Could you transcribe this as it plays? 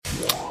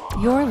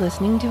You're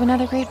listening to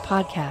another great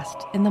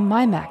podcast in the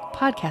MyMac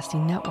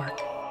Podcasting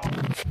Network.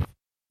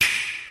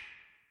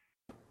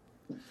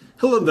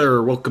 Hello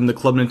there, welcome to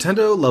Club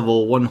Nintendo,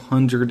 level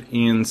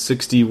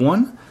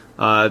 161.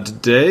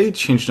 Today,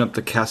 changing up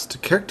the cast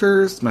of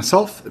characters,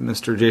 myself and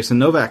Mr. Jason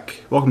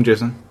Novak. Welcome,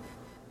 Jason.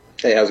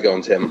 Hey, how's it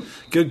going, Tim?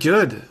 Good.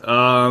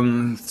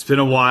 It's been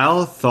a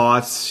while.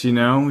 Thought,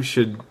 we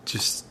should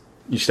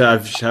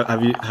have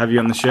you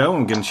on the show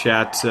and we can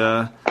chat.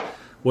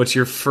 What's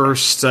your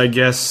first,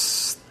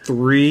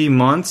 2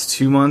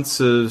 months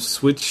of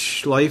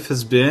Switch life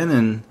has been,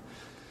 and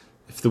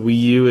if the Wii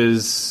U if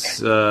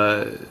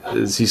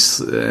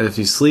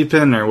he's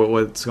sleeping, or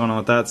what's going on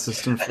with that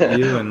system for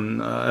you,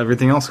 and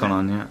everything else going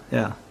on.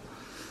 Yeah.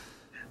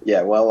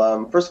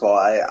 Well, first of all,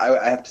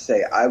 I have to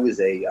say I'm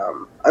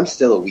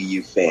still a Wii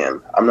U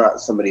fan. I'm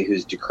not somebody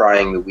who's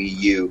decrying the Wii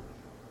U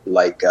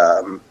like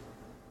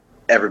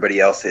everybody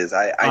else is.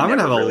 I'm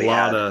gonna have a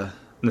lot of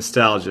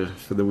nostalgia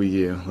for the Wii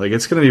U. Like,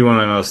 it's gonna be one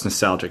of my most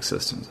nostalgic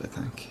systems, I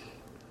think.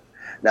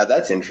 Now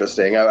that's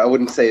interesting. I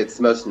wouldn't say it's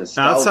the most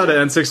nostalgic. Outside of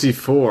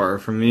N64,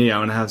 for me, I'm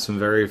gonna have some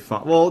very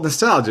fun. Well,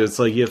 nostalgia. It's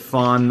like you have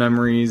fond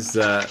memories.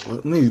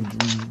 Let me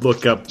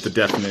look up the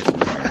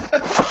definition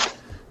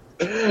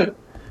here.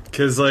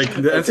 Because, the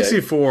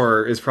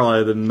N64 is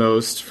probably the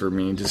most for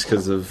me, just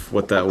because of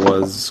what that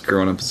was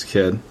growing up as a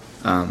kid.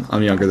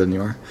 I'm younger than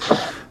you are.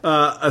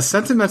 A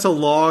sentimental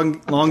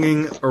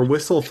longing or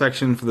wistful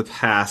affection for the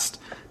past,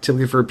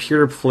 typically for a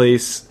period or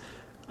place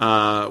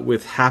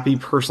with happy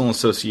personal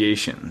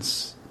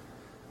associations.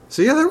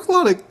 So, yeah, there were a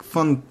lot of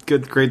fun,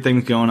 great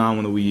things going on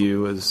when the Wii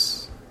U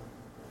was...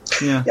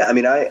 Yeah, I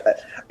mean,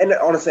 and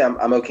honestly,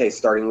 I'm okay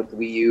starting with the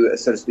Wii U,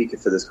 so to speak,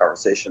 for this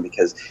conversation,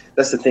 because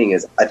that's the thing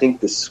is, I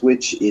think the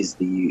Switch is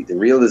the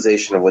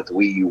realization of what the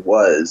Wii U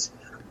was,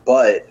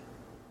 but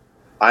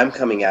I'm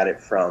coming at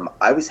it from,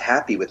 I was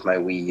happy with my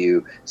Wii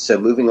U, so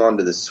moving on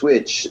to the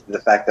Switch, the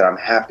fact that I'm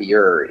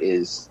happier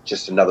is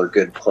just another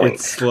good point.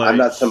 It's like, I'm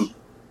not some...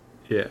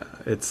 Yeah,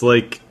 it's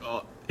like,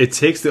 it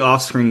takes the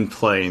off-screen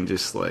play and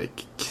just,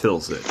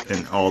 kills it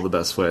in all the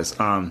best ways.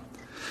 The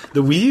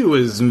Wii U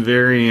was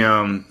very...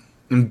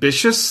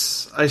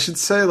 ambitious, I should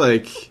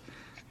say.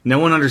 No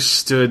one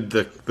understood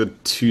the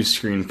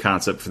two-screen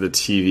concept for the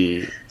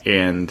TV,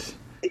 and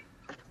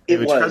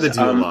we tried to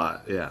do a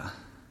lot. Yeah,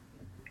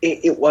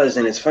 it was,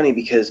 and it's funny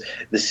because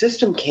the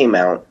system came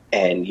out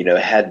and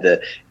had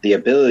the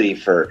ability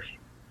for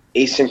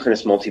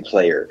asynchronous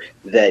multiplayer.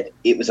 That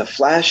it was a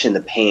flash in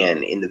the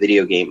pan in the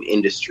video game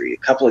industry. A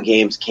couple of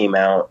games came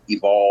out,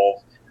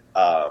 Evolve,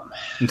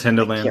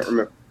 Nintendo Land. I can't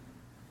remember.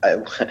 I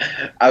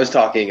was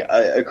talking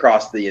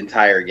across the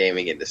entire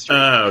gaming industry.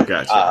 Oh,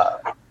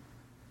 gotcha.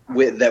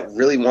 That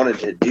really wanted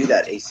to do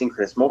that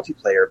asynchronous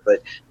multiplayer,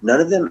 but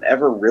none of them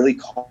ever really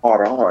caught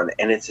on,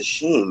 and it's a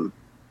shame.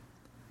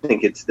 I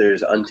think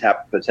there's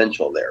untapped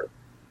potential there.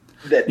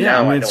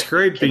 It's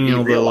great being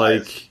able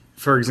to,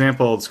 for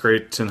example, it's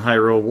great in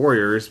Hyrule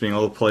Warriors being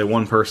able to play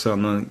one person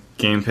on the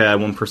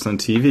gamepad, one person on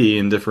TV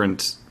in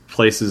different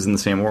places in the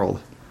same world.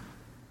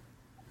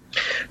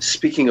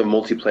 Speaking of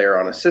multiplayer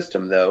on a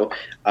system, though,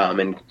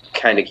 and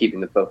kind of keeping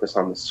the focus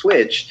on the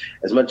Switch,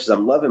 as much as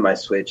I'm loving my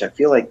Switch, I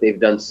feel like they've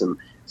done some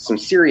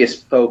serious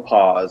faux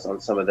pas on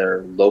some of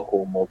their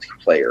local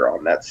multiplayer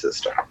on that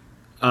system.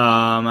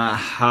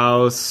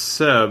 How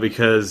so?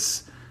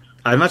 Because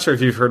I'm not sure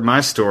if you've heard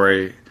my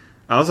story.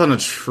 I was on a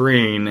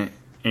train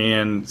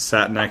and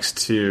sat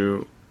next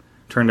to,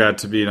 turned out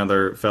to be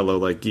another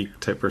fellow geek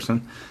type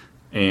person.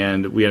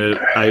 And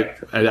I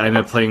ended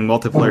up playing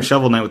multiplayer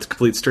Shovel Knight with a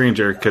complete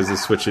stranger because the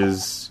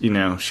Switches,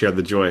 share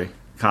the joy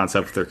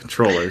concept with their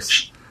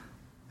controllers.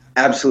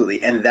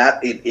 Absolutely, and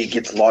that it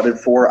gets lauded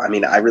for. I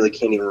mean, I really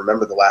can't even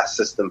remember the last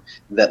system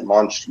that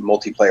launched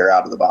multiplayer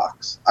out of the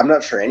box. I'm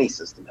not sure any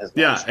system has.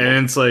 Yeah,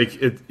 and it's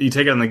you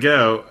take it on the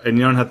go, and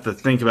you don't have to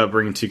think about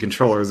bringing two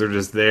controllers. They're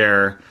just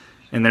there,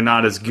 and they're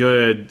not as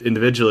good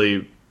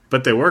individually,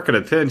 but they work at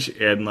a pinch,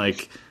 and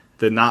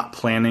the not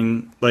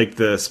planning,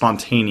 the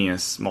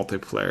spontaneous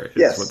multiplayer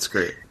is what's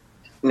great.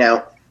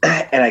 Now,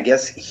 and I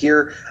guess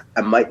here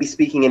I might be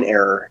speaking in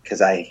error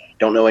because I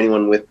don't know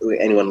anyone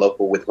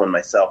local with one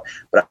myself,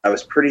 but I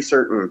was pretty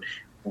certain.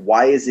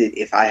 Why is it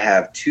if I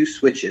have two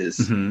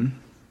Switches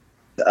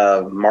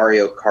of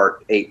Mario Kart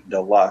 8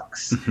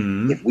 Deluxe,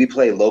 if we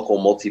play local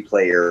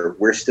multiplayer,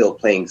 we're still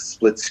playing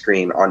split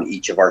screen on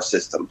each of our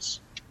systems?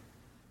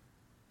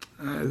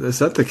 Is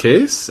that the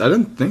case? I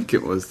didn't think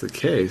it was the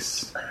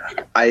case.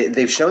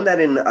 They've shown that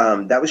in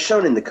that was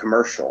shown in the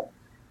commercial.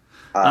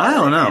 I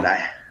don't know,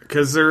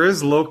 because there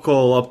is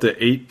local up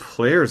to 8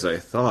 players. I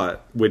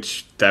thought,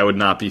 which that would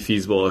not be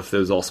feasible if it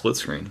was all split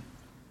screen.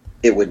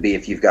 It would be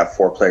if you've got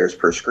 4 players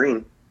per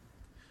screen.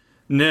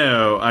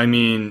 No, I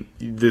mean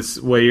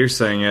this way you're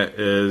saying it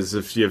is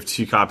if you have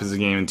 2 copies of the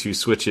game and 2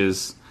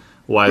 Switches.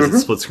 Why is it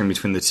split screen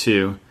between the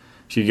 2?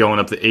 If you're going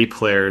up to 8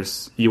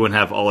 players, you wouldn't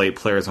have all 8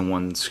 players on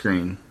one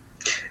screen.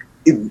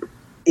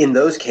 In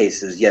those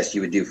cases, yes, you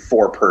would do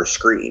 4 per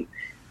screen.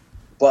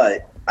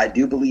 But I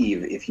do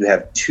believe if you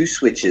have 2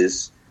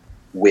 Switches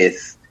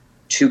with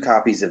 2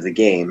 copies of the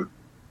game,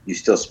 you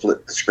still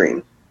split the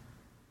screen.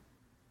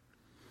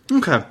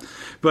 Okay,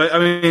 but I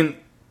mean,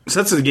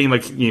 so that's a game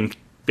like game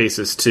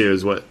basis too,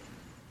 is what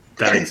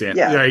that example.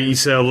 Yeah. Right,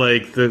 so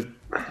like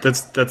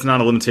that's not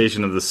a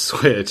limitation of the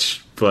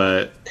Switch,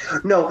 but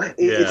No,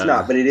 it's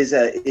not. But it is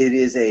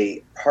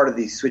a part of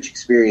the Switch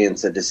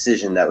experience, a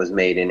decision that was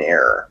made in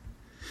error.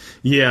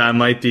 yeah, it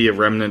might be a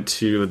remnant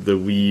to the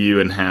Wii U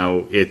and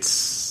how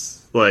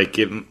it's like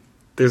it.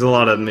 There's a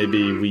lot of maybe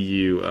Wii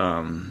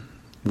U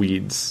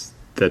weeds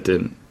that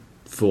didn't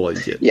fully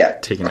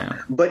get taken out.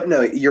 But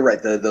no, you're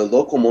right. The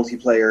local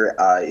multiplayer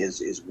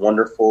is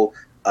wonderful,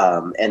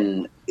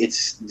 and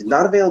it's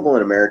not available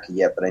in America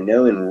yet. But I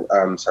know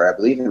I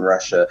believe in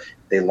Russia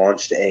they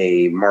launched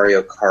a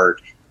Mario Kart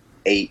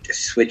 8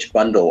 Switch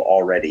bundle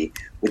already,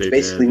 which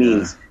basically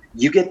means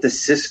you get the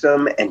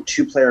system and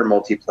 2-player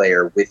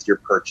multiplayer with your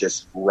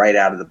purchase right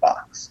out of the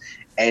box,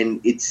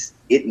 and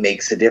it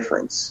makes a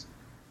difference.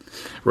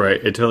 Right,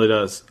 it totally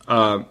does.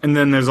 And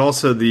then there's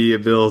also the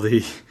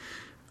ability,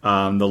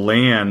 the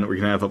LAN, we're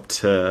going to have up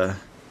to,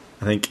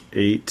 I think,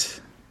 8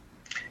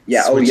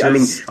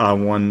 switches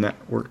on one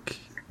network,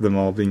 them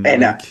all being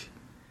unique.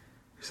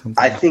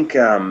 I think,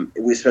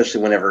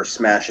 especially whenever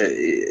Smash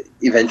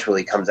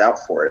eventually comes out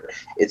for it,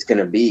 it's going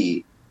to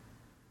be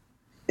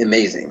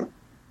amazing.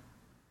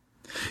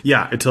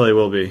 Yeah, it totally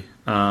will be.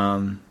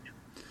 But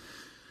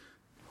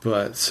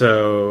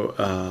so,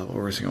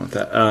 where was I going with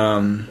that?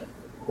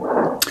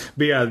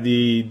 But yeah,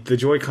 the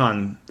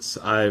Joy-Cons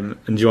I'm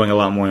enjoying a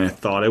lot more than I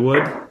thought I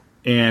would.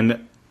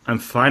 And I'm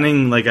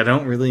finding, like, I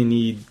don't really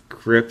need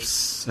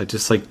grips. I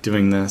just like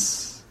doing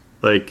this.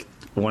 Like,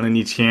 one in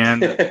each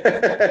hand.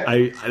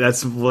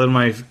 That's one of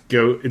my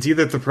go. It's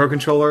either the Pro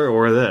Controller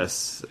or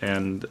this.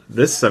 And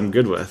this I'm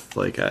good with.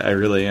 Like, I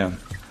really am.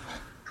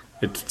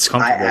 It's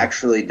comfortable. I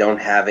actually don't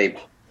have a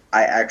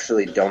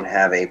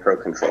Pro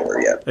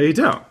Controller yet. Oh, you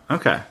don't?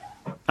 Okay.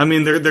 I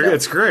mean, they're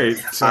it's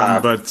great,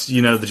 but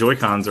you know the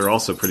Joy-Cons are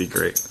also pretty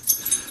great.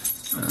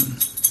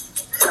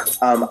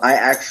 I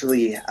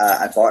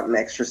bought an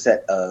extra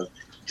set of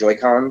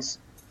Joy-Cons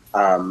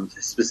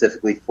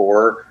specifically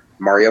for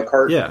Mario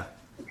Kart. Yeah,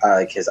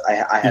 because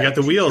I you got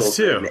the wheels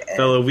too,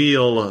 fellow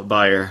wheel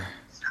buyer.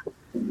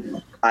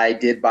 I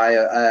did buy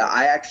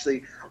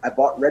I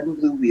bought red and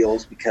blue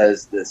wheels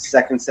because the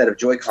second set of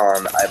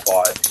Joy-Con I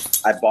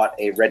bought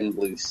a red and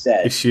blue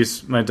set.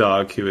 Excuse my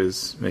dog who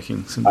is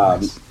making some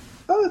noise.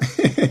 Oh,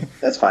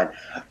 that's fine.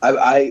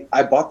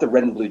 I bought the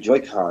red and blue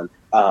Joy-Con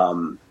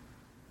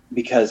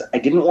because I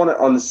didn't want it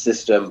on the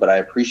system, but I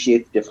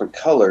appreciate the different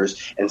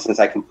colors, and since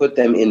I can put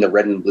them in the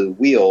red and blue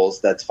wheels,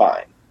 that's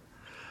fine.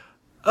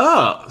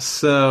 Oh,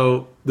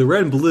 so the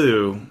red and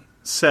blue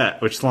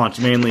set, which launched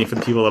mainly for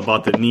the people that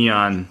bought the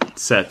neon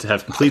set to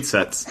have complete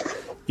sets,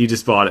 you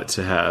just bought it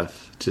to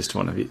have just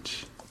one of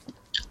each.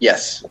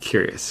 Yes.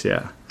 Curious,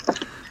 yeah.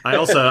 I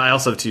also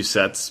have 2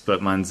 sets,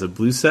 but mine's a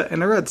blue set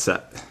and a red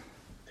set.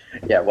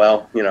 Yeah,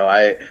 well, you know,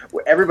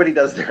 everybody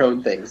does their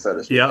own thing, so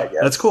to speak. Yeah, I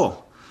guess. that's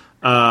cool.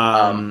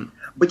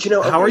 But you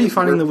know, how are you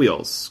finding the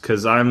wheels?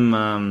 Because I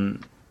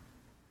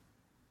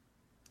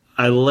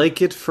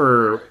like it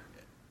for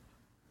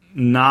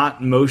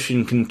not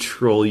motion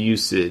control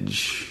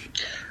usage.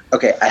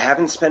 Okay, I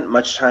haven't spent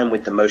much time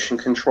with the motion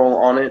control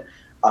on it,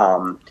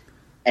 and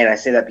I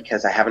say that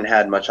because I haven't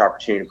had much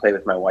opportunity to play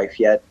with my wife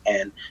yet,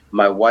 and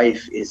my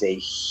wife is a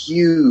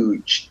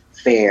huge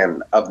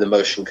fan of the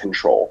motion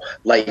control.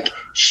 Like,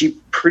 she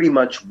pretty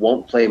much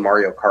won't play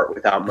Mario Kart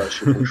without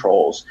motion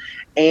controls,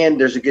 and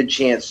there's a good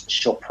chance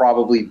she'll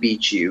probably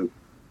beat you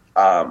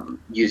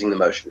using the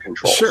motion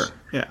controls. Sure,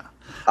 yeah.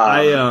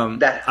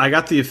 I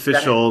got the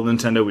official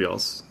Nintendo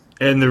wheels,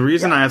 and the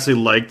reason I actually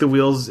like the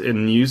wheels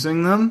in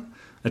using them,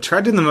 I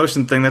tried doing the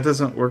motion thing, that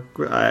doesn't work.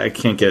 I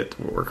can't get it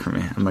to work for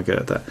me. I'm not good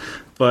at that.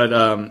 But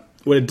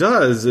what it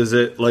does is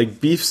it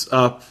like beefs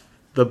up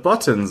the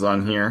buttons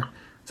on here.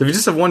 So if you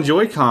just have one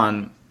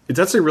Joy-Con, it's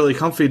actually really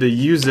comfy to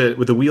use it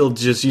with the wheel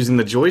just using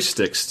the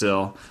joystick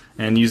still,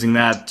 and using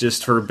that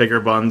just for bigger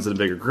buttons and a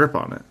bigger grip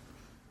on it.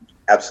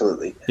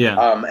 Absolutely.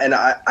 Yeah. And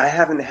I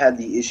haven't had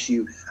the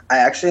issue. I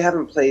actually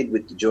haven't played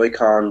with the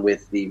Joy-Con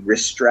with the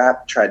wrist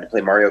strap, tried to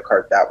play Mario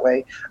Kart that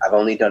way. I've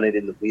only done it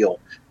in the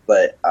wheel.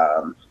 But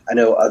I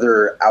know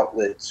other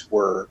outlets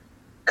were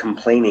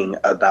complaining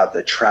about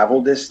the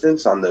travel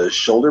distance on those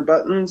shoulder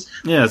buttons.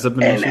 Yeah, has that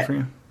been an issue for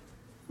you?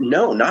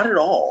 No, not at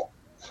all.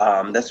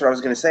 That's what I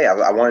was going to say.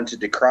 I wanted to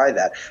decry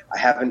that. I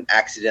haven't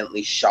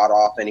accidentally shot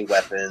off any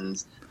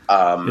weapons.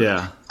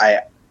 Yeah.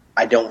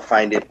 I don't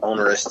find it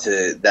onerous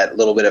to that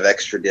little bit of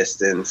extra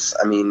distance.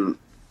 I mean,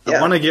 yeah.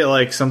 I want to get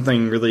like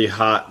something really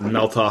hot and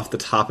melt off the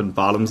top and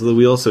bottoms of the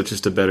wheel, so it's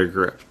just a better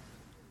grip.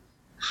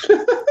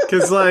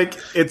 Because, like,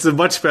 it's a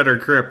much better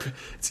grip.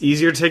 It's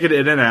easier to take it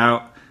in and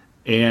out,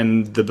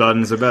 and the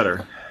buttons are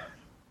better.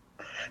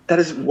 That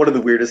is one of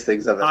the weirdest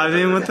things I've ever heard. I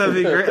mean, wouldn't that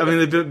be great? I mean,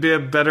 it'd be a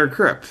better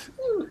grip.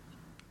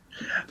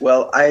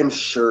 Well, I am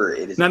sure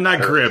it is.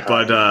 Not grip,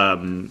 but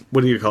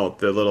what do you call it?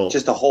 The little...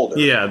 Just a holder.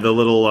 Yeah, the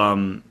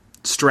little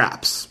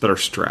straps. Better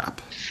strap.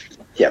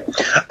 Yeah,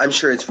 I'm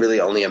sure it's really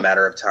only a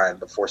matter of time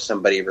before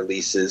somebody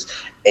releases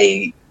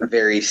a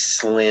very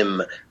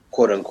slim,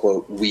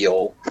 quote-unquote,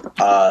 wheel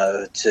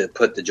to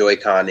put the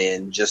Joy-Con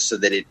in, just so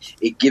that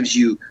it gives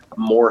you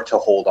more to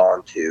hold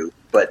on to,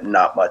 but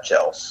not much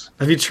else.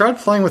 Have you tried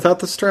playing without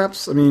the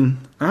straps? I mean,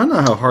 I don't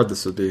know how hard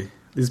this would be.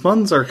 These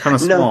buttons are kind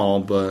of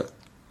small, but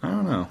I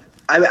don't know.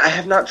 I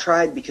have not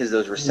tried because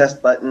those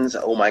recessed buttons,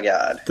 oh my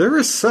god. They're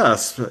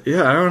recessed, but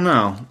yeah, I don't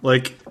know.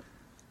 Like,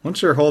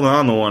 once you're holding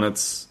on to one,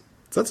 it's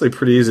actually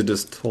pretty easy to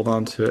just hold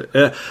on to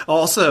it.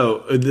 Also,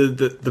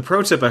 the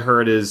pro tip I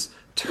heard is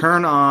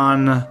turn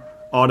on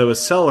auto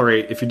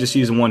accelerate if you're just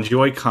using one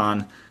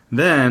Joy-Con.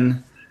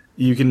 Then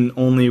you can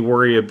only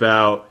worry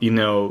about,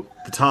 the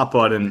top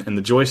button and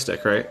the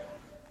joystick, right?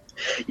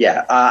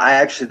 Yeah, I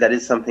actually, that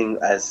is something,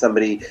 as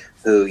somebody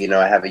who,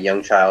 I have a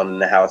young child in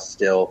the house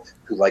still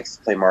who likes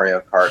to play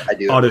Mario Kart. I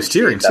do auto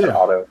steering too.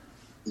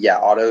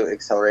 Auto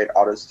accelerate,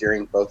 auto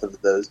steering, both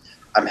of those.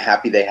 I'm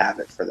happy they have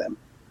it for them.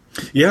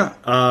 Yeah,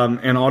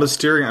 and auto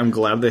steering, I'm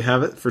glad they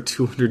have it for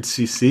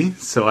 200cc,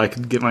 so I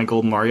could get my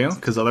gold Mario,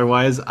 because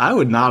otherwise I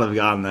would not have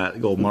gotten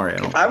that gold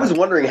Mario. I was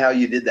wondering how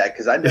you did that,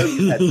 because I know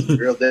you had some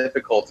real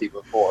difficulty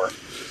before.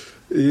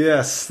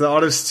 Yes, the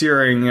auto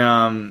steering,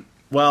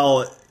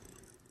 well,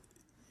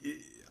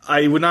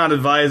 I would not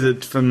advise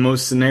it for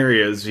most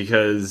scenarios,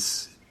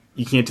 because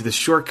you can't do the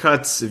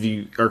shortcuts. If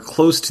you are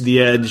close to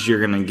the edge, you're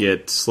going to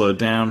get slowed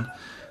down.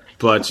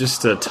 But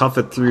just to tough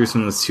it through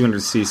some of those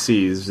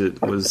 200cc's, it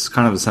was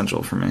kind of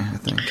essential for me, I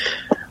think.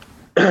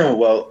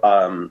 Well,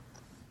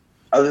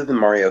 other than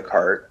Mario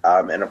Kart,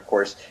 and of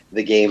course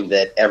the game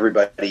that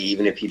everybody,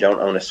 even if you don't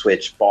own a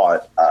Switch,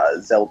 bought,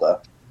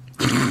 Zelda.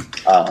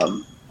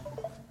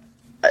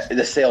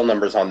 The sale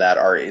numbers on that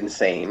are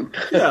insane.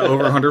 Yeah,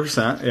 over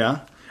 100%, yeah.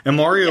 And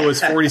Mario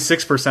was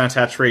 46%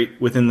 attach rate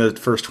within the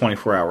first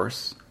 24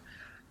 hours.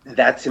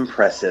 That's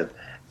impressive.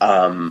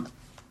 I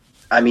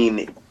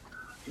mean,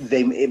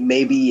 it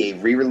may be a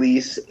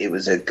re-release. It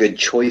was a good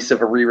choice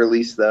of a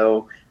re-release,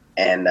 though,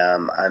 and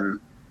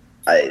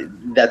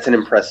that's an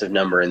impressive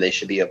number, and they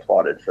should be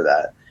applauded for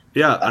that.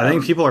 Yeah, I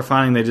think people are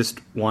finding they just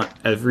want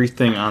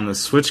everything on the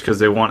Switch because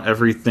they want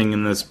everything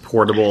in this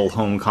portable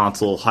home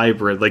console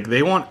hybrid. Like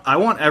I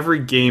want every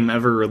game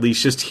ever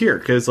released just here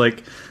because,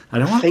 like, I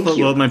don't want to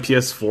load my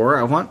PS4.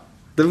 I want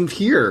them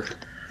here.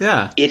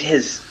 Yeah, it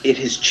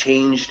has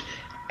changed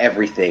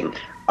everything.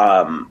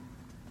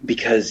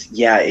 Because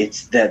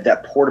it's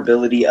that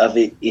portability of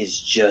it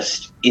is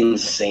just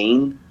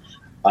insane.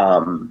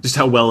 Just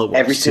how well it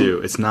works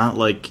too. It's not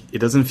like it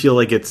doesn't feel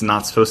like it's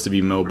not supposed to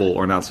be mobile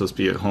or not supposed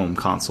to be a home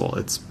console.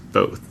 It's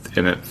both,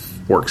 and it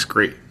works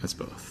great as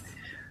both.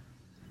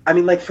 I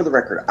mean, like, for the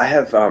record, I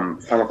have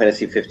Final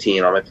Fantasy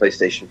 15 on my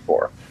PlayStation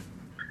 4.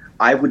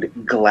 I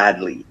would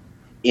gladly,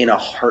 in a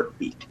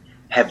heartbeat,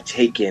 have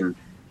taken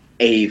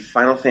a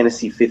Final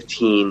Fantasy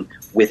 15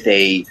 with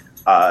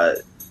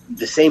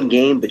the same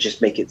game, but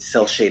just make it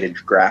cel-shaded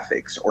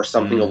graphics or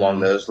something along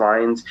those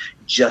lines,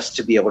 just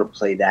to be able to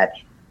play that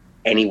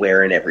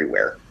anywhere and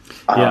everywhere.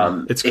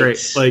 Yeah, it's great.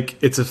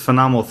 It's a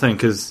phenomenal thing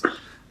because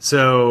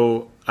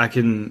so I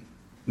can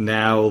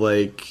now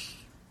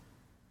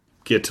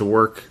get to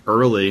work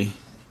early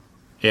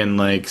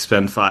and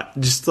spend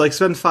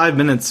 5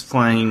 minutes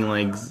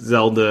playing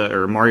Zelda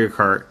or Mario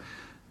Kart,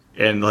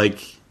 and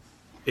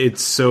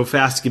it's so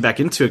fast to get back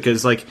into it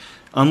because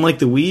unlike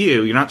the Wii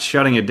U, you're not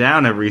shutting it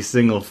down every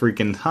single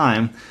freaking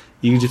time.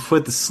 You can just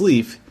put it to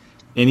sleep,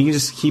 and you can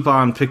just keep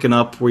on picking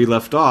up where you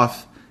left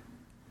off,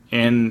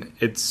 and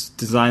it's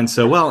designed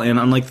so well. And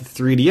unlike the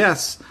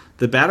 3DS,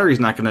 the battery's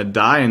not going to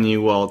die on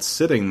you while it's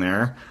sitting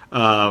there.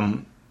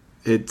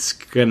 It's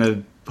going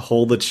to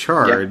hold a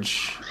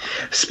charge.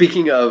 Yeah.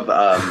 Speaking of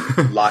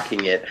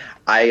locking it,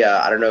 I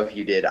don't know if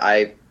you did.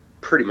 I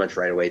pretty much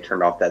right away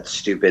turned off that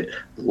stupid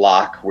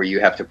lock where you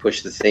have to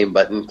push the same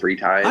button 3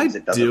 times.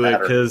 It doesn't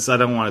matter. Because I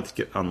don't want it to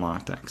get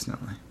unlocked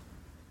accidentally.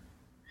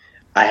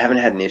 I haven't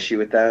had an issue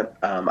with that.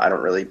 I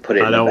don't really put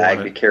it in the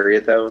bag to carry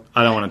it, though.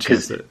 I don't want to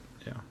chance it.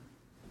 Yeah.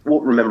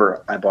 Well,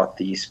 remember, I bought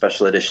the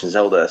special edition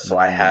Zelda, so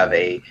I have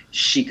a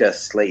Sheikah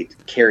Slate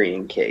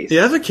carrying case. Yeah,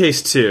 I have a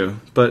case too,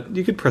 but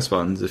you could press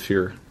buttons if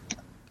you're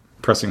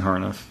pressing hard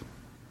enough.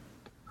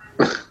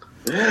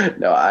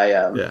 No,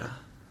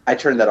 I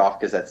turned that off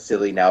because that's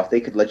silly. Now, if they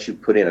could let you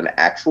put in an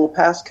actual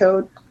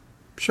passcode,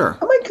 sure,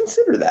 I might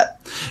consider that.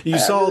 You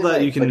saw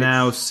that you can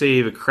now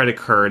save a credit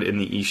card in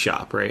the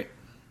eShop, right?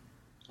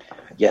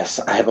 Yes,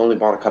 I have only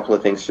bought a couple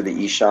of things through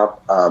the eShop.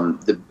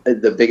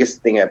 The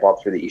biggest thing I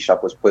bought through the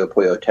eShop was Puyo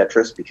Puyo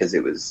Tetris because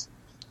it was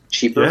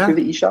cheaper through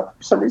the eShop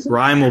for some reason.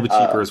 Rhyme will be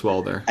cheaper as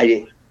well there.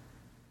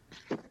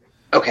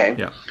 Okay.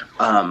 Yeah.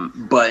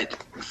 But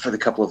for the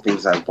couple of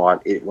things I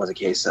bought, it was a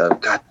case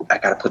of, God, I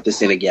got to put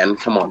this in again.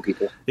 Come on,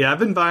 people. Yeah, I've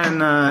been buying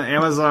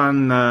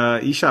Amazon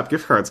eShop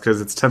gift cards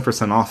because it's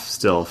 10% off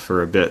still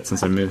for a bit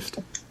since I moved.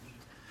 Have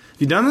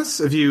you done this?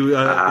 Have you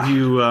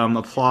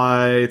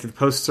apply to the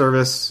post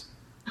service,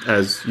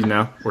 as you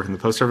know, working the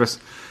post service?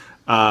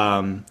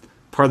 Part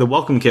of the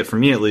welcome kit for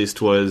me, at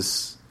least,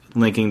 was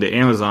linking to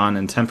Amazon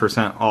and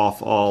 10%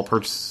 off all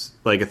purchase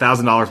like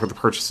 $1,000 worth of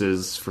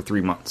purchases for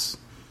 3 months.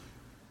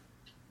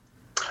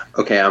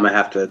 Okay, I'm gonna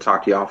have to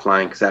talk to you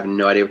offline because I have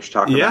no idea what you're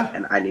talking about,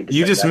 and I need to.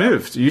 You just set that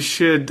moved.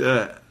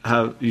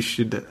 up. You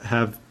should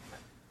have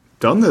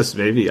done this.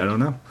 Maybe, I don't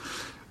know.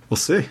 We'll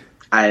see.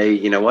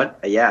 You know what?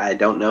 Yeah, I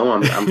don't know.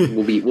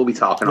 We'll be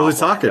talking. We'll be offline.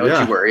 talking. Don't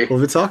yeah, you worry.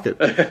 We'll be talking.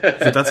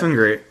 But that's been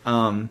great.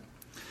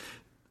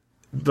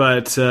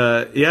 But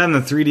yeah, in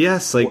the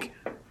 3DS, like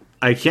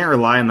I can't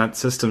rely on that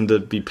system to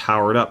be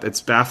powered up.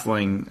 It's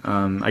baffling.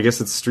 I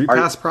guess it's Street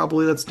Pass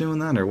probably that's doing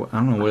that, or I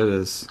don't know what it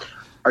is.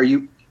 Are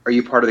you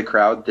part of the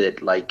crowd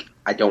that like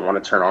I don't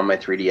want to turn on my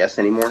 3DS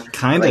anymore?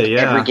 Kinda, like,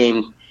 yeah.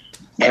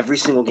 Every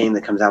single game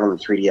that comes out on the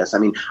 3DS. I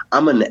mean,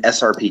 I'm an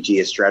SRPG,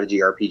 a strategy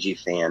RPG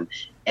fan,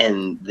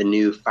 and the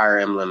new Fire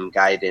Emblem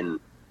Gaiden.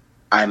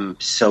 I'm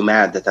so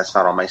mad that that's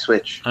not on my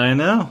Switch. I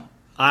know.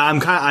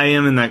 I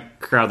am in that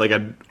crowd. Like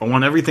I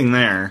want everything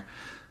there,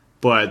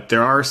 but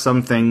there are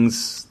some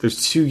things.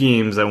 There's 2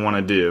 games I want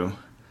to do.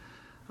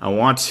 I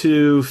want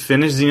to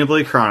finish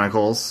Xenoblade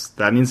Chronicles.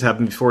 That needs to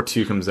happen before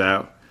 2 comes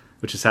out,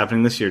 which is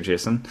happening this year,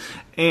 Jason.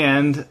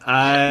 And we've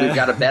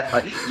got a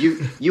bet.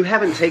 You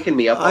haven't taken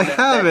me up on that.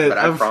 I haven't. Bet, but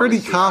I'm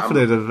pretty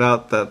confident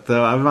about that,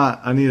 though. I'm not.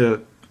 I need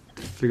to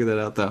figure that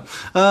out, though.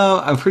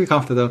 I'm pretty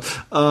confident,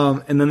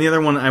 though. And then the other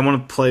one I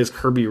want to play is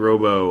Kirby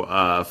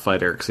Robo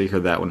Fighter, because I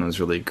heard that one was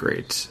really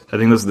great. I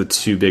think those are the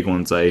 2 big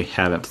ones I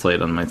haven't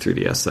played on my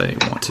 3DS I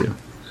want to.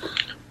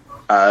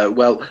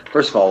 Well,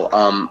 first of all,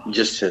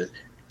 just to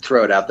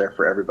throw it out there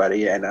for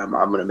everybody, and I'm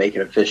going to make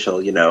it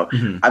official. You know,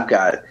 I've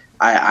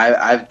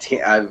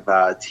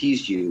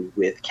teased you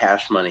with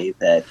Cash Money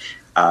that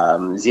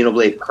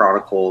Xenoblade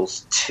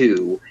Chronicles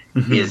 2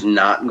 is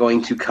not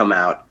going to come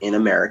out in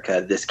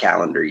America this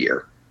calendar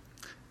year.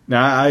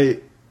 Now,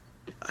 I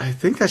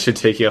think I should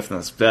take you up on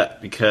this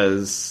bet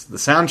because the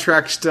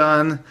soundtrack's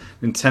done.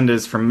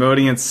 Nintendo's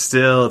promoting it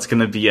still. It's going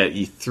to be at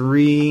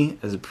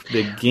E3 as a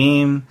big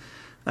game.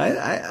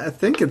 I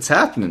think it's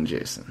happening,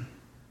 Jason.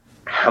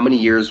 How many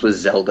years was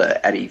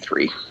Zelda at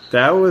E3?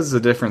 That was a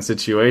different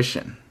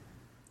situation.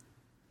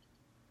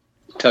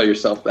 Tell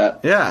yourself that.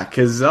 Yeah,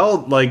 because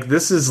Zelda, like,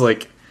 this is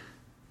like,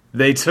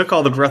 they took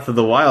all the Breath of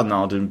the Wild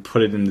knowledge and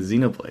put it into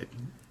Xenoblade.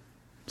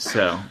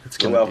 So, it's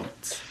going to be...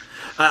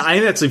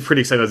 I'm actually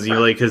pretty excited about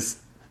Xenoblade because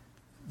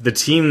the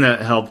team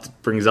that helped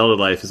bring Zelda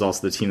to life is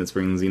also the team that's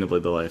bringing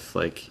Xenoblade to life.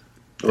 Like,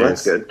 well,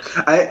 that's good.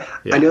 I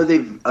know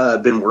they've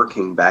been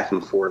working back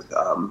and forth.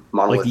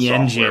 Monolith like the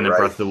engine right? of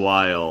Breath of the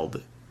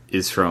Wild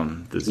is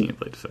from the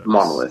Xenoblade folks.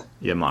 Monolith.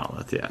 Yeah,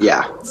 Monolith, yeah.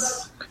 Yeah.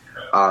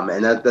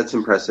 And that's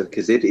impressive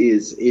because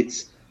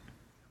it's,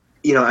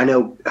 you know, I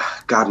know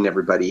God and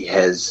everybody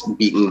has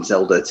beaten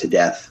Zelda to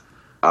death,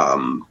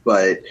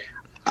 but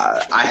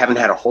I haven't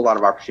had a whole lot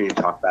of opportunity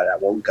to talk about it. I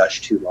won't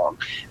gush too long,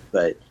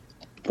 but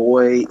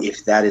boy,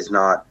 if that is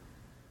not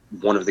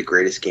one of the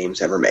greatest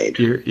games ever made.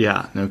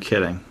 Yeah, no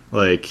kidding.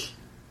 Like,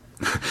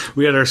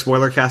 we had our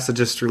spoiler cast that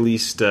just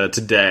released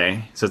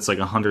today, so it's like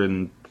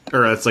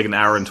it's like an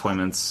hour and 20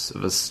 minutes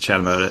of us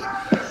chatting about it,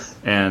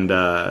 and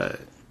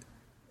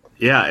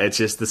yeah, it's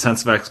just the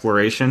sense of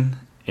exploration,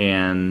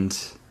 and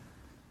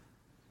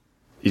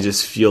you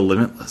just feel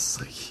limitless.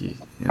 Like,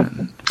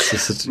 it's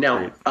just such a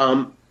great...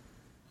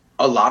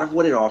 a lot of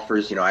what it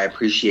offers, you know, I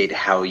appreciate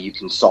how you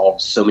can solve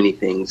so many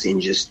things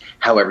in just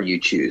however you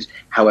choose.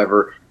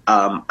 However,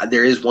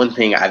 there is one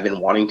thing I've been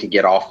wanting to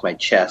get off my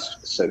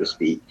chest, so to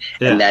speak,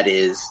 and that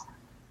is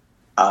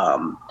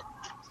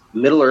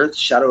Middle-earth: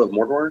 Shadow of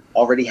Mordor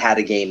already had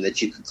a game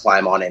that you could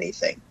climb on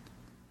anything.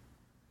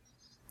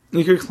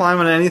 You could climb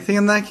on anything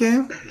in that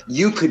game?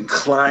 You could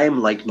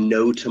climb like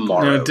no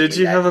tomorrow. No, did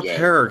you have a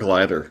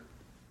paraglider?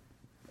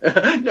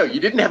 No,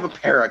 you didn't have a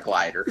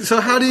paraglider. So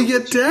how do you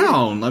get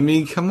down? I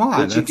mean, come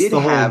on. That's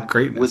the whole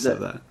greatness of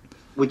that.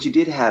 What you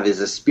did have is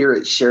a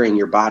spirit sharing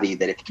your body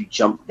that if you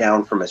jump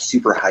down from a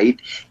super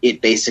height,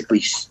 it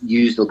basically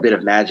used a bit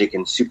of magic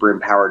and super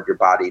empowered your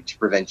body to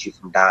prevent you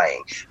from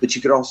dying. But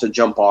you could also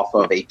jump off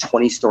of a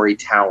 20-story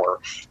tower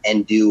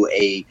and do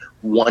a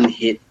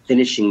one-hit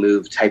finishing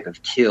move type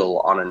of kill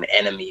on an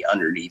enemy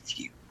underneath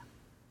you.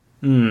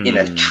 In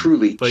a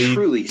truly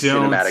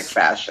cinematic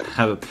fashion.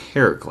 Have a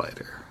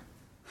paraglider.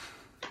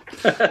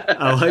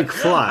 I like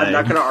flying.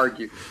 I'm not going to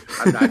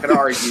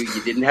argue.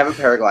 You didn't have a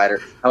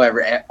paraglider.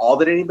 However, all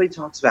that anybody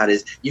talks about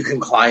is you can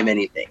climb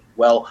anything.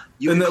 Well,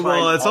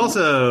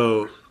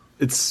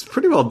 it's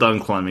pretty well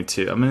done climbing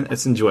too. I mean,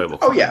 it's enjoyable.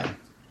 Oh yeah,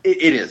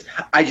 it is.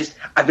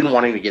 I've been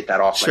wanting to get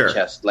that off my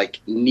chest, like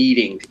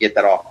needing to get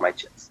that off my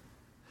chest.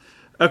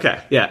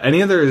 Okay, yeah.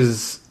 Any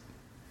others?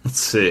 Let's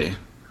see.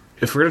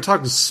 If we're going to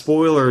talk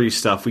spoilery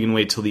stuff, we can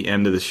wait till the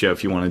end of the show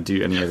if you want to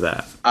do any of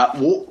that.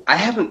 Well, I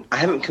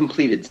haven't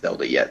completed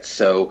Zelda yet,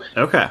 so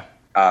okay.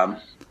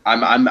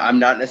 I'm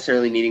not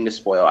necessarily needing to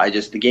spoil.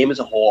 The game as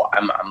a whole,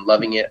 I'm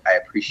loving it. I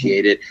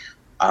appreciate it.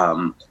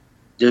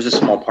 There's a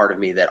small part of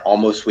me that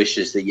almost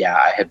wishes that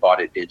I had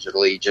bought it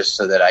digitally just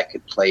so that I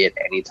could play it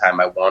anytime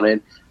I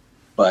wanted.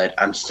 But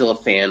I'm still a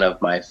fan of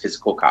my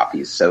physical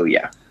copies, so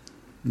yeah.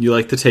 You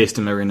like to taste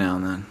them every now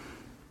and then.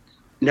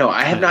 No,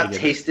 I have not get it.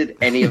 tasted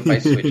any of my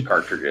Switch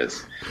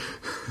cartridges.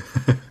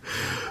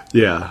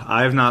 Yeah,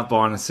 I have not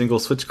bought a single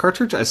Switch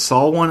cartridge. I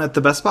saw one at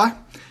the Best Buy,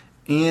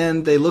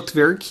 and they looked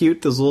very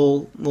cute. Those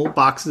little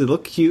boxes, they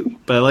look cute,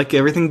 but I like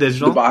everything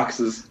digital. The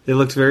boxes. They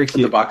looked very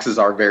cute. The boxes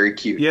are very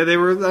cute. Yeah, they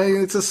were.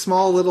 It's a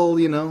small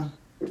little,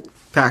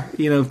 pack,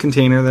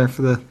 container there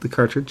for the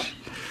cartridge.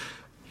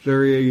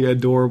 Very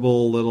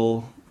adorable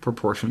little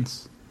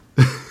proportions.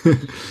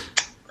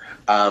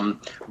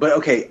 But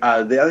okay,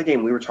 the other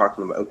game we were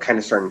talking about, kind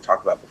of starting to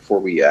talk about before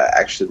we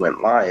actually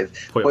went live,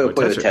 Puyo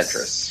Puyo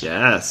Tetris.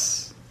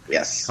 Yes.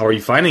 Yes. How are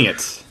you finding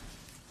it?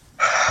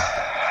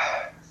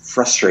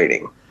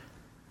 Frustrating.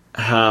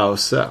 How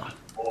so?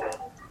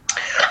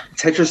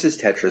 Tetris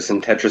is Tetris,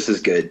 and Tetris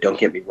is good. Don't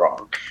get me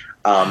wrong.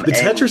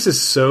 Tetris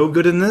is so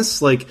good in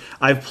this. Like,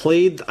 I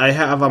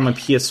have on my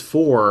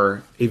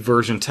PS4 a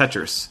version of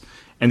Tetris,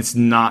 and it's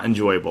not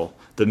enjoyable.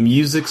 The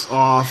music's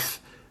off,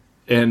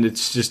 and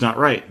it's just not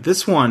right.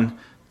 This one,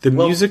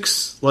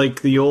 music's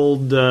like the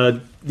old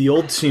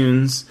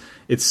tunes.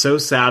 It's so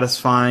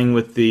satisfying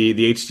with the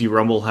HD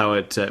rumble. How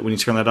it when you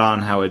turn that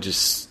on, how it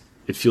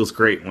feels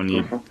great when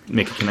you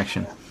make a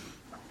connection.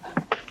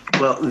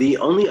 Well, the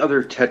only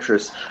other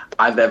Tetris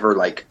I've ever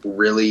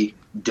really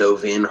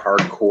dove in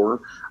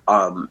hardcore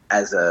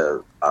as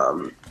a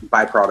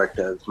byproduct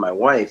of my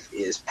wife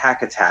is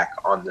Pack Attack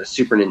on the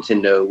Super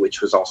Nintendo,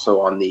 which was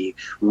also on the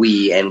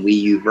Wii and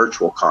Wii U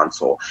Virtual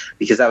Console,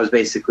 because that was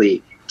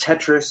basically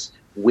Tetris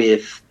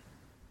with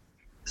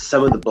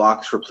some of the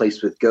blocks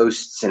replaced with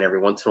ghosts, and every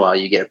once in a while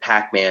you get a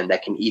Pac-Man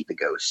that can eat the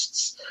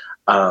ghosts.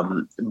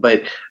 Tetris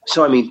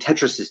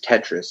is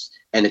Tetris,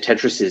 and the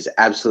Tetris is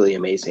absolutely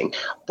amazing.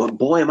 But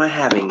boy, am I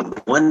having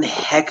one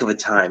heck of a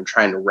time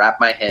trying to wrap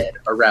my head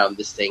around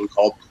this thing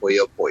called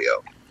Puyo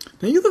Puyo.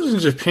 Now, you lived in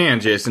Japan,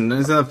 Jason.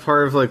 Isn't that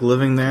part of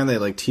living there?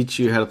 They teach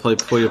you how to play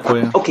Puyo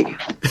Puyo. Okay.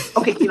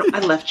 I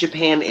left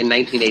Japan in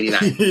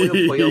 1989. Puyo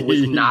Puyo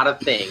was not a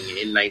thing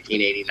in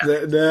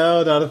 1989.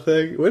 No, not a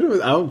thing.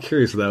 I'm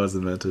curious if that was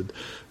invented.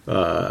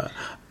 But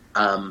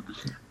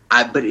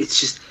it's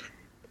just.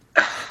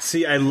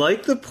 See, I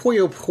like the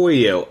Puyo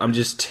Puyo. I'm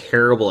just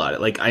terrible at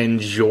it. I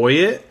enjoy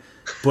it,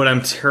 but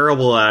I'm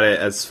terrible at it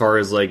as far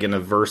as in a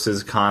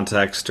versus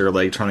context or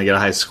trying to get a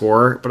high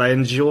score. But I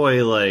enjoy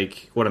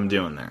what I'm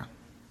doing there.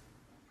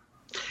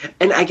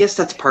 And I guess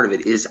that's part of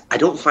it is I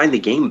don't find the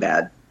game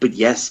bad, but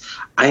yes,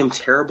 I am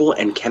terrible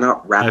and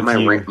cannot wrap my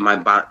mind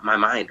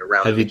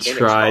around. Have the you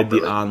tried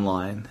properly. the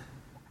online?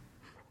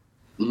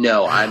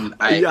 No,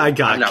 I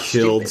got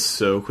killed stupid.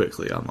 so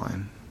quickly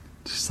online,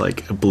 just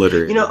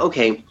obliterated.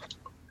 Okay,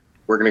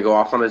 we're gonna go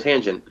off on a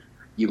tangent.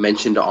 You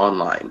mentioned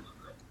online.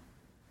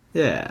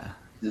 Yeah,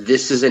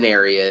 this is an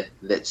area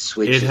that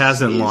Switch. It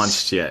hasn't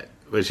launched yet,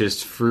 which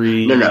is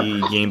free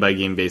game by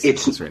game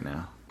basis right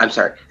now. I'm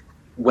sorry.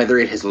 Whether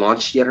it has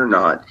launched yet or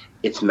not,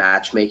 its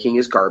matchmaking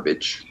is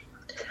garbage.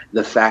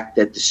 The fact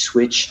that the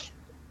Switch,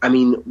 I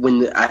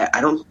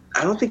don't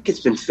think it's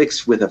been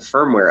fixed with a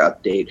firmware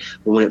update,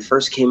 but when it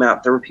first came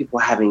out, there were people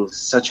having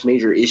such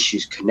major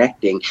issues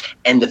connecting,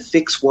 and the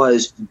fix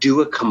was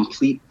do a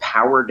complete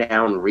power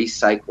down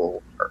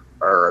recycle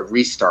or a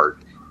restart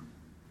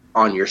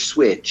on your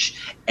Switch,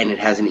 and it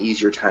has an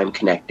easier time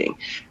connecting.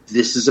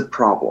 This is a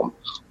problem.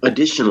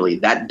 Additionally,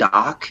 that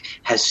dock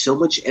has so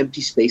much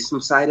empty space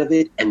inside of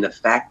it, and the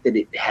fact that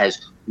it has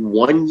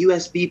one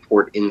USB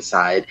port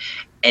inside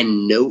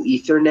and no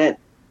Ethernet,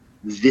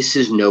 this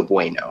is no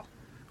bueno.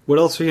 What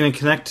else are you going to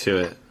connect to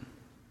it?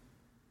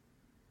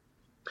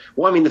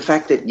 Well, the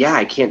fact that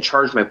I can't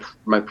charge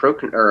my Pro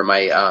or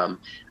my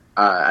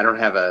I don't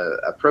have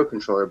a Pro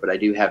controller, but I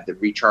do have the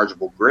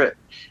rechargeable grip.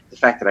 The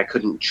fact that I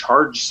couldn't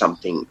charge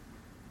something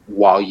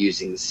while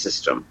using the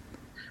system.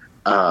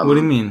 What do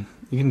you mean?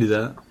 You can do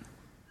that.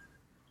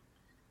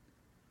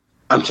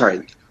 I'm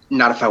sorry,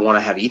 not if I want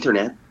to have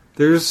Ethernet.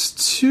 There's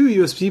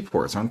 2 USB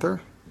ports, aren't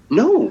there?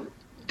 No,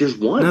 there's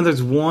one. No,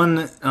 there's one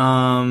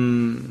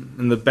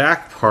in the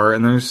back part,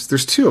 and there's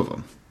 2 of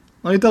them.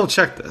 Let me double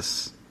check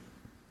this.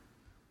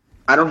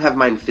 I don't have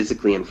mine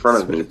physically in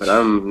front of me, but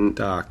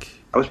dock.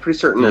 I was pretty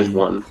certain there's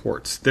one.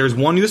 Ports. There's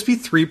one USB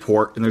 3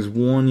 port, and there's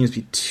one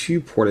USB 2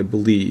 port, I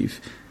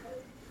believe.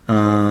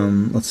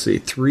 Let's see,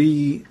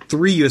 three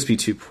USB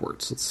 2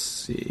 ports. Let's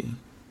see.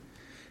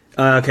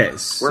 Okay,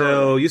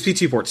 so USB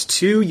 2 ports.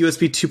 2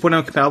 USB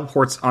 2.0 compatible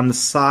ports on the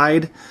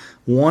side,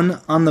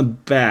 1 on the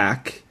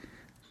back.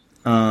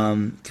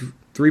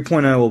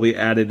 3.0 will be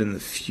added in the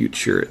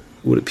future, it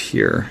would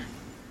appear.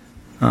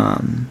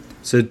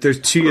 So there's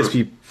 2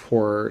 USB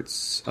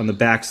ports on the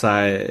back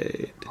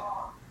side.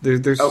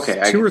 There's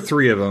 2 or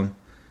 3 of them.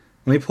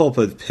 Let me pull up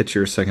a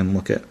picture so I can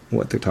look at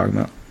what they're talking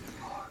about.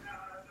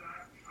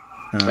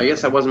 I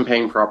guess I wasn't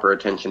paying proper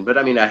attention, but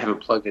I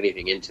haven't plugged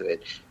anything into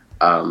it,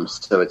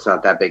 so it's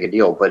not that big a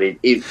deal. But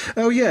it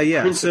oh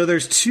yeah. So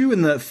there's 2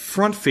 in the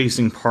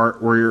front-facing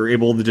part where you're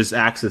able to just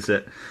access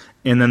it,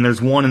 and then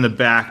there's 1 in the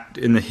back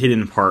in the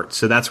hidden part.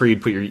 So that's where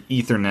you'd put your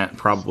Ethernet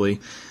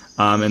probably,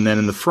 and then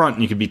in the front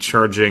you could be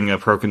charging a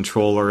Pro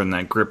controller and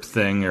that grip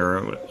thing,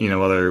 or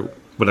other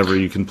whatever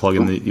you can plug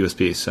in the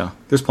USB. So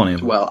there's plenty of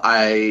them. Well,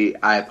 I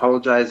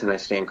apologize and I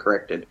stand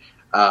corrected.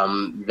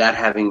 That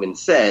having been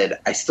said,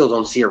 I still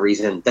don't see a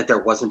reason that there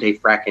wasn't a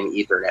fracking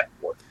Ethernet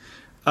port.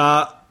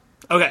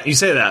 Okay, you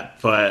say that,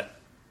 but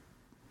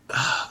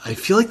I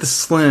feel like the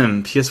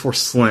PS4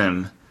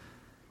 Slim,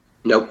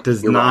 Nope,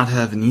 does you're not wrong.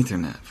 have an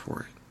Ethernet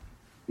for it.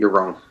 You're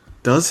wrong.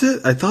 Does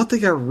it? I thought they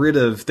got rid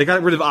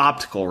of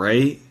optical,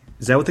 right?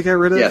 Is that what they got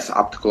rid of? Yes,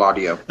 optical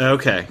audio.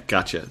 Okay,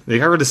 gotcha. They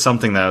got rid of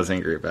something that I was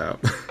angry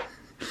about.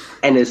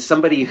 And as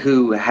somebody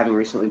who, having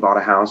recently bought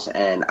a house,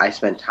 and I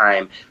spent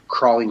time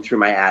crawling through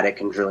my attic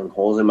and drilling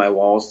holes in my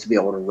walls to be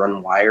able to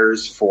run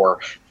wires for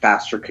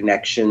faster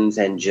connections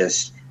and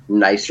just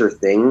nicer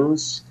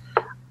things,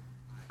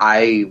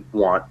 I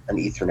want an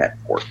Ethernet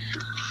port.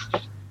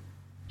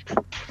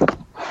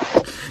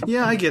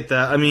 Yeah, I get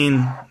that. I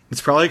mean,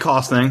 it's probably a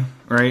cost thing,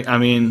 right? I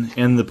mean,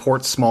 and the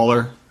port's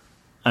smaller.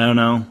 I don't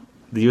know.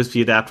 The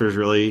USB adapter is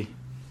really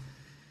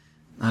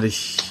not a...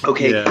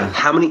 Okay, yeah.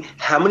 how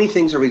many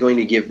things are we going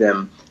to give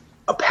them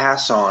a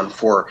pass on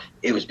for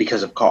it was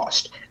because of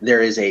cost?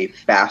 There is a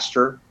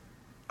faster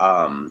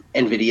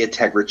NVIDIA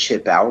Tegra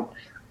chip out.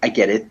 I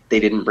get it. They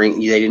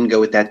didn't go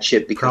with that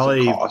chip because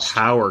Probably of cost.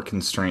 power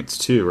constraints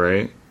too,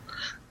 right?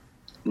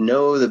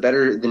 No, the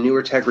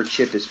newer Tegra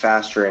chip is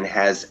faster and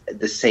has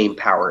the same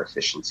power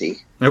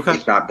efficiency. Okay.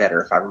 If not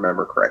better, if I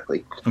remember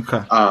correctly.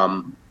 Okay.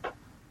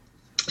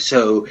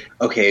 So,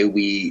 okay,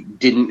 we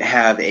didn't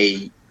have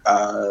an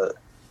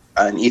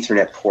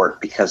Ethernet port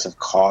because of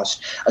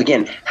cost.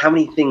 Again, how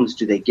many things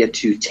do they get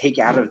to take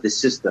out of the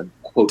system,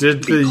 quote,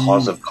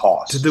 because of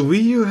cost? Did the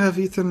Wii U have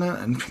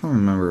Ethernet? I'm trying to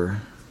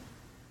remember.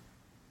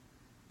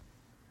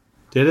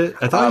 Did it?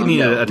 I thought you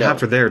needed an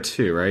adapter there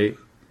too, right?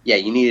 Yeah,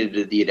 you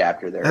needed the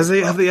adapter there.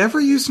 Have they ever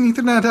used an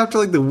Ethernet adapter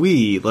like the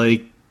Wii?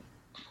 Like,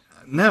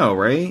 no,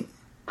 right?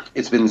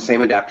 It's been the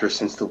same adapter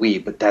since the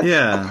Wii, but that's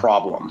a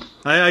problem.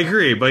 I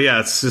agree, but yeah,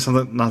 it's just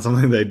not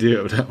something they do,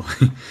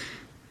 evidently.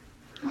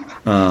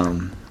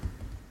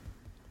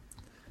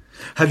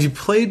 Have you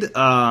played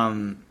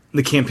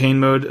the campaign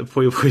mode of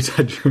Puyo Puyo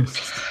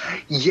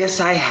Tetris? Yes,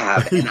 I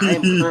have, and I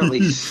am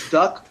currently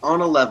stuck on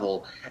a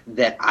level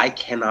that I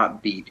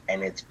cannot beat,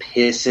 and it's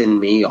pissing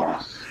me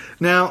off.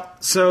 Now,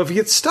 so if you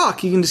get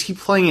stuck, you can just keep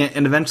playing it,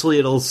 and eventually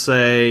it'll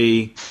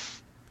say,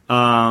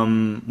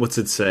 what's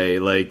it say?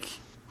 Like,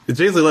 it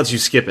basically lets you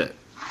skip it.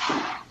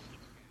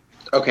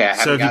 Okay,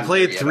 so if you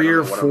play it 3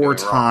 or 4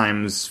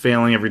 times,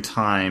 failing every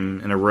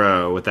time in a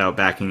row without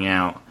backing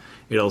out,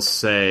 it'll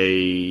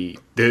say,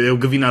 it'll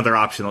give you another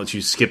option that lets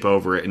you skip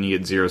over it, and you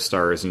get 0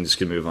 stars, and you just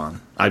can move on.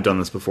 I've done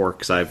this before,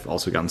 because I've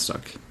also gotten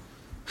stuck.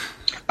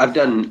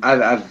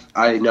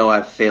 I know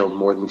I've failed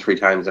more than 3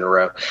 times in a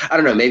row. I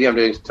don't know. Maybe I'm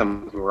doing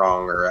something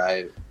wrong,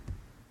 or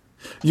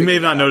You may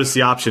have not noticed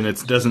the option.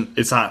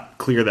 It's not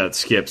clear that it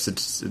skips.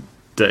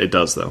 It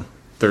does though.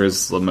 There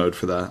is a mode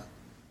for that.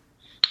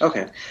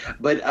 Okay,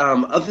 but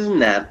other than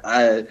that,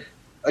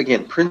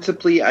 again,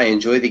 principally, I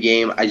enjoy the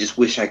game. I just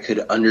wish I could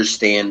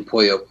understand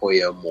Puyo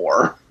Puyo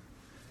more.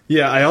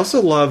 Yeah, I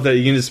also love that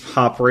you can just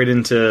hop right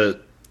into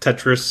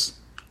Tetris,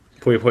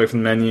 Puyo Puyo from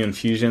the menu, and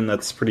Fusion.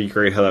 That's pretty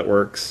great how that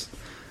works.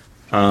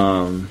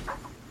 And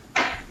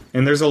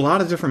there's a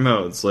lot of different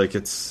modes. Like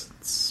it's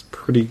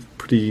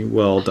pretty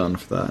well done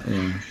for that.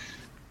 Yeah.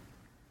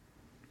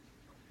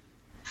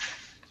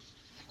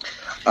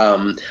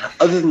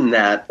 Other than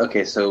that,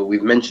 okay, so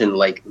we've mentioned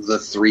like the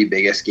 3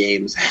 biggest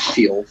games I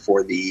feel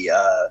for the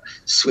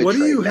Switch. What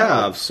do you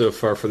now. have so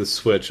far for the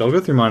Switch? I'll go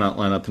through my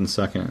lineup in a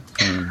second.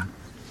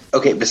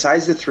 Okay,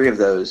 besides the 3 of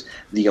those,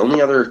 the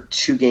only other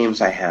 2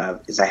 games I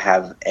have is I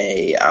have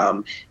a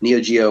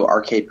Neo Geo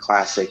Arcade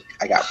Classic.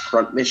 I got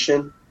Front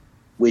Mission,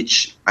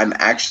 which I'm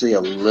actually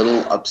a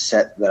little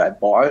upset that I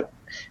bought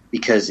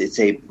because it's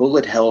a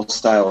bullet hell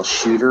style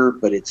shooter,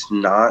 but it's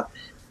not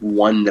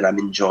one that I'm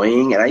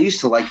enjoying. And I used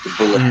to like the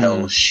bullet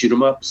hell shoot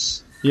 'em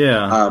ups.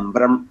 Yeah.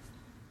 But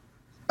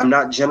I'm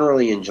not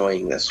generally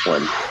enjoying this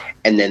one.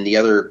 And then the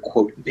other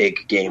quote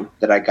big game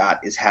that I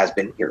got is Has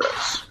Been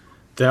Heroes.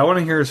 That I want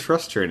to hear is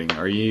frustrating.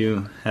 Are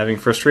you having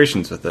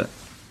frustrations with it?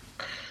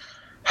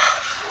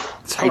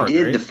 It's hard, I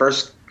did right?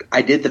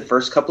 the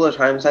first couple of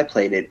times I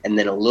played it, and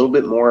then a little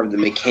bit more of the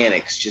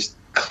mechanics just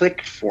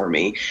clicked for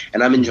me,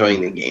 and I'm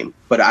enjoying the game.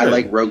 But I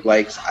like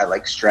roguelikes, I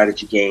like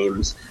strategy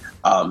games.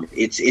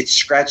 It's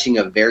scratching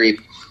a very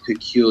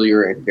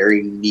peculiar and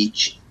very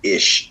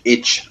niche-ish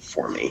itch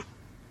for me.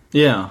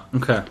 Yeah,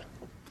 okay.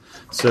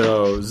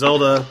 So,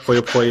 Zelda,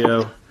 Puyo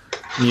Puyo,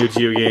 Neo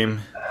Geo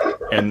game,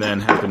 and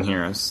then Has Been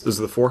Heroes. Those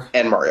are the 4?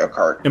 And Mario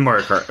Kart. And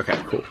Mario Kart,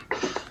 okay, cool.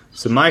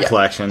 So my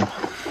collection,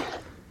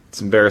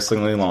 it's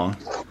embarrassingly long.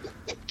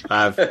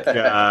 I've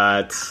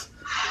got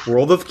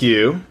World of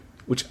Gyu,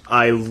 which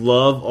I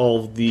love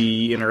all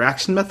the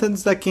interaction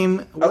methods that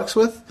game works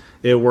with.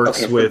 It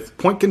works with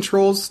point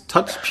controls,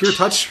 pure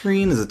touch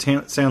screen as a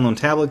standalone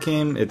tablet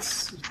game.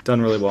 It's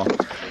done really well.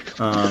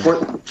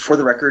 For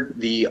the record,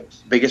 the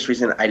biggest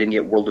reason I didn't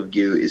get World of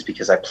Goo is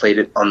because I played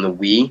it on the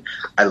Wii.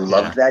 I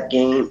loved that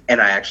game,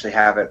 and I actually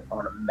have it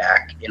on a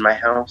Mac in my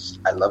house.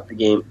 I love the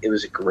game. It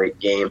was a great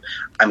game.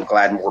 I'm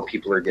glad more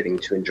people are getting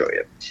to enjoy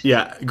it.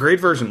 Yeah, great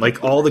version.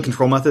 Like, all the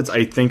control methods,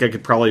 I think I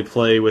could probably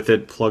play with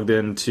it plugged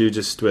in, too,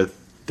 just with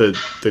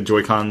the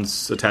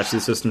Joy-Cons attached to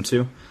the system,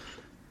 too.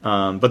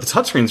 But the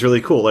touchscreen's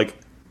really cool. Like,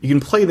 you can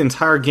play the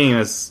entire game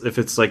as if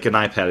it's like an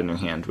iPad in your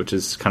hand, which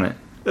is kind of...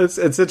 It's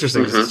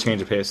interesting because it's a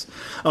change of pace.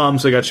 So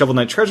I got Shovel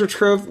Knight Treasure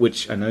Trove,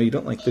 which I know you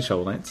don't like the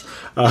Shovel Knights.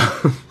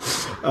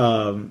 Fast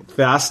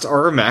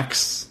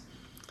RMX.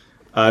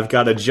 I've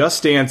got a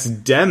Just Dance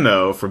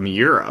demo from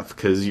Europe,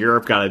 because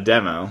Europe got a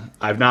demo.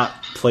 I've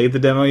not played the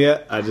demo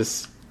yet. I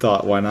just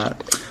thought, why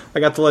not? I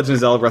got The Legend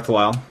of Zelda Breath of the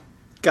Wild.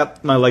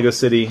 Got my Lego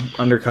City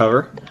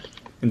Undercover.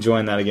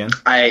 Enjoying that again.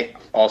 I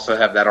also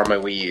have that on my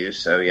Wii U,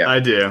 so yeah. I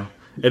do.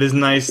 It is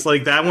nice.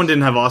 Like, that one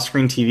didn't have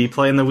off-screen TV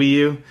play in the Wii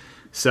U.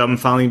 So I'm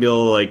finally going to be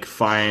able to, like,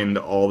 find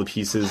all the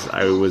pieces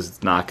I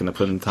was not going to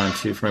put in time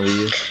to for my Wii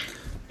U.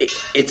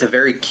 It's a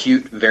very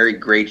cute, very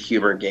great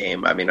humor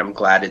game. I mean, I'm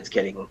glad it's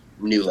getting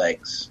new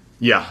legs.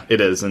 Yeah, it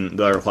is, and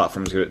the other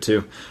platforms get it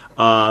too.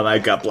 I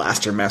got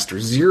Blaster Master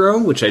Zero,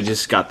 which I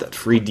just got that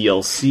free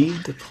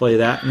DLC to play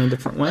that in a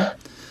different way.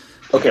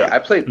 Okay, I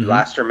played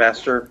Blaster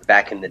Master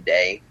back in the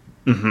day,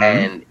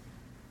 and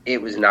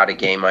it was not a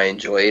game I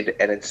enjoyed,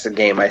 and it's a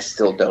game I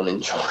still don't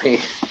enjoy.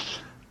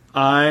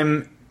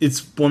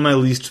 It's one of my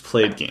least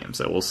played games,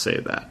 I will say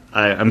that.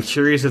 I'm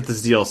curious if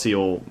this DLC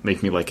will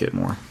make me like it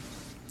more.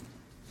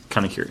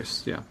 Kind of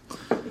curious, yeah.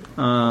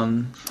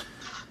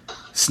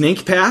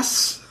 Snake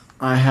Pass.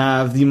 I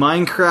have the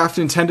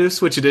Minecraft Nintendo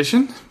Switch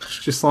Edition,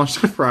 which just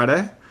launched on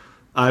Friday.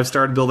 I've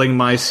started building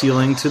my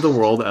ceiling to the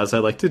world, as I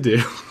like to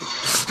do.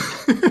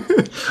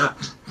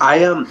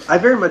 I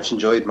very much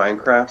enjoyed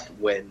Minecraft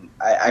when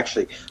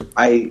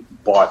I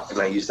bought,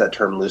 and I use that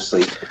term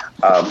loosely,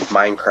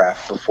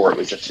 Minecraft before it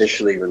was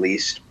officially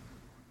released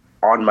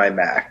on my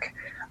Mac.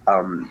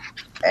 And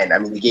I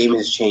mean, the game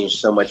has changed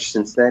so much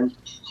since then.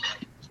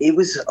 It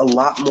was a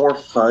lot more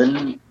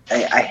fun.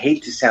 I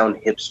hate to sound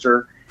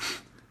hipster.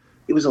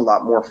 It was a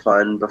lot more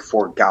fun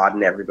before God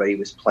and everybody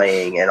was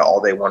playing, and all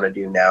they want to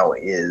do now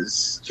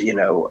is,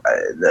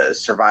 the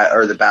survive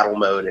or the battle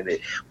mode. And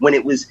when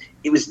it was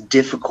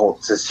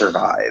difficult to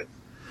survive.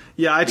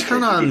 Yeah, I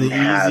turn on the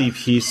easy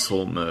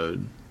peaceful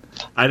mode.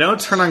 I don't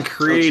turn on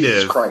creative. Oh,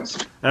 Jesus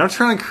Christ. I don't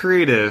turn on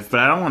creative, but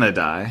I don't want to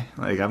die.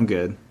 Like, I'm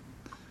good.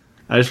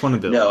 I just want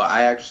to build. No,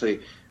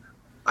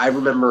 I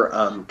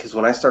remember, because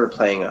when I started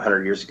playing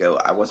 100 years ago,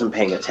 I wasn't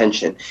paying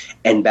attention.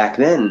 And back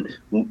then,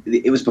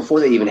 it was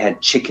before they even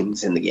had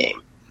chickens in the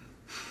game.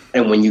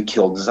 And when you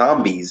killed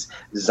zombies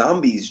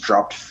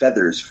dropped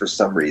feathers for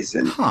some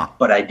reason. Huh.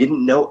 But I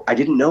didn't know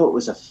it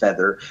was a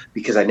feather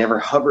because I never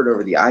hovered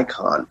over the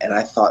icon, and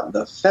I thought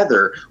the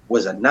feather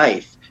was a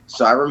knife.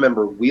 So I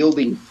remember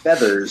wielding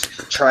feathers,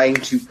 trying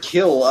to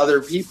kill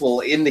other people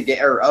in the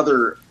game, or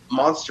other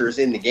monsters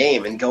in the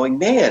game, and going,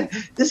 man,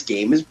 this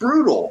game is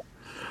brutal.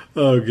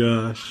 Oh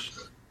gosh.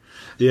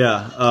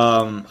 Yeah,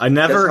 I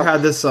never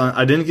had this on.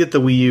 I didn't get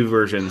the Wii U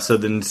version, so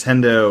the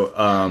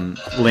Nintendo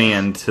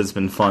Land has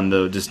been fun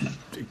to just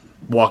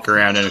walk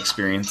around and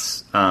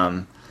experience.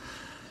 I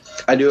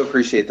do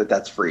appreciate that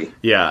that's free.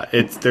 Yeah,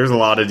 there's a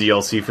lot of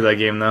DLC for that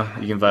game, though.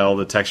 You can buy all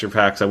the texture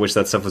packs. I wish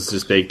that stuff was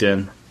just baked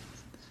in.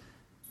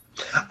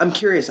 I'm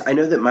curious. I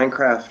know that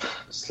Minecraft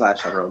 /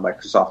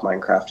 Microsoft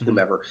Minecraft,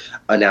 whomever,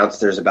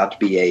 announced there's about to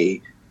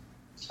be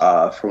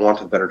a, for want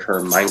of a better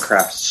term,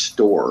 Minecraft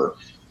store.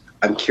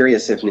 I'm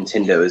curious if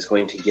Nintendo is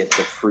going to get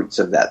the fruits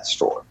of that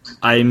store.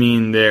 I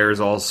mean, there's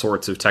all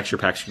sorts of texture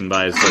packs you can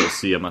buy as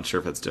DLC. I'm not sure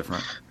if it's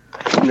different.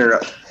 No.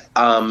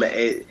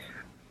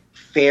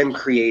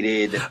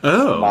 Fan-created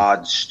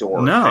mod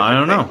store. No, I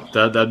don't know.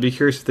 That'd be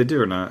curious if they do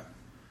or not.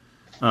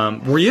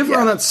 Were you ever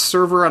on that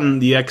server on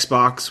the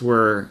Xbox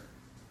where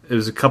it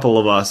was a couple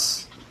of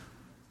us?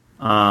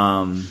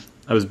 No?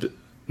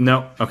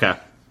 Okay.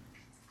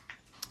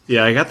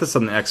 Yeah, I got this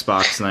on the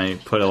Xbox, and I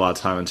put a lot of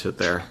time into it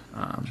there.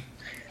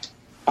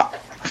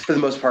 For the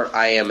most part,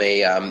 I am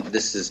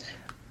this is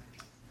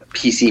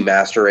PC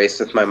master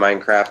race with my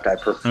Minecraft.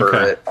 I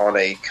prefer it on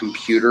a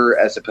computer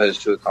as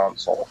opposed to a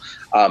console.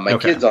 My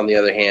kids, on the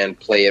other hand,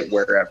 play it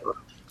wherever.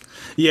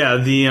 Yeah,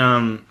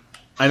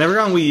 I never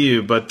got on Wii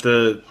U, but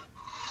the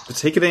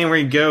take it anywhere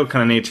you go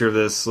kind of nature of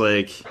this,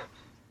 like,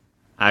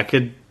 I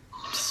could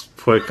just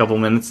put a couple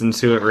minutes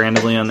into it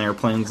randomly on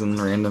airplanes and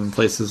random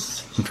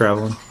places I'm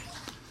traveling.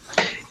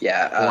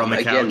 Yeah, or on the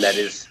couch. Again, that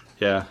is...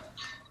 Yeah.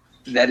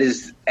 That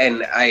is,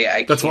 and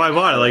I that's why I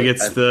bought it. Like,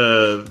 it's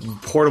the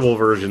portable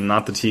version,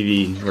 not the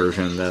TV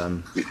version that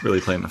I'm really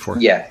playing it for.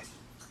 Yeah.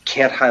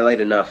 Can't highlight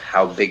enough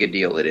how big a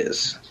deal it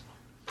is.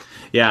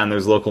 Yeah, and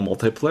there's local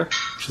multiplayer,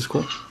 which is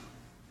cool.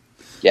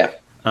 Yeah.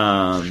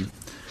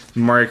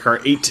 Mario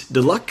Kart 8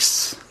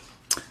 Deluxe.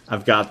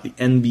 I've got the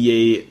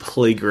NBA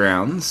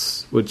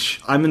Playgrounds,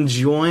 which I'm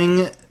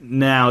enjoying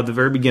now. At the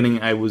very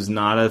beginning, I was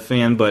not a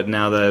fan, but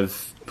now that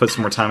I've put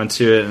some more time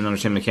into it and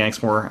understand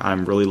mechanics more,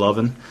 I'm really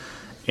loving.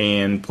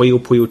 and Puyo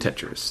Puyo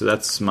Tetris. So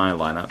that's my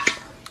lineup.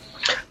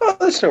 Oh,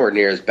 that's nowhere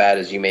near as bad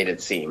as you made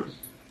it seem.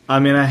 I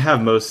mean, I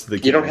have most of the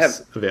games You don't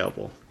have-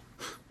 available.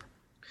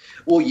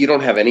 Well, you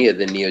don't have any of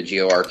the Neo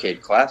Geo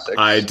Arcade classics.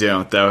 I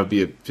don't. That would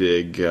be a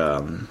big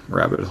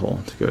rabbit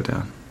hole to go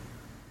down.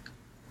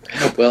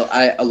 Well,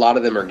 a lot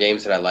of them are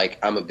games that I like.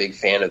 I'm a big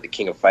fan of the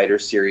King of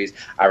Fighters series.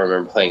 I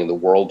remember playing the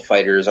World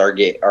Fighters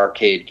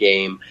arcade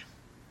game.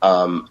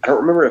 I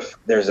don't remember if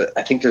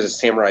I think there's a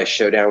Samurai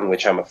Showdown,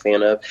 which I'm a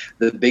fan of.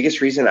 The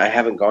biggest reason I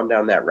haven't gone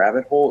down that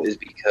rabbit hole is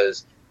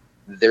because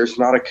there's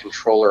not a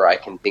controller I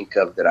can think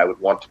of that I would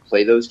want to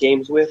play those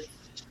games with,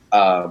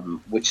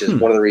 which is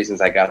one of the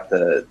reasons I got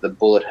the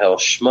Bullet Hell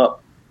Shmup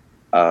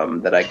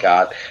that I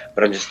got.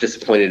 But I'm just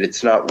disappointed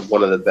it's not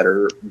one of the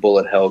better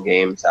Bullet Hell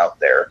games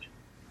out there.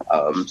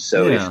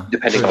 Depending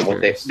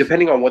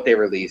on what they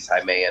release,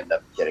 I may end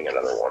up getting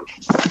another one.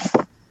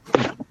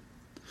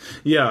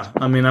 Yeah,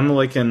 I mean, I'm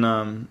liking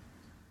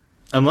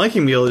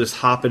being able to just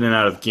hop in and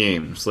out of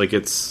games. Like I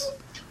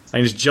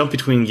can just jump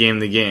between game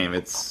to game.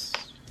 It's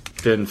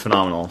been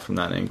phenomenal from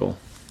that angle.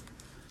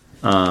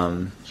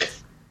 Were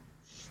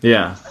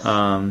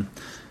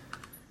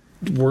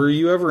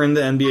you ever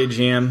into NBA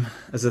Jam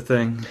as a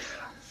thing?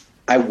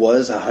 I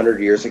was 100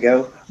 years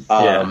ago.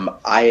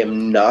 I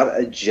am not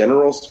a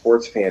general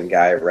sports fan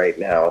guy right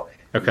now.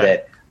 Okay.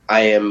 That I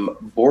am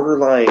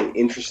borderline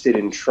interested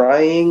in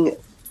trying,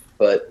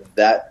 but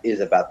that is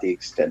about the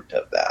extent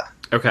of that.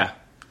 Okay.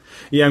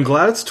 Yeah, I'm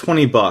glad it's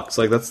 $20.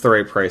 Like, that's the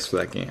right price for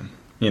that game.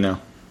 You know.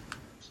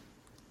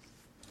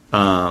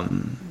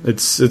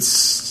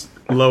 It's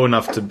low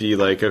enough to be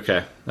like,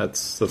 okay, that's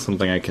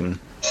something I can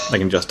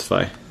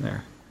justify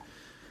there.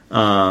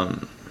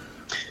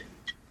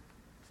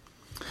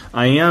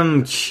 I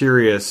am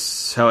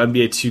curious how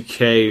NBA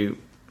 2K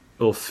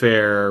will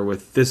fare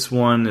with this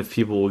one, if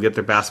people will get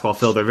their basketball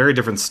feel. They're very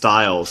different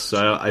styles,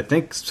 so I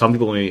think some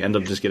people may end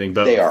up just getting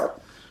both. They are.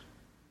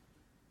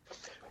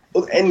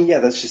 Well, and yeah,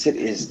 that's just it.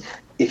 Is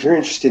if you're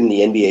interested in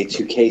the NBA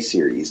 2K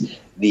series,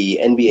 the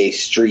NBA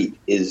Street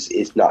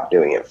is not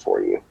doing it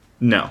for you.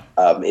 No.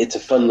 It's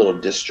a fun little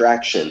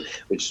distraction,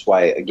 which is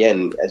why,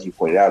 again, as you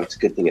pointed out, it's a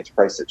good thing it's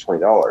priced at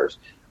 $20.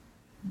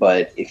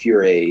 But if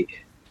you're a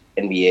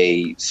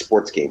NBA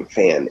sports game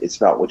fan, it's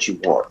not what you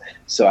want.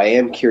 So I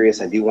am curious.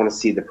 I do want to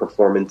see the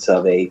performance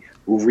of a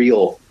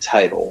real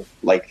title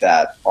like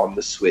that on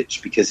the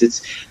Switch,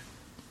 because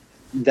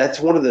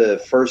that's one of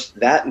the first.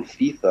 That and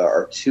FIFA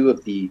are two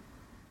of the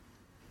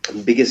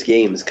biggest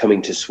games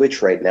coming to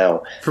Switch right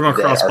now from a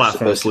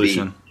cross-platform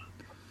solution.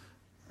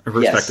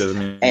 Yes,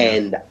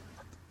 and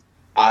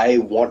I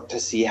want to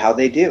see how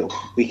they do,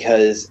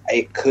 because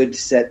it could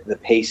set the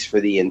pace for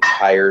the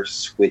entire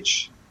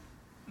Switch.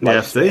 Yeah,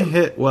 if they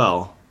hit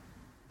well,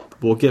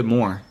 we'll get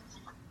more.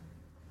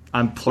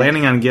 I'm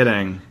planning on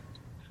getting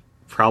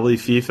probably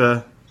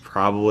FIFA.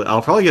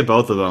 I'll probably get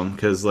both of them,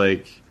 because,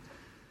 like,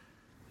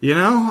 you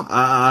know,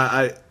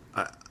 I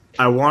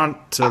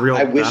want a real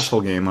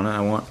basketball game on it.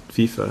 I want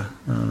FIFA.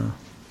 I don't know.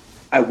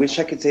 I wish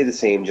I could say the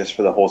same just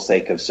for the whole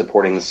sake of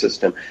supporting the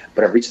system,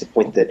 but I've reached the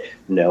point that,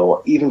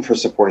 no, even for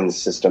supporting the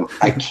system,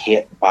 I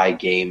can't buy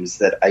games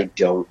that I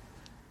don't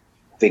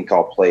think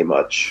I'll play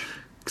much.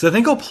 Because I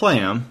think I'll play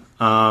them.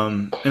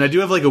 And I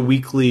do have like a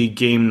weekly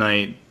game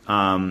night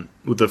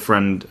with a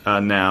friend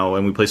now,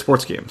 and we play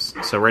sports games.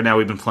 So right now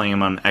we've been playing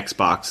them on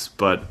Xbox,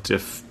 but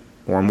if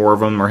more and more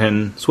of them are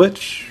hitting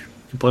Switch,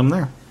 you can play them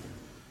there.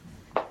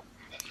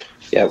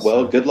 Yeah,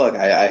 well, good luck.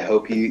 I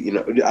hope you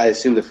know, I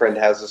assume the friend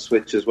has a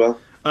Switch as well?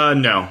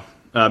 No.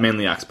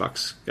 Mainly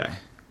Xbox guy. I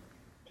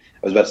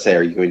was about to say,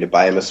 are you going to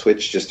buy him a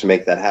Switch just to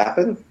make that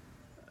happen?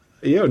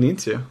 You don't need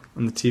to.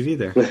 On the TV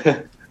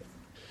there.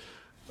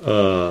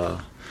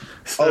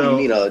 So,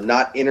 you mean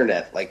not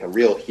internet, like a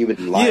real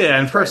human life? Yeah,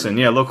 in person.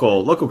 Yeah,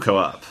 local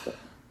co-op.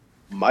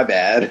 My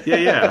bad.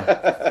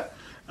 Yeah.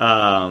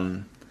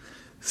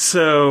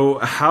 So,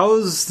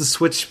 how's the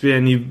Switch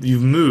been?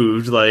 You've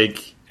moved,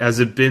 like... Has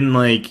it been,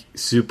 like,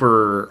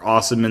 super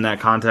awesome in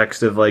that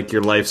context of, like,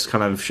 your life's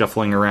kind of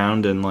shuffling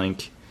around and,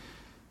 like...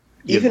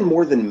 Even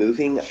more than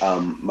moving,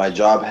 my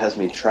job has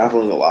me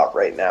traveling a lot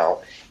right now,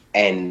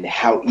 and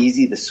how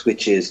easy the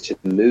Switch is to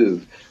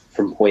move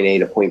from point A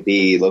to point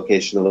B,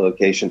 location to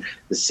location,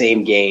 the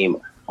same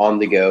game on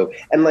the go.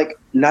 And, like,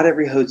 not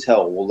every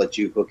hotel will let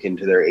you hook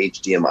into their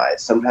HDMI.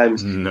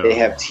 Sometimes they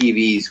have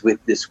TVs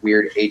with this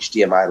weird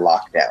HDMI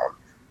lockdown.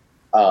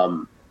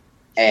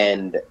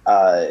 And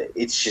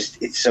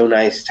it's so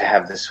nice to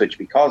have the Switch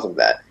because of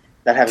that.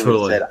 That having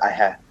been said, I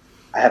have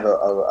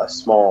a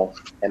small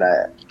and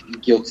a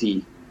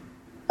guilty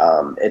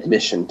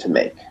admission to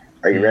make.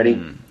 Are you ready?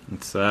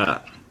 What's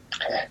that?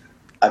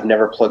 I've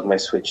never plugged my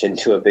Switch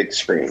into a big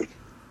screen.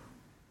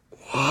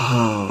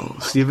 Whoa!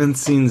 So you haven't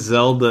seen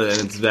Zelda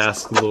in its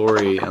vast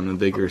glory on the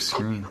bigger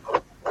screen?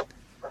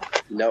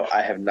 No,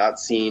 I have not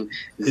seen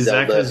Zelda. Is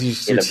that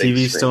because your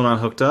TV's still not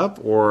hooked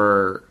up,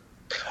 or?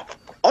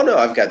 Oh, no,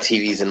 I've got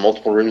TVs in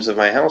multiple rooms of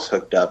my house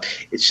hooked up.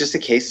 It's just a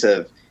case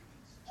of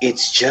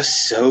it's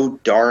just so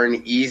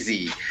darn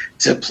easy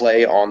to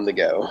play on the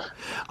go.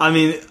 I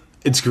mean,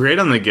 it's great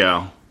on the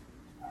go.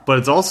 But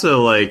it's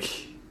also like,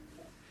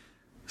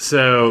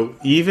 so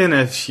even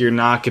if you're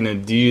not going to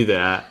do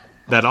that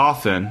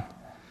often,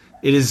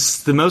 it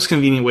is the most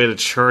convenient way to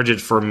charge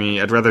it for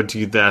me. I'd rather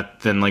do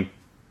that than like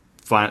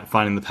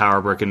finding the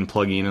power brick and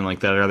plugging in and like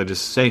that. I'd rather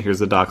just say, here's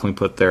the dock, let me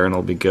put it there and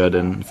it'll be good.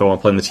 And if I want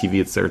to play on the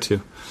TV, it's there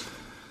too.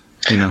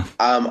 You know.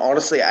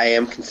 Honestly, I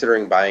am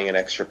considering buying an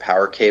extra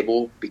power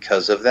cable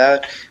because of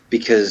that.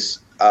 Because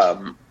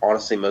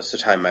honestly, most of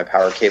the time my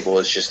power cable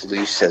is just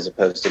loose as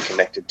opposed to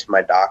connected to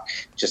my dock,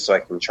 just so I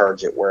can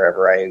charge it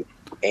wherever I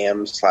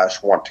am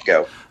 / want to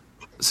go.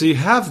 So you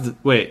have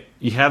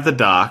the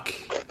dock.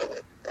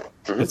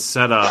 Mm-hmm. It's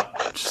set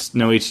up. Just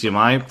no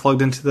HDMI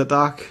plugged into the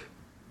dock.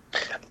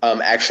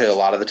 Actually, a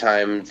lot of the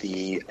time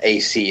the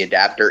AC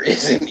adapter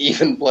isn't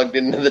even plugged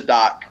into the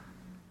dock.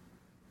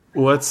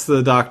 What's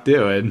the dock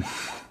doing?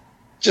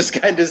 Just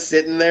kind of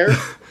sitting there.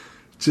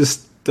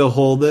 Just to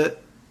hold it?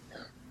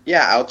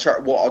 Yeah,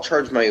 I'll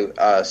charge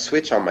my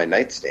Switch on my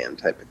nightstand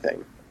type of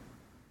thing.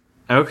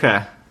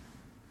 Okay.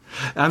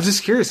 I'm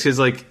just curious, because,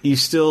 like, you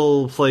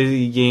still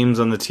play games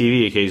on the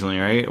TV occasionally,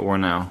 right? Or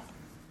no?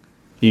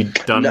 You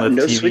done with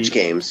no TV? Switch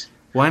games.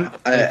 Why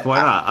not?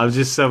 I was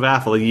just so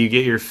baffled. Like, you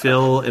get your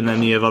fill, and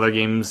then you have other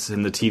games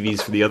and the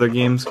TVs for the other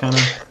games, kind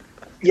of?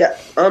 Yeah,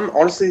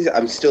 honestly,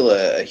 I'm still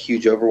a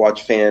huge Overwatch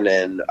fan,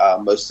 and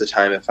most of the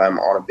time, if I'm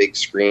on a big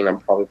screen, I'm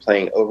probably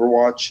playing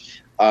Overwatch.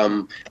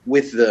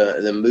 With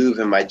the move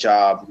in my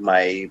job,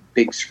 my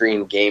big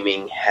screen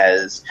gaming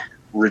has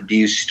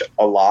reduced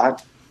a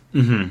lot.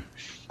 Mm-hmm.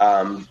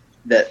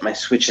 That my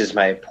Switch is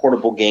my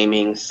portable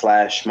gaming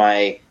 /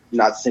 my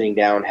not sitting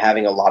down,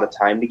 having a lot of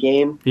time to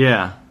game.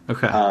 Yeah,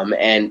 okay.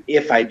 And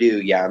if I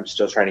do, yeah, I'm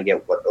still trying to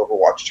get what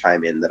Overwatch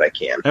time in that I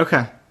can.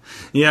 Okay.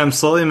 Yeah, I'm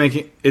slowly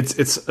making...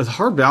 It's a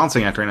hard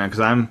balancing act right now, because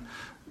I'm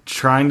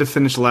trying to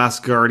finish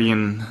Last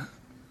Guardian.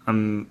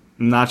 I'm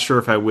not sure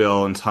if I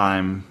will in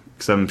time,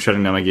 because I'm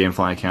shutting down my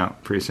GameFly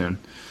account pretty soon.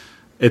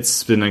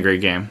 It's been a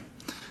great game,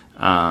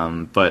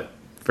 but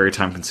very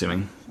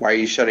time-consuming. Why are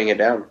you shutting it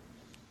down?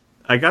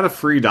 I got a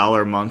free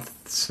 $1 a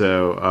month,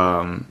 so...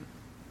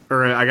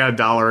 or I got a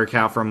 $1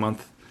 account for a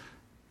month,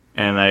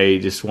 and I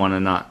just want to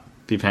not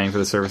be paying for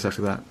the service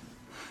after that.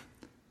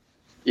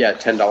 Yeah,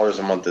 $10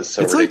 a month is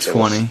so it's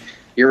ridiculous. It's like $20.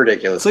 You're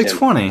ridiculous. It's like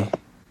Tim. $20.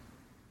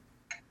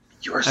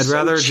 You are I'd so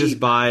rather cheap. just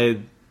buy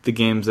the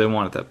games I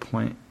want at that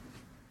point.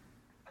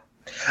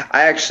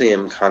 I actually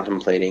am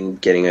contemplating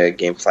getting a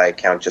GameFly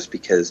account just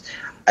because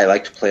I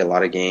like to play a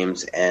lot of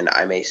games, and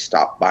I may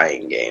stop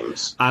buying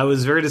games. I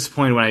was very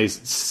disappointed when I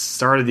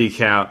started the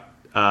account.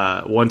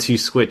 1-2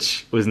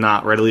 Switch was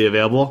not readily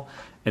available,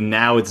 and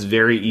now it's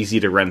very easy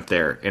to rent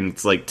there, and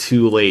it's like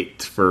too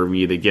late for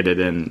me to get it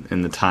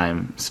in the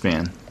time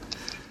span.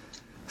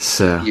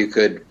 So You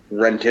could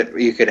rent it.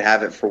 You could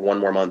have it for one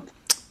more month.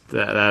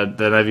 that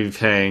I'd be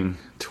paying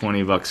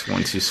 $20 for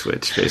 1-2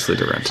 Switch basically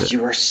to rent it.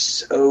 You are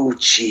so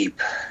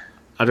cheap.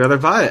 I'd rather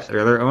buy it. I'd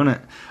rather own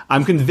it.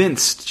 I'm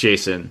convinced,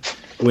 Jason,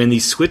 when the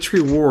Switch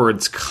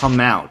rewards come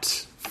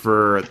out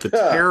for the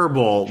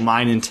terrible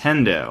My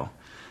Nintendo,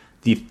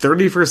 the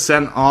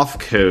 30% off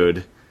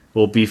code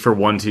will be for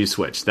 1-2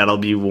 Switch. That'll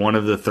be one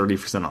of the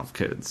 30% off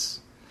codes.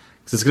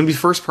 Because it's going to be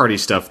first-party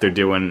stuff they're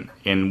doing.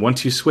 And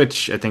 1-2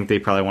 Switch, I think they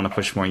probably want to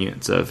push more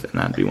units of, and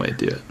that'd be a way to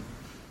do it.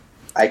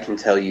 I can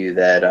tell you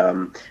that,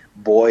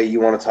 boy,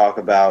 you want to talk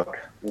about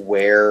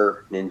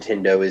where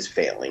Nintendo is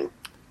failing.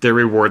 Their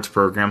rewards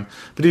program.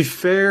 But to be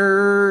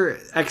fair,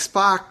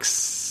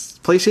 Xbox,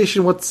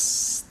 PlayStation,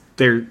 what's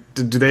their...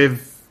 Do they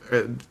have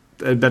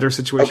a better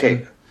situation?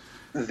 Okay,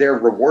 their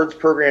rewards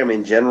program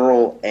in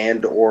general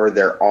and or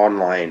their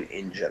online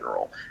in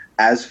general.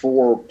 As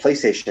for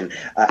PlayStation,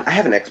 I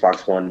have an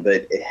Xbox One,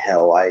 but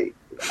hell, I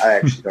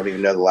actually don't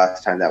even know the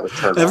last time that was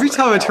turned on. Every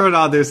time I turn it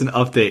on, there's an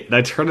update. And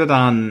I turn it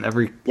on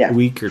every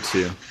week or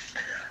two.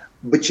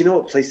 But you know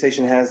what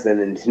PlayStation has that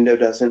Nintendo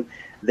doesn't?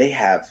 They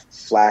have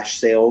flash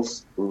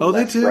sales. Oh,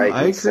 they do? Right,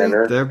 I agree.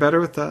 center. They're better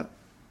with that.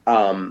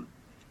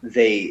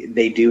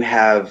 They do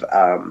have,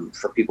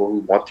 for people who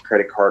want the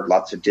credit card,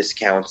 lots of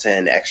discounts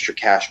and extra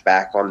cash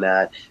back on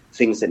that.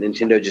 Things that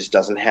Nintendo just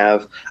doesn't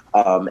have.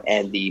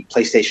 And the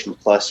PlayStation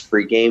Plus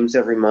free games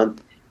every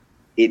month.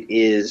 It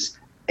is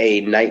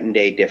a night and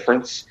day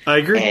difference. I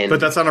agree, but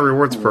that's not a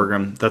rewards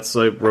program. That's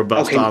a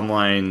robust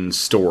online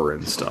store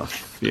and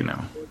stuff, you know.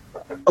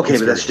 Okay,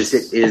 but that's just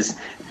it. Is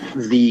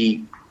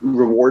the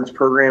rewards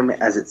program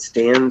as it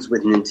stands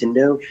with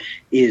Nintendo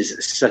is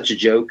such a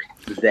joke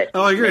that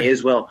I agree.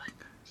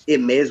 It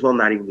may as well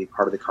not even be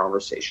part of the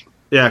conversation.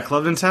 Yeah,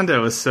 Club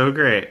Nintendo was so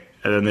great,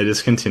 and then they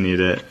discontinued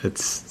it.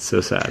 It's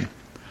so sad.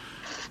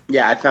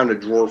 Yeah, I found a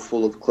drawer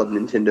full of Club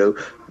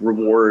Nintendo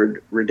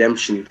reward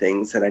redemption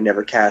things that I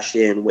never cashed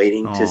in,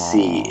 waiting to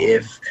see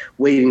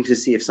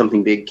if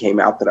something big came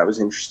out that I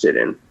was interested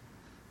in.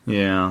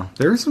 Yeah,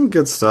 there was some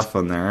good stuff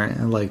on there.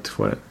 I liked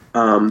what.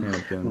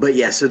 But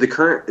yeah, so the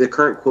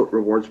current quote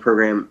rewards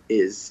program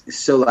is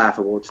so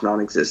laughable; it's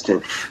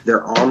non-existent.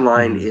 Their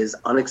online is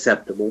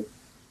unacceptable.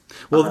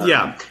 Well,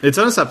 yeah, it's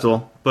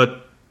unacceptable.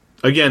 But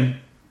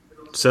again,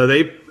 so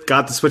they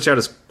got the Switch out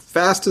as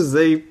fast as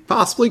they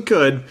possibly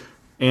could,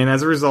 And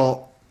as a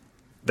result,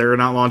 they're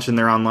not launching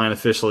their online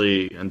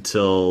officially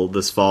until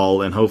this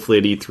fall, and hopefully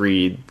at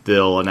E3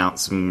 they'll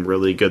announce some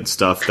really good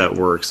stuff that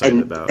we're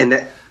excited about.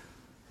 And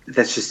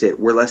that's just it.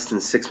 We're less than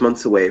 6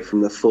 months away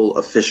from the full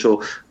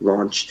official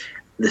launch.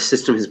 The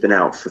system has been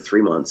out for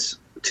 3 months,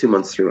 2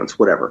 months, 3 months,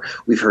 whatever.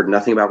 We've heard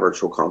nothing about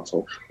Virtual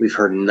Console. We've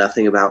heard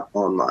nothing about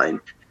online.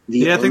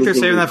 I think they're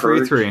saving that for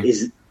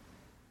E3.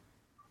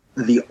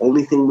 The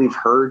only thing we've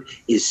heard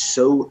is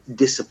so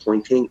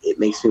disappointing, it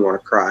makes me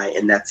want to cry,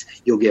 and that's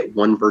you'll get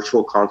one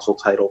Virtual Console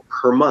title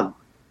per month,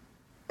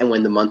 and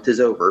when the month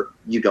is over,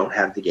 you don't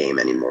have the game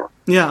anymore.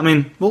 Yeah, I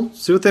mean, we'll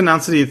see what they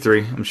announce at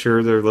E3. I'm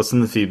sure they're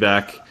listening to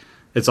feedback.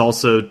 It's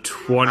also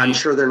 20... I'm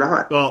sure they're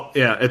not. Well,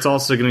 yeah, it's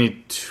also going to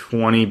be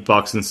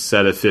 $20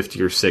 instead of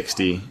 50 or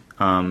 60.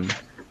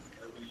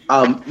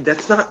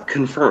 That's not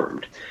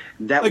confirmed.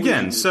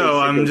 Again, so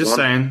I'm just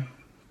saying,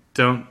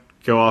 don't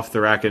go off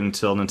the racket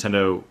until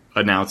Nintendo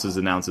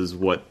announces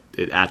what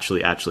it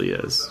actually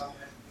is.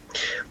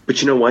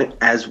 But you know what?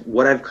 As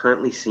what I've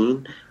currently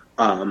seen,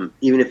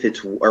 even if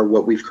it's, or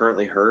what we've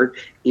currently heard,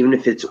 even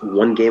if it's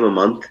one game a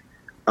month,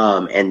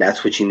 and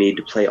that's what you need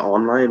to play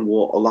online,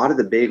 well, a lot of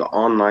the big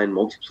online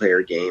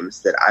multiplayer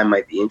games that I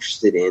might be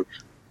interested in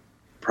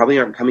probably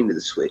aren't coming to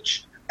the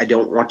Switch. I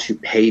don't want to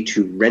pay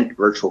to rent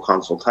Virtual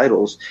Console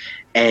titles,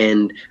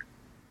 and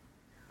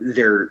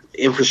their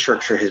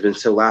infrastructure has been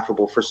so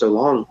laughable for so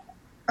long.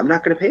 I'm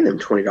not going to pay them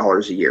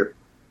 $20 a year,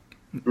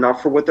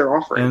 not for what they're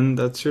offering. And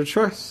that's your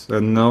choice.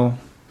 And no.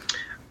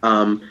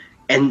 And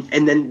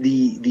then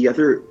the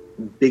other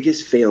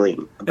biggest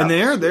failing about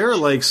they're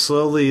like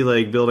slowly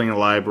like building a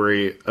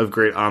library of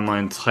great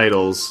online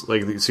titles.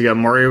 Like, so you got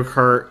Mario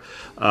Kart,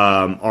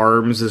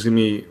 ARMS is gonna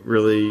be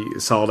really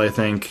solid, I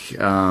think.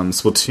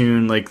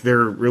 Splatoon, like they're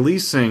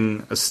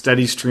releasing a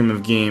steady stream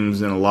of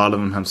games, and a lot of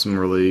them have some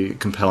really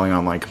compelling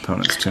online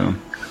components to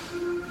them.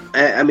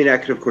 I mean, I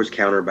could of course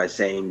counter by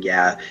saying,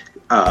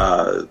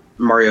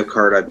 Mario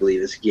Kart, I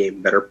believe, is a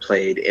game better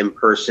played in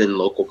person,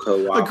 local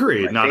co-op.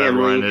 Agreed. Not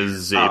everyone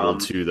is able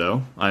to,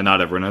 though. Not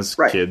everyone has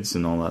kids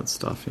and all that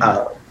stuff.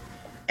 Yeah.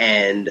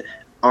 And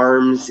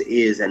ARMS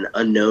is an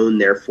unknown,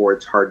 therefore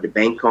it's hard to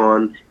bank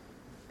on.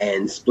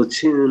 And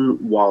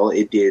Splatoon, while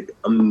it did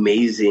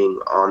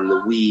amazing on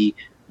the Wii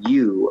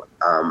U,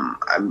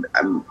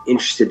 I'm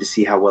interested to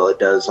see how well it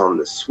does on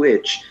the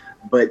Switch.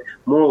 But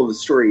moral of the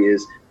story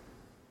is,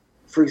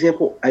 for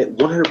example,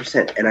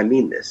 100%, and I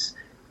mean this,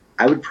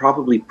 I would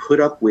probably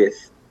put up with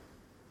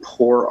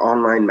poor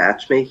online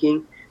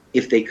matchmaking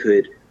if they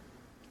could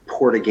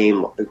port a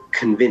game like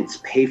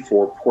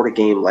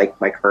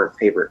my current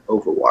favorite,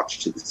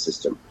 Overwatch, to the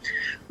system.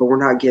 But we're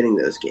not getting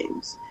those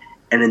games.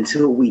 And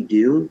until we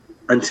do,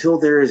 until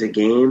there is a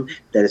game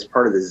that is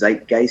part of the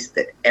zeitgeist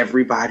that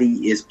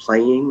everybody is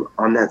playing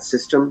on that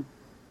system,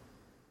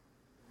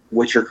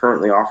 what you're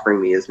currently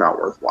offering me is not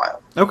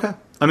worthwhile. Okay.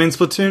 I mean,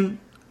 Splatoon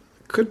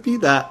could be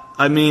that.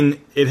 I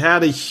mean, it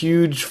had a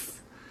huge...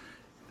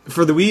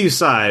 For the Wii U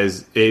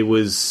size, it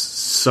was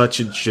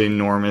such a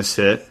ginormous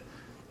hit.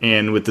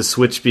 And with the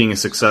Switch being a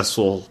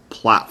successful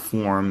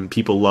platform,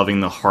 people loving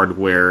the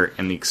hardware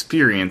and the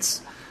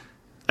experience,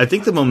 I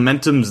think the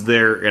momentum's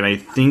there, and I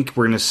think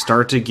we're going to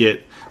start to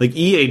get... Like,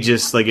 EA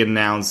just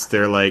announced,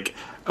 they're like,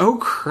 oh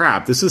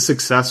crap, this is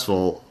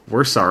successful.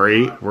 We're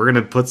sorry. We're going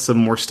to put some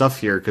more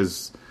stuff here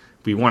because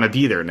we want to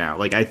be there now.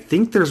 Like, I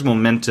think there's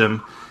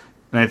momentum...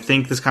 And I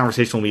think this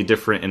conversation will be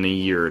different in a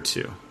year or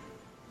two.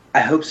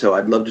 I hope so.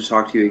 I'd love to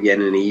talk to you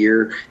again in a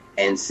year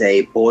and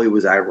say, boy,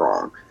 was I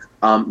wrong.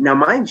 Now,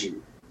 mind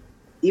you,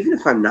 even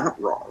if I'm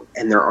not wrong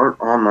and there aren't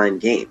online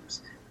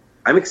games,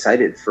 I'm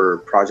excited for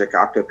Project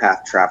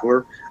Octopath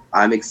Traveler.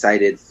 I'm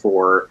excited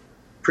for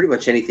pretty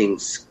much anything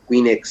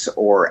Squeenix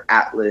or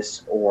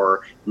Atlas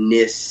or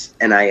NIS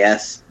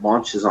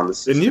launches on the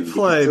system. And you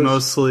play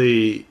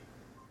mostly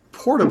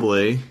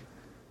portably,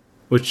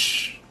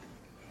 which...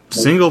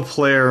 Single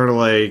player,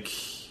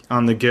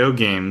 on the go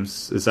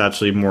games is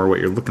actually more what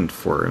you're looking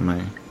for, am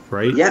I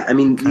right? Yeah, I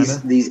mean,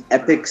 these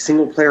epic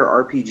single player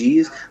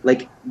RPGs,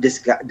 like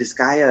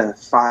Disgaea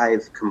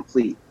 5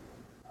 Complete.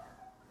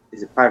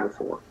 Is it 5 or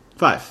 4?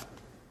 5.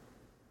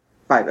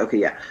 5, okay,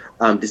 yeah.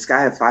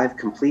 Disgaea 5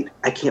 Complete,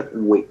 I can't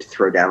wait to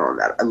throw down on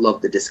that. I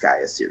love the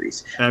Disgaea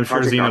series. And I'm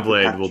sure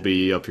Xenoblade will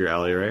be up your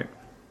alley, right?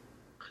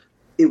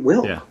 It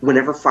will. Yeah.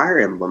 Whenever Fire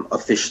Emblem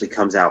officially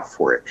comes out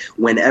for it.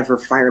 Whenever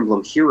Fire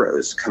Emblem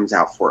Heroes comes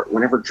out for it.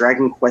 Whenever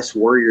Dragon Quest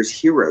Warriors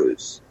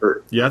Heroes.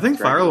 I think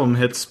Fire Emblem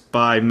hits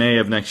by May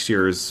of next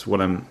year is what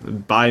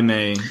by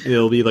May.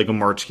 It'll be like a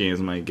March game is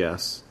my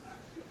guess.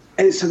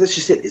 And so that's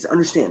just it. Is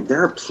understand,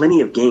 there are plenty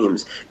of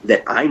games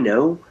that I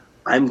know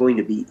I'm going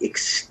to be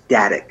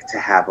ecstatic to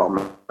have on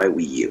my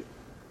Wii U.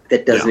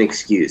 That doesn't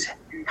excuse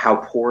how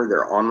poor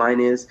their online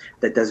is.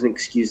 That doesn't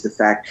excuse the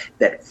fact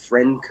that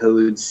friend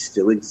codes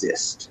still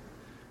exist.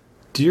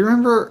 Do you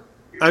remember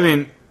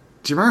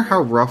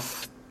how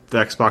rough the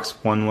Xbox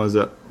One was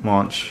at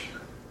launch?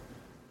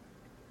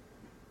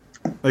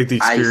 Like the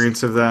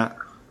experience of that?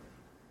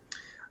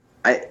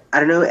 I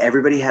don't know.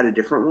 Everybody had a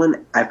different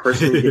one. I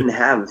personally didn't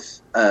have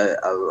a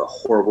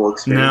horrible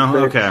experience.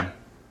 No? Okay.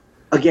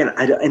 again,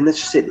 and that's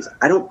just it. Is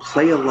I don't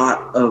play a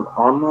lot of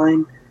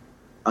online,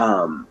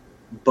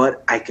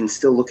 but I can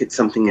still look at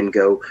something and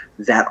go,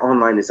 that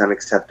online is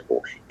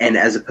unacceptable. And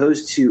as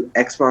opposed to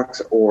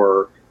Microsoft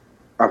or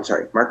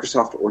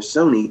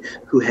Sony,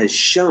 who has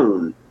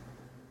shown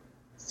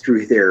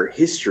through their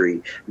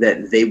history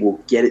that they will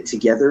get it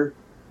together,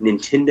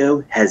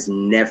 Nintendo has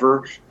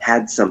never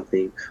had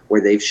something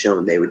where they've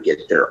shown they would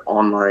get their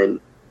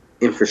online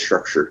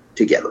infrastructure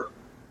together.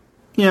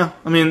 Yeah,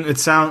 I mean, it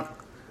sounds...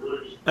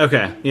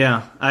 Okay,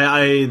 yeah.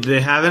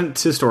 They haven't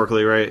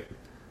historically, right?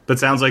 But it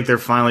sounds like they're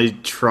finally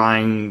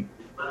trying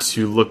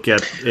to look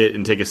at it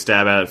and take a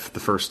stab at it for the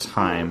first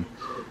time.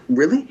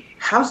 Really?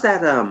 How's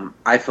that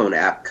iPhone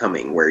app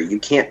coming where you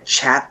can't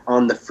chat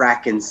on the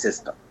fracking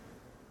system?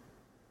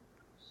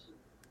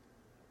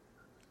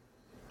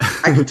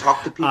 I can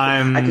talk to people.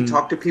 I can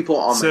talk to people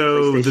on my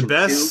PlayStation 2. So the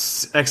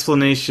best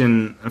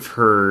explanation I've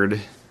heard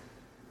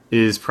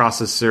is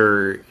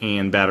processor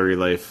and battery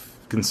life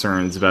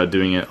concerns about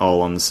doing it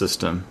all on the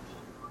system.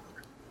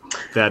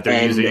 That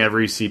they're using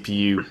every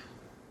CPU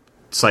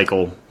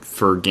cycle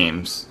for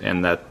games,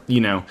 and that,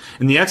 you know,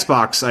 and the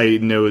Xbox I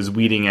know was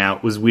weeding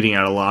out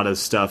a lot of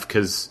stuff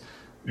because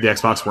the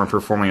Xbox weren't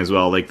performing as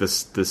well. Like the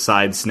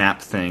side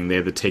snap thing, they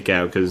had to take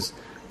out because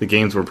the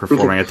games weren't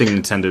performing. I think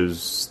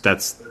Nintendo's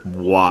that's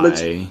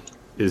why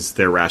is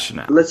their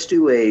rationale. Let's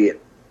do a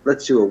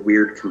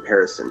weird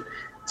comparison.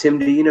 Tim,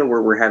 do you know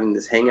where we're having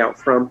this hangout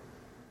from?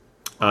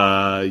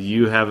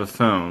 You have a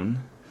phone.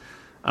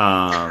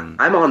 I'm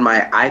on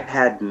my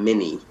iPad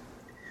Mini.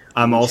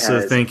 I'm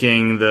also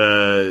thinking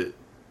maybe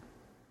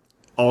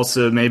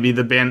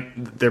the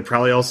band. They're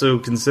probably also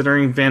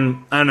considering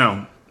I don't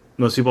know.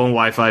 Most people on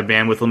Wi-Fi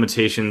bandwidth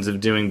limitations of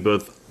doing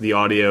both the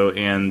audio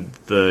and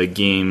the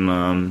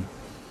game.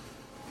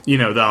 The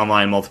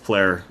online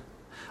multiplayer.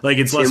 Like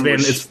it's less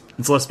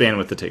it's less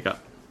bandwidth to take up.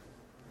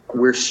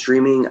 We're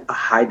streaming a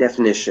high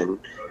definition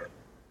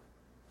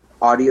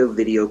audio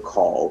video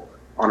call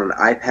on an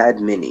iPad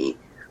Mini,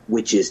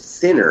 which is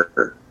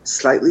thinner,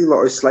 slightly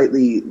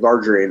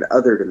larger in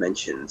other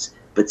dimensions,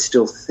 but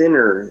still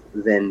thinner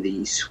than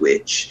the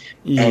Switch.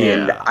 Yeah.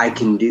 And I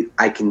can do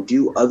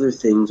other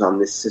things on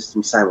this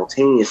system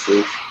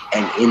simultaneously.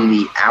 And in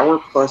the hour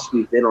plus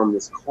we've been on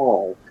this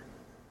call,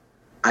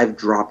 I've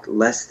dropped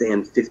less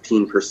than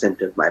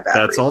 15% of my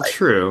battery. That's all life.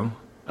 true.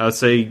 I would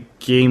say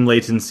game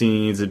latency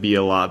needs to be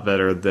a lot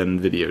better than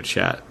video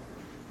chat.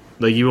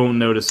 Like you won't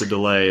notice a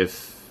delay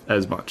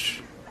as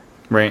much,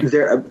 right?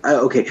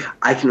 Okay,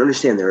 I can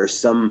understand there are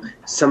some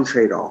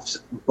trade-offs,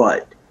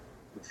 but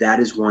that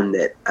is one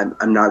that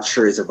I'm not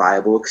sure is a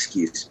viable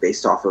excuse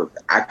based off of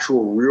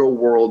actual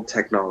real-world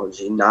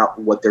technology, not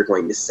what they're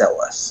going to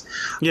sell us.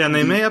 Yeah, and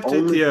they may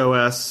update the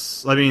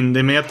OS. I mean,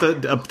 they may have to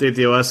update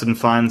the OS and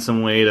find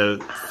some way to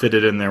fit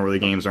it in there where the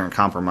games aren't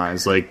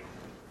compromised.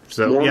 It's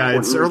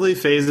early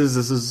phases.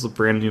 This is a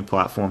brand new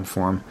platform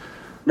for them.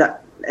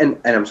 And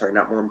I'm sorry,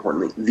 not more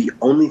importantly, the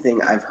only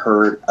thing I've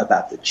heard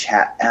about the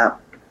chat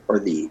app or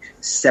the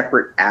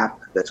separate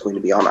app that's going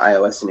to be on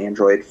iOS and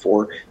Android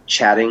for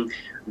chatting,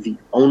 the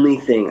only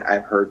thing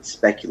I've heard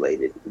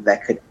speculated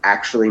that could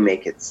actually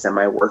make it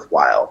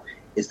semi-worthwhile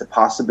is the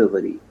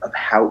possibility of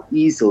how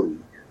easily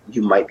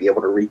you might be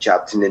able to reach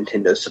out to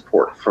Nintendo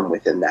support from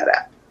within that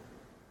app.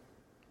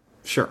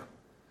 Sure.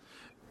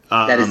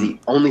 That is the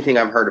only thing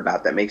I've heard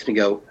about that makes me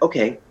go,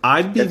 okay.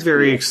 I'd be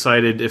very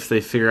excited if they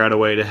figure out a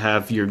way to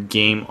have your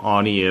game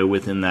audio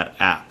within that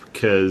app,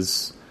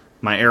 because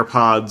my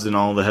AirPods and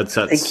all the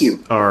headsets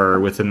are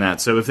within that.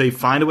 So if they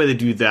find a way to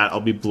do that, I'll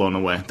be blown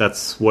away.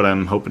 That's what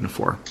I'm hoping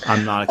for.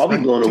 I'm not expecting I'll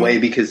be blown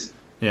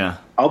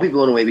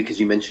away because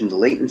you mentioned the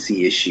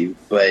latency issue,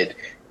 but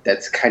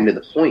that's kind of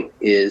the point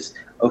is,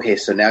 okay,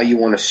 so now you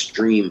want to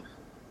stream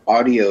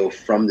audio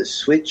from the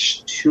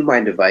Switch to my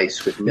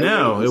device with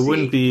no latency. It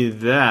wouldn't be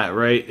that,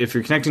 right? If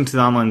you're connecting to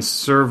the online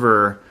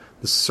server,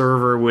 the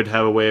server would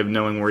have a way of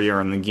knowing where you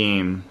are in the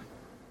game.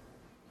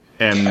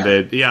 And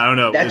I don't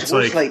know. That's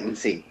worse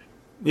latency.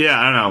 Yeah,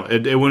 I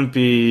don't know. It wouldn't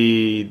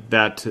be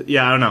that... I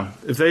don't know.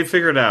 If they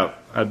figure it out,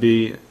 I'd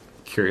be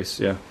curious,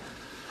 yeah.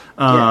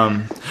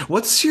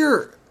 What's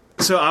your...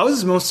 So I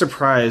was most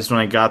surprised when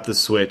I got the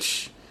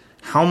Switch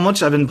how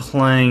much I've been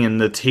playing in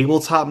the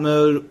tabletop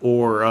mode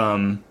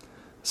or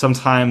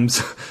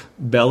sometimes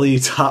belly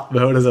top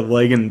mode as I'm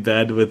laying in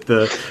bed with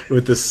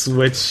the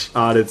Switch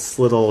on its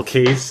little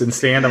case and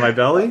stand on my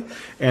belly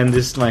and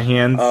just my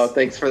hands. Oh,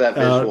 thanks for that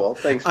visual.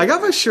 Thanks. I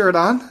got my shirt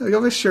on. You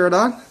have my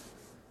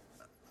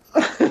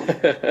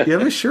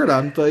shirt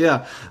on, but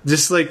yeah,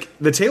 just like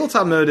the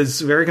tabletop mode is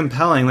very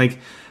compelling. Like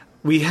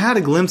we had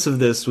a glimpse of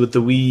this with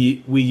the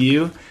Wii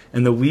U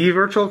and the Wii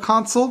Virtual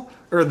Console,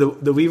 or the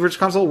Wii Virtual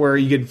Console, where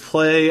you could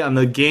play on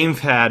the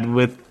gamepad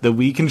with the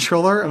Wii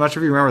controller. I'm not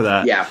sure if you remember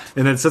that. Yeah.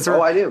 And then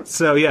I do.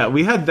 So yeah,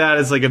 we had that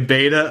as like a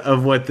beta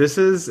of what this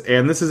is,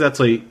 and this is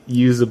actually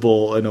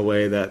usable in a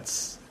way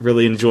that's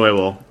really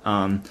enjoyable.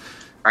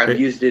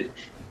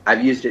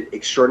 I've used it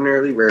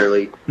extraordinarily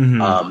rarely.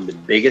 Mm-hmm. The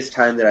biggest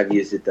time that I've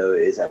used it, though,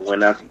 is I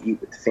went out to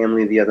eat with the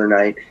family the other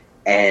night,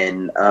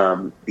 and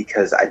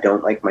because I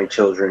don't like my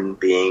children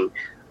being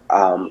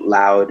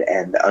loud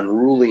and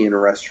unruly in a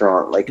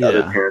restaurant like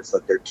other parents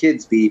let their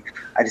kids be,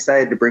 I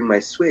decided to bring my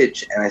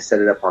Switch and I set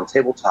it up on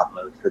tabletop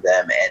mode for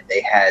them, and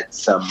they had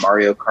some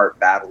Mario Kart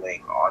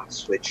battling on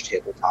Switch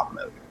tabletop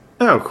mode.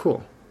 Oh,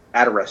 cool.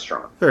 At a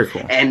restaurant. Very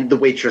cool. And the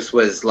waitress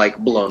was like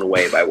blown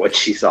away by what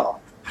she saw.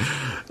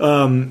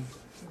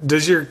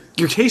 Does your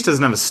case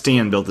doesn't have a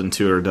stand built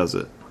into it, or does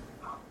it?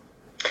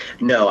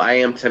 No, I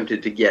am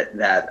tempted to get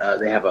that.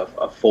 They have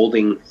a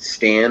folding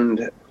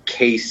stand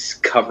case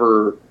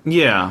cover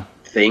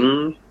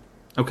thing.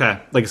 Okay.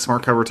 Like a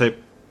smart cover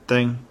type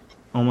thing,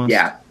 almost?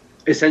 Yeah.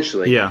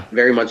 Essentially. Yeah.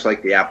 Very much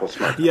like the Apple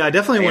Smart cover. Yeah, I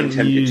definitely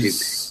wouldn't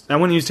use... I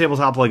wouldn't use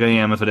tabletop like I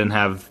am if I didn't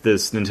have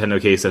this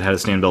Nintendo case that had a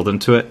stand built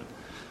into it.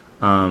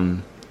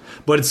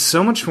 But it's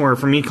so much more,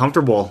 for me,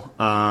 comfortable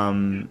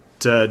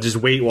to just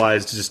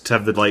weight-wise to just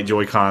have the light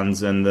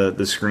Joy-Cons and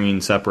the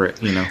screen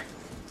separate, you know.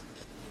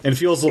 And it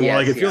feels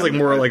like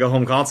more like a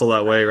home console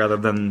that way rather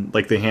than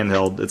like the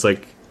handheld. It's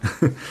like...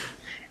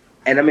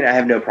 And I mean, I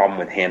have no problem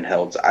with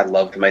handhelds. I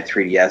loved my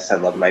 3DS. I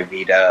love my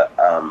Vita.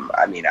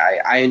 I mean,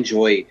 I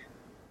enjoy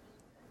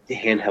the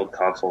handheld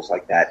consoles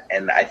like that.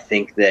 And I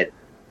think that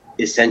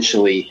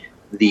essentially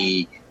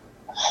the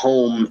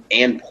home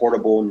and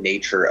portable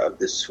nature of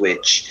the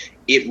Switch,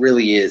 it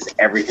really is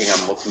everything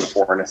I'm looking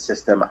for in a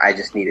system. I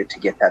just needed to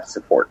get that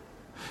support.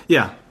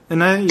 Yeah.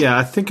 And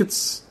I think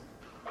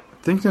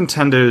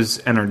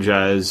Nintendo's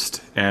energized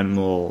and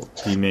will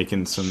be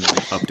making some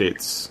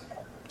updates.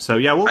 So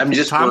yeah,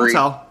 time will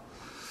tell.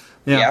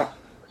 Yeah.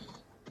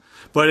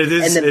 But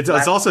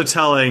it's also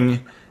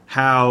telling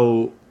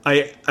how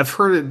I've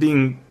heard it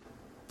being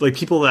like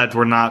people that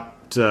were not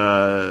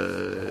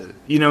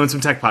in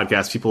some tech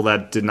podcasts, people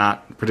that did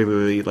not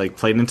particularly like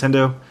play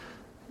Nintendo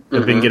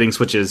have been getting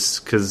Switches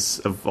because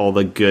of all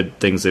the good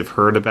things they've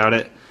heard about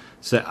it.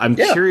 So I'm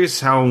curious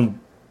how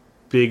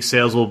big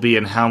sales will be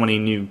and how many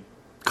new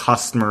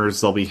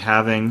customers they'll be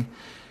having.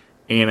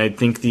 And I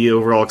think the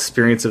overall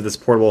experience of this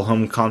portable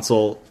home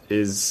console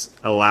is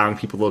allowing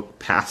people to look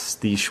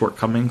past the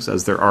shortcomings,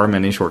 as there are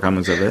many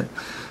shortcomings of it.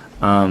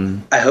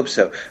 I hope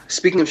so.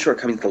 Speaking of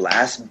shortcomings, the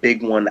last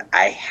big one,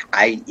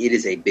 it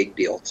is a big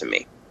deal to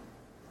me.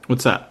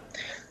 What's that?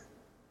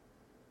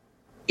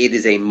 It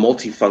is a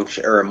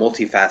multifunction or a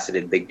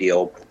multifaceted big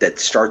deal that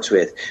starts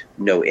with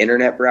no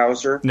internet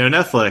browser, no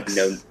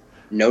Netflix,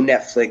 no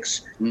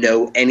Netflix,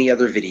 no any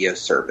other video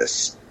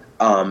service.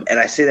 And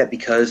I say that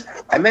because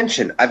I've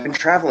been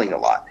traveling a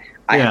lot.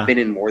 I have been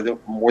in more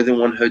than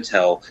one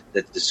hotel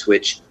that the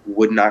Switch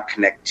would not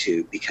connect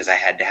to because I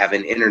had to have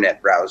an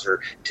internet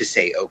browser to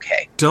say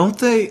okay. Don't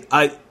they?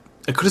 I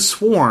could have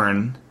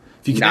sworn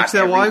if you connect to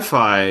that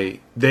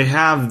Wi-Fi, they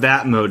have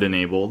that mode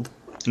enabled.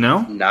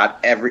 No, not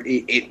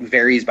every. It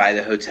varies by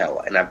the hotel,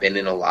 and I've been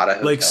in a lot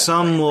of hotels.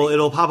 Like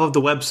it'll pop up the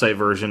website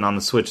version on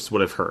the Switch. Is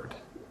what I've heard.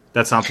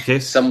 That's not the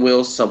case. Some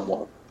will, some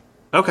won't.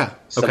 Okay.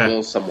 Some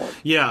will, some won't.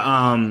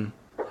 Yeah.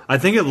 I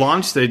think at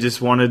launch they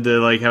just wanted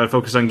to have it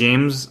focus on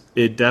games.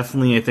 It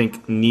definitely, I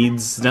think,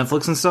 needs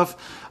Netflix and stuff.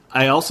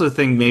 I also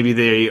think maybe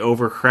they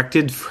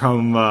overcorrected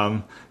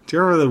from do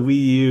you remember the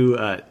Wii U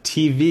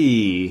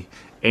TV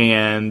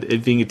and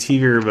it being a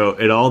TV remote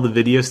and all the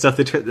video stuff?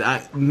 It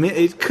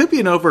could be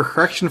an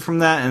overcorrection from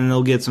that, and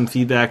they'll get some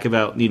feedback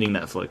about needing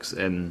Netflix.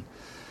 And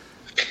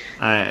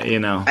I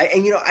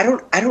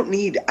don't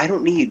need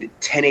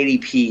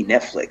 1080p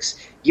Netflix.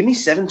 Give me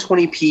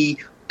 720p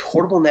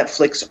portable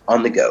Netflix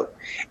on the go,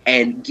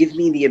 and give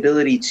me the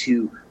ability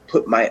to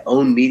put my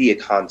own media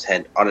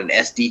content on an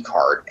SD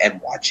card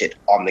and watch it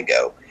on the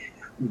go.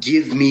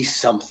 Give me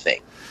something.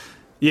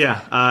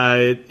 Yeah,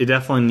 it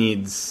definitely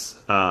needs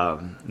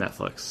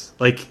Netflix.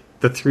 Like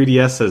the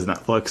 3DS has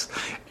Netflix,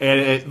 and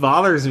it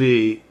bothers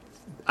me.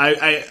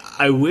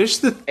 I wish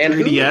the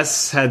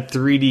 3DS had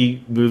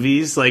 3D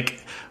movies. Like,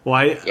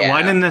 why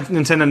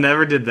Nintendo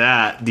never did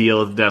that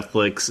deal with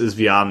Netflix is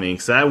beyond me,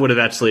 because that would have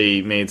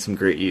actually made some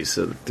great use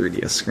of the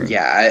 3DS screen.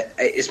 Yeah,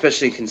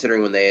 especially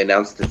considering when they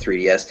announced the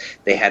 3DS,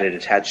 they had it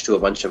attached to a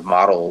bunch of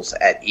models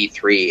at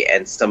E3,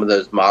 and some of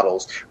those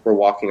models were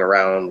walking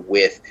around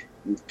with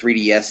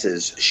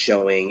 3DSs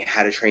showing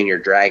How to Train Your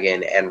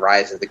Dragon and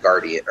Rise of the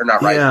Guardian, or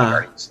not Rise of the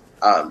Guardians,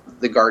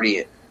 the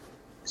Guardian.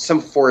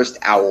 Some Forest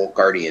Owl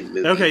Guardian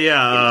movie. Okay,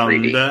 yeah,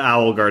 the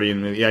Owl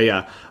Guardian movie.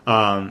 Yeah.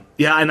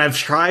 And I've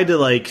tried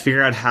to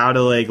figure out how to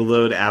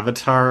load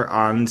Avatar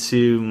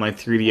onto my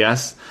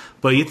 3DS,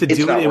 but you have to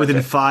do it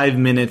within 5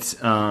 minutes.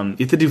 You have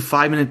to do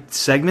 5-minute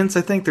segments.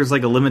 I think there's a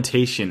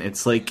limitation.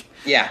 It's so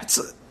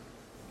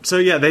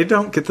they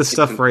don't get the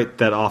stuff right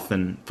that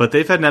often. But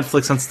they've had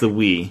Netflix since the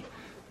Wii.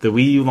 The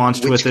Wii U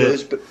launched with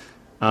it.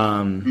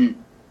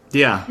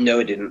 Yeah. No,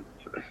 it didn't.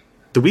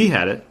 The Wii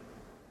had it.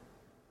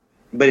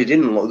 But it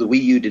didn't. The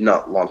Wii U did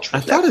not launch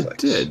with Netflix. I thought it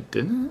did,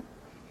 didn't it?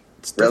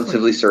 It's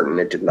relatively certain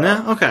it did not.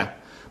 Yeah, okay.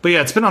 But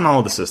yeah, it's been on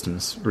all the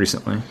systems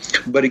recently.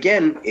 But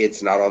again,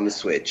 it's not on the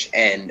Switch.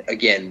 And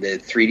again, the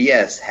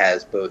 3DS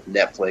has both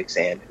Netflix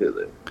and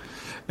Hulu.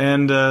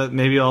 And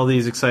maybe all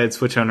these excited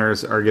Switch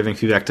owners are giving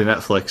feedback to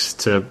Netflix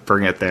to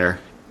bring it there.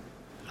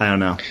 I don't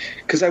know.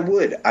 Because I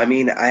would. I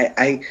mean,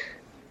 I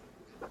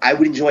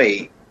would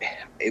enjoy.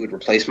 It would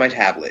replace my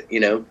tablet.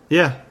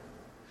 Yeah.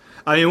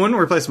 I mean, it wouldn't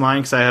replace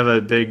mine because I have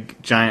a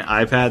big, giant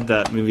iPad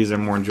that movies are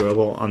more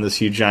enjoyable on this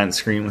huge, giant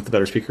screen with the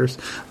better speakers.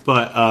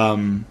 But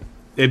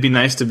it'd be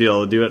nice to be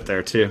able to do it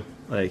there, too.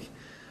 Like,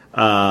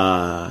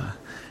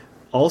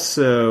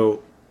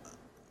 also,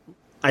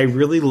 I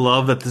really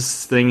love that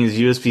this thing is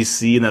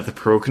USB-C and that the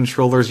Pro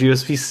Controller is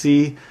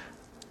USB-C.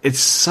 It's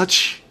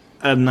such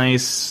a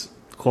nice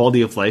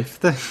quality of life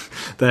thing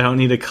that I don't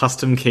need a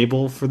custom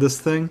cable for this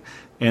thing.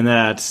 And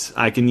that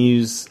I can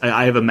use...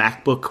 I have a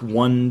MacBook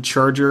One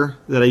charger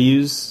that I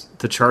use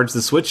to charge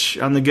the Switch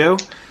on the go.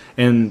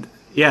 And,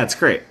 yeah, it's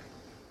great.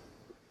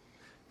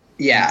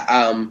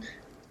 Yeah,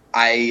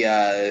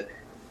 it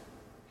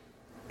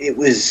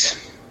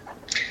was...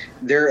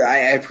 I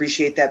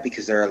appreciate that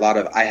because there are a lot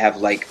of... I have,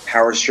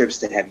 power strips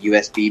that have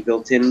USB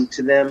built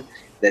into them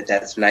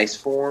that's nice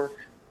for.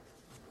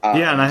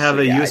 Yeah, and I have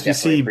a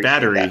USB-C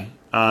battery.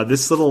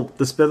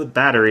 This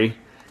battery,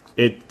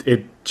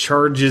 it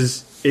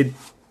charges... It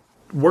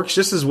works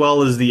just as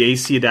well as the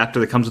AC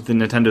adapter that comes with the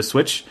Nintendo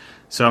Switch.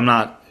 So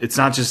it's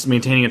not just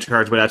maintaining a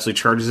charge, but it actually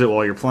charges it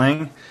while you're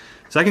playing.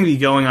 So I can be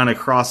going on a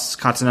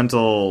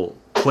cross-continental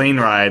plane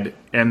ride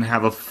and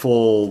have a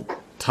full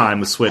time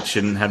with Switch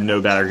and have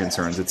no battery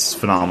concerns. It's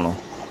phenomenal.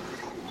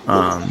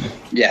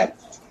 Yeah.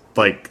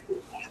 Like,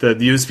 the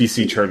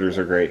USB-C chargers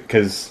are great,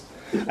 because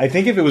I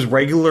think if it was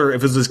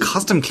this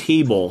custom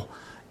cable,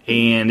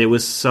 and it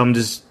was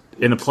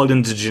plugged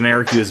into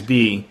generic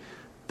USB,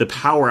 the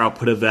power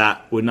output of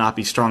that would not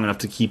be strong enough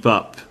to keep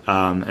up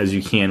as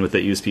you can with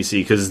that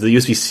USB-C, because the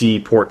USB-C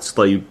ports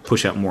let you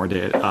push out more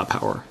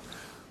power.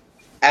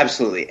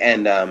 Absolutely,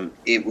 and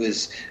it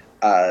was...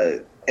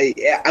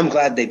 I'm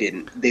glad they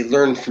didn't. They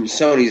learned from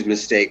Sony's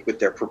mistake with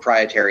their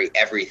proprietary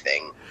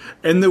everything.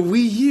 And the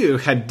Wii U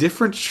had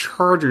different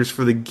chargers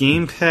for the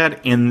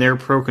gamepad and their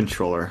Pro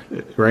Controller,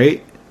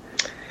 right?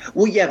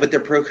 Well, yeah, but their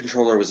Pro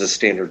Controller was a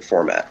standard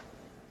format.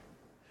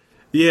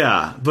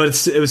 Yeah,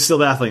 but it was still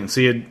baffling.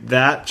 So you had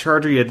that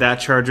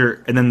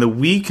charger, and then the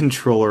Wii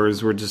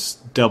controllers were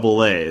just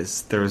double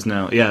A's. There was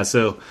no... Yeah,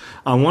 so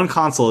on one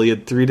console, you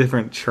had 3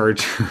 different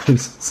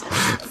chargers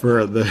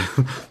for the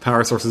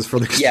power sources for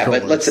the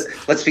controllers. Yeah,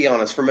 but let's be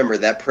honest. Remember,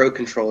 that Pro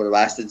Controller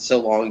lasted so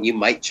long, you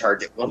might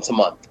charge it once a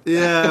month.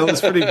 Yeah, it was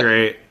pretty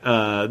great.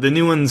 The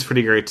new one's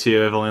pretty great,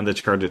 too. I've only had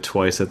to charge it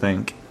twice, I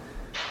think.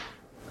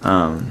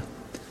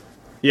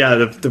 Yeah,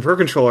 the Pro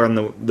Controller on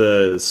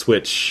the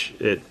Switch,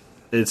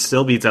 it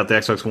still beats out the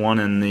Xbox One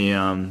and the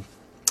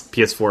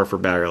PS4 for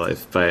battery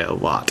life by a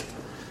lot,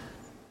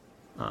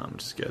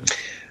 which is good.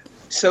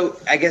 So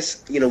I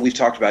guess, we've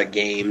talked about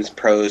games,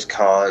 pros,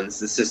 cons,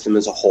 the system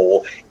as a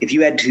whole. If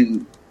you had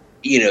to,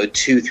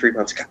 2-3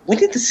 months ago, when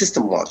did the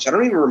system launch? I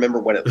don't even remember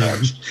when it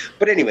launched.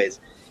 But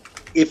anyways,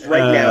 if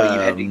right now you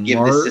had to give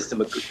the system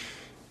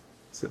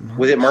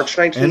was it March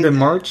 19th? End of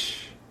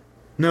March?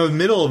 No,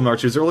 middle of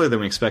March. It was earlier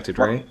than we expected,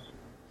 right?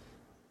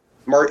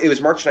 It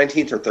was March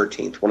 19th or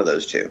 13th, one of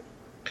those two.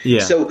 Yeah.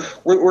 So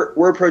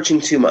we're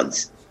approaching 2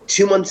 months.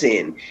 2 months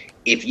in,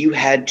 if you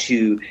had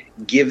to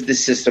give the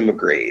system a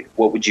grade,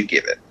 what would you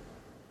give it?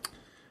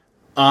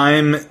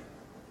 I'm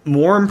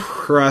more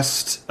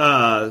impressed.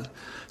 So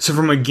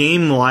from a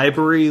game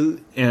library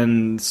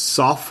and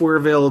software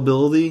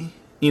availability,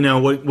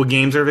 what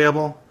games are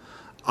available,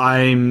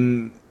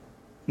 I'm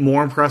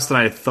more impressed than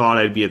I thought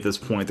I'd be at this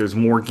point. There's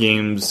more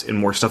games and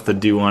more stuff to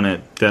do on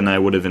it than I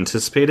would have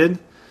anticipated.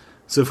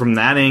 So from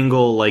that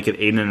angle, at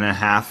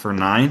 8.5 or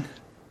 9.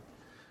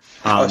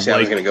 I was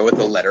going to go with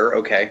the letter.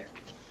 Okay.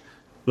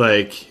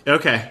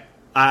 Okay.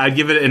 I'd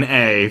give it an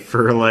A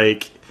for,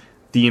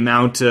 the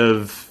amount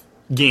of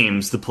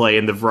games to play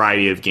and the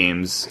variety of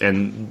games.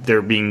 And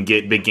there being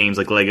big games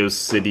like Lego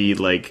City,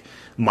 like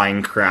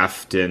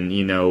Minecraft, and,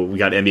 we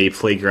got NBA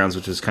Playgrounds,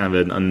 which is kind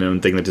of an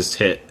unknown thing that just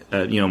hit,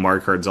 Mario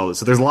Kart's, all this.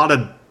 So there's a lot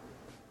of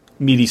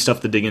meaty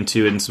stuff to dig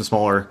into and some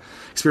smaller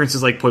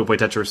experiences like Poi Poi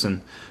Tetris.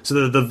 And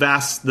so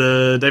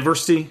the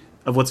diversity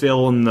of what's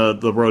available in the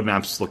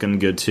roadmap's looking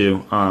good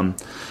too.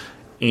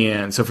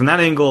 And so from that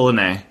angle, an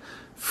A.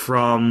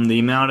 From the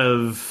amount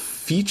of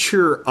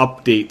feature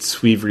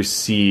updates we've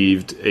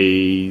received,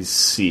 a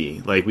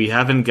C. We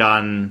haven't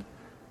gotten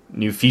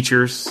new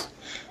features,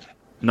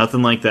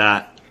 nothing like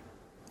that.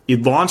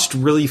 It launched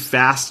really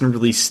fast and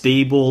really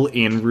stable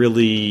and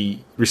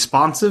really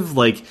responsive.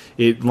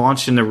 It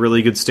launched in a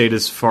really good state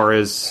as far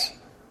as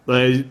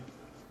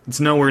it's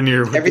nowhere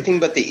near everything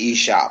but the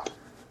eShop.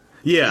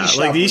 Yeah,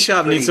 the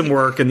eShop needs some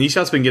work, and the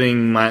eShop's been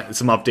getting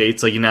some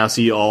updates. You now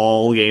see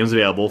all games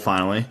available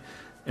finally,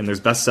 and there's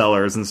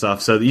bestsellers and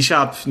stuff. So the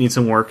eShop needs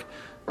some work.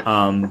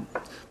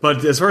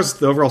 But as far as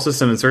the overall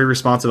system, it's very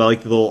responsive. I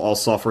like the little all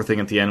software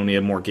thing at the end when you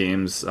have more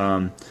games.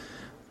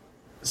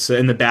 So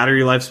and the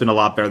battery life's been a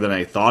lot better than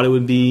I thought it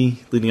would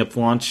be leading up to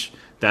launch.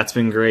 That's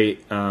been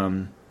great.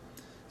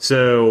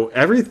 So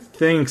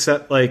everything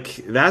except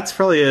that's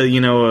probably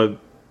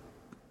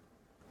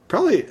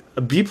probably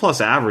a B+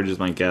 average is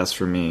my guess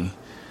for me.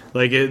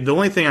 The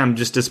only thing I'm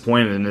just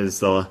disappointed in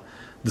is the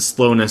the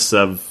slowness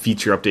of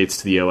feature updates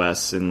to the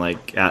OS and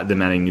like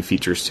them adding new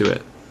features to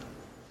it.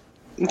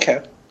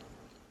 Okay.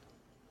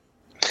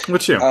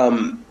 What's you?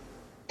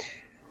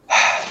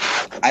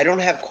 I don't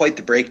have quite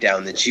the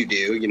breakdown that you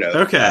do, you know.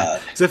 Okay.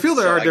 So I feel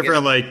there are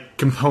different guess, like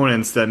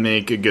components that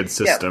make a good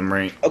system,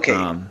 right? Okay.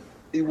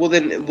 Well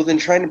then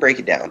trying to break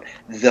it down.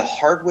 The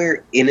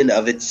hardware in and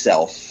of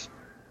itself,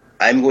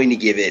 I'm going to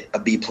give it a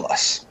B+.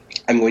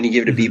 I'm going to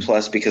give it a B+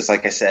 because,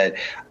 like I said,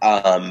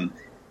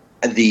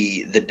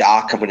 the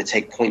dock, I'm going to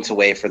take points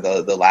away for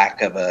the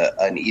lack of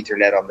an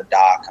Ethernet on the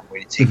dock. I'm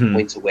going to take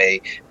points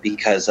away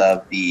because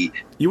of the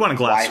You want a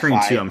glass Wi-Fi.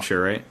 screen too, I'm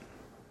sure, right?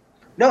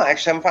 No,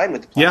 actually, I'm fine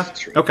with the plastic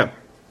screen. Okay.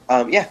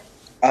 I'm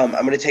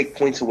going to take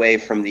points away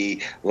from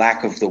the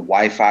lack of the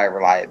Wi-Fi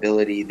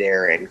reliability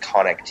there and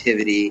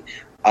connectivity.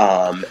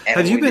 And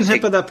Have you been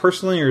hit by that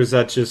personally, or is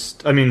that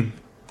just... I mean,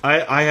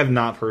 I have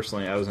not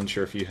personally. I wasn't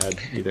sure if you had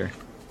either.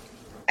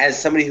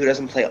 As somebody who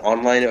doesn't play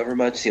online over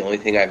much, the only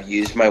thing I've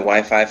used my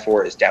Wi-Fi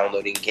for is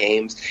downloading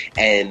games,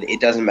 and it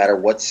doesn't matter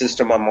what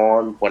system I'm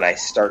on. When I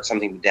start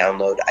something to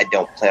download, I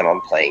don't plan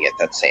on playing it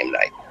that same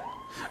night.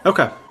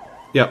 Okay.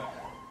 Yep.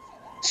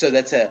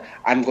 So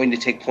I'm going to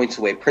take points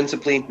away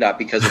principally, not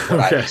because of what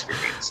I've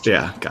experienced.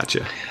 Yeah,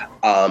 gotcha.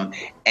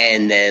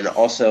 And then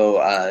also,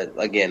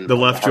 again... The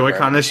left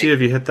Joy-Con issue,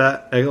 have you hit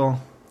that, Eggle?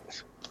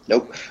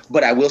 Nope.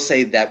 But I will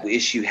say that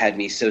issue had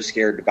me so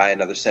scared to buy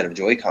another set of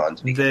Joy-Cons.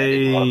 Because I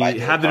didn't want to buy They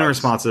Joy-Cons. have been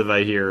responsive,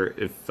 I hear,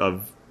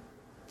 of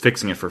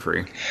fixing it for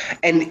free.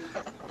 And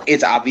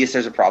it's obvious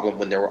there's a problem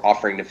when they were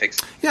offering to fix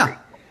it for free.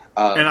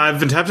 And I've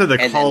been tempted to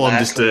and call then them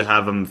just to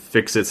have them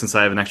fix it, since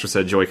I have an extra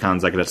set of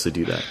Joy-Cons, I could actually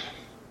do that.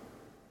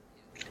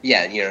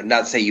 Yeah, you know,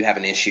 not say you have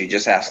an issue,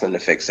 just ask them to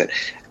fix it.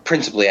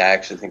 Principally, I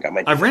actually think I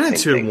might do I've the ran same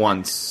into it thing.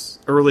 once,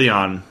 early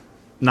on,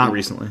 not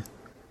recently.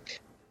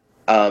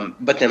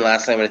 But then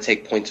lastly, I'm going to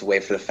take points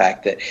away for the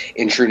fact that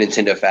in true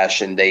Nintendo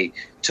fashion, they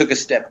took a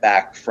step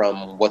back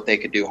from what they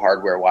could do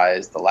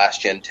hardware-wise. The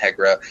last-gen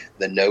Tegra,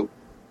 the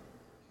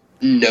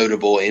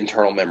notable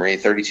internal memory,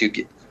 32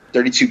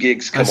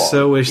 gigs, come on. I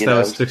so wish you that know?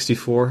 was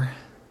 64.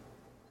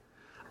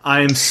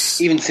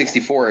 Even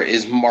 64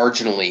 is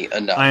marginally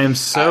enough. I'm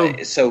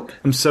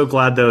so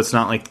glad though it's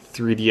not like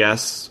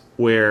 3DS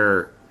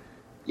where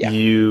at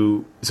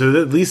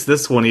least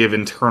this one you have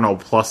internal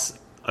plus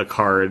a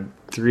card.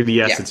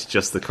 3DS it's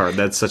just the card.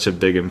 That's such a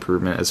big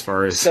improvement as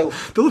far as the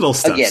little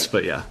steps.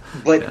 Again,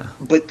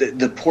 but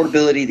the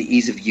portability, the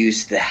ease of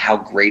use, the how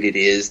great it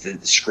is, the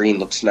screen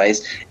looks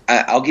nice.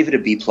 I'll give it a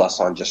B+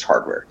 on just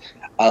hardware.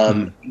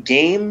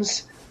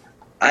 Games,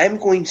 I'm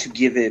going to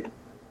give it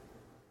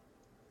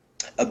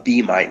a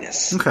B-.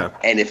 Okay.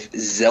 And if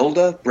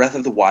Zelda Breath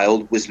of the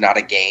Wild was not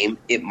a game,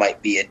 it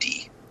might be a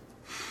D.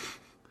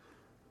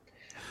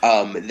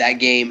 That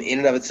game in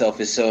and of itself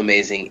is so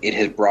amazing, it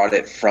has brought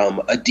it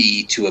from a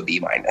D to a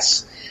B-.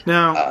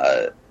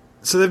 Now,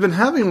 so they've been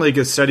having like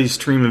a steady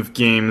stream of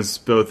games,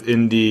 both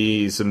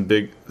indie,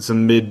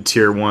 some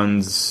mid-tier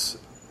ones.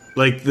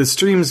 Like the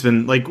stream's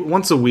been like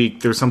once a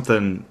week there's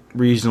something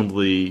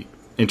reasonably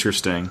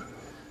interesting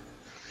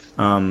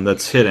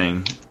that's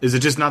hitting. Is it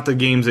just not the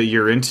games that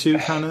you're into,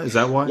 kind of? Is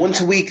that why?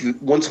 Once a week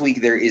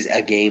there is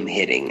a game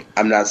hitting.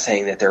 I'm not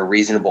saying that there are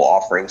reasonable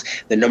offerings.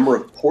 The number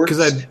of ports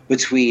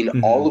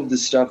between all of the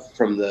stuff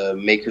from the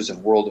makers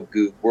of World of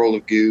Goo,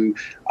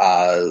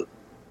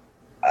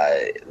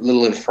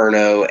 Little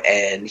Inferno,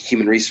 and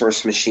Human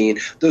Resource Machine,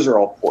 those are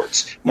all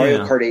ports.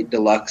 Mario Kart 8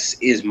 Deluxe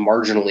is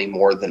marginally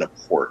more than a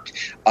port.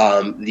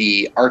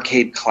 The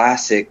arcade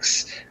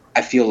classics,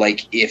 I feel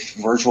like if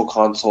Virtual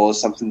Console is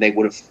something they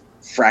would have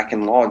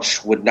fracking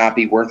launched, would not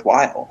be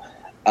worthwhile.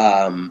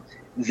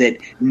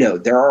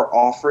 There are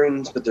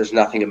offerings, but there's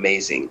nothing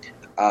amazing.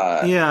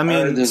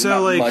 There's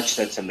not much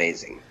that's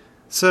amazing.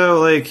 So,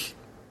 like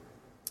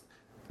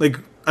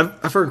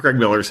I've heard Greg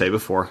Miller say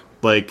before,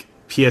 like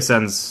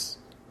PSN's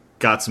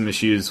got some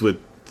issues with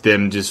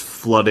them just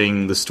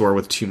flooding the store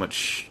with too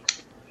much.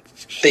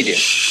 They do.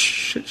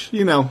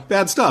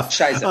 Bad stuff.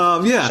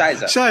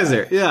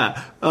 Shizer.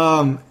 Yeah.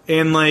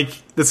 And like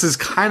this is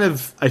kind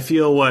of, I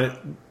feel, what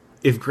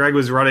if Greg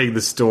was running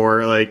the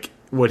store, like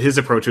what his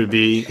approach would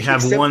be: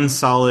 have one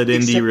solid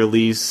indie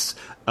release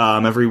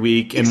every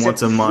week, and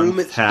once a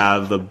month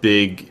have a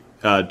big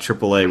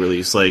AAA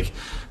release. Like,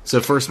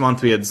 so first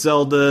month we had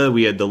Zelda,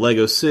 we had the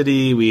Lego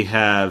City, we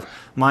have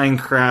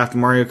Minecraft,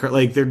 Mario Kart.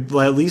 Like, they're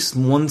at least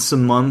once a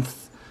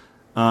month.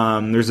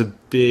 There's a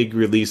big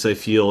release, I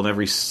feel, and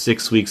every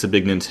 6 weeks a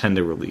big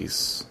Nintendo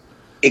release.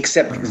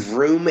 Except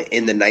Vroom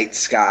in the Night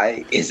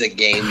Sky is a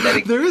game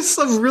that... There is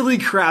some really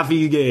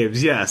crappy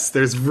games, yes.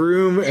 There's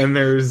Vroom and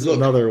there's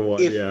another one,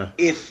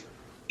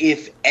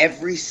 If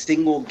every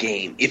single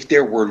game, if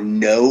there were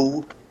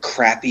no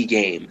crappy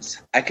games,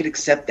 I could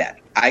accept that.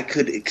 I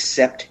could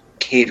accept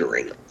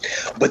catering.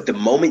 But the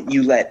moment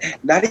you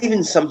let, not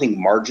even something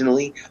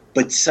marginally,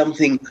 but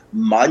something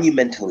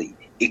monumentally,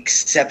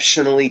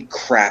 exceptionally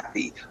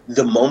crappy,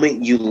 the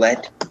moment you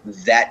let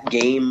that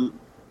game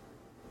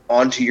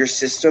onto your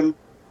system,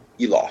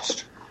 you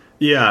lost.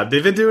 Yeah,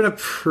 they've been doing a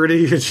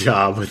pretty good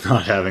job with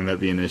not having that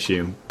be an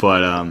issue.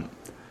 But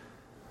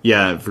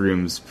Yeah,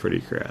 Vroom's pretty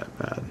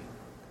bad.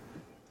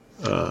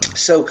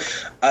 So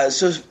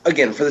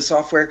again, for the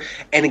software,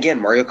 and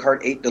again, Mario Kart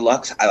 8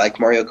 Deluxe, I like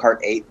Mario Kart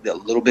 8, a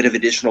little bit of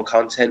additional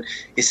content.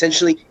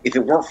 Essentially, if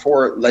it weren't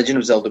for Legend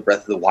of Zelda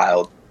Breath of the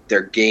Wild,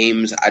 their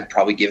games, I'd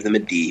probably give them a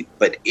D,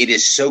 but it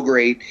is so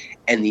great,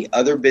 and the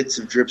other bits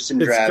of drips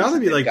and drabs... It's got to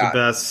be like the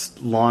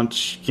best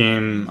launch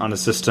game on a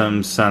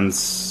system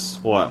since,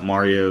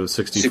 Mario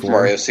 64? Super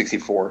Mario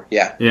 64,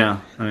 yeah.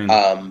 Yeah, I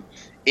mean...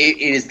 It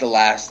is the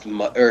last...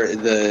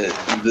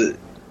 the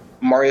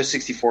Mario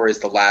 64 is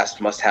the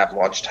last must-have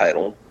launch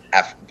title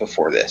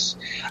before this.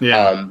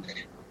 Yeah.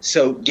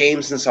 So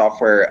games and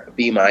software, a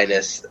B-.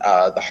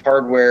 The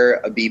hardware,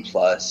 a B+.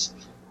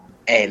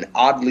 And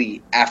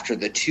oddly, after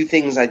the two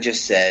things I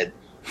just said,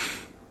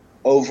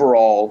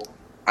 overall,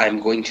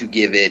 I'm going to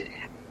give it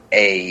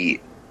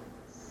a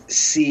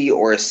C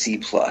or a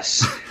C+.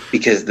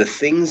 Because the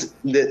things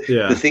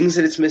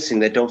that it's missing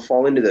that don't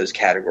fall into those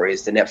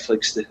categories, the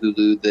Netflix, the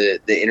Hulu,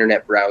 the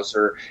internet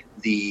browser,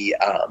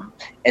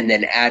 and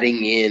then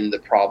adding in the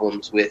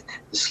problems with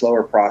the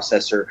slower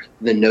processor,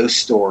 the no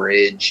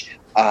storage,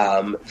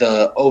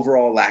 the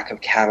overall lack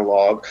of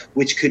catalog,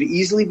 which could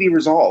easily be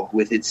resolved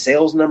with its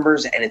sales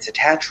numbers and its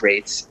attach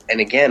rates. And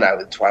again,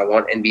 that's why I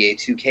want NBA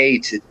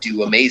 2K to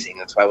do amazing.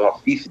 That's why I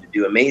want FIFA to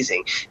do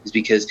amazing, is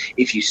because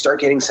if you start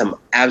getting some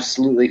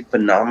absolutely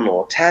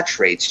phenomenal attach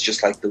rates,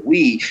 just like the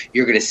Wii,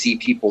 you're going to see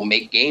people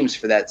make games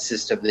for that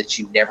system that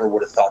you never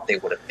would have thought they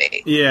would have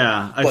made.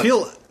 Yeah, I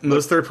feel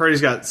most third parties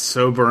got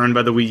so burned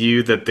by the Wii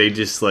U that they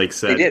just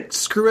said,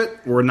 screw it,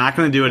 we're not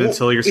going to do it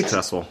until you're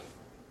successful.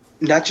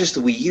 Not just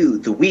the Wii U,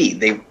 the Wii,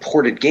 they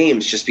ported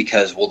games just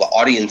because, the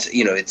audience,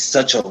 it's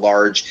such a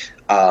large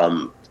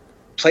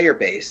player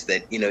base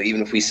that,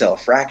 even if we sell a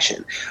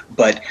fraction.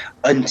 But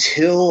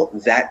until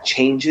that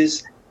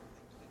changes,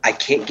 I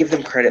can't give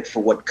them credit for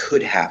what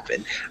could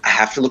happen. I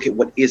have to look at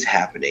what is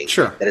happening.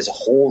 Sure. That as a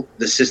whole,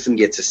 the system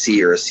gets a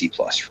C or a C+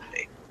 from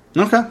me.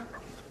 Okay.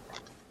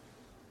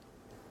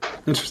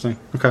 Interesting.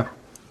 Okay.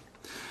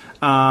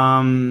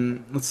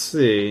 Let's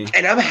see.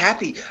 And I'm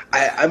happy.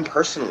 I'm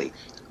personally...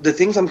 The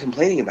things I'm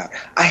complaining about,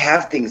 I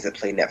have things that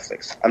play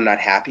Netflix. I'm not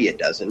happy it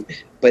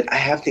doesn't, but I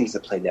have things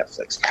that play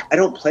Netflix. I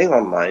don't play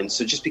online,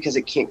 so just because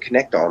it can't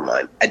connect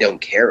online, I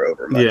don't care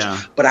over much. Yeah.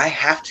 But I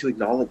have to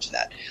acknowledge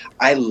that.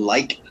 I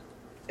like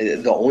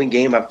the only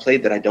game I've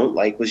played that I don't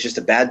like was just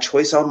a bad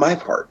choice on my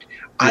part. Yeah.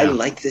 I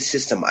like the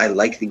system. I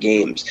like the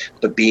games.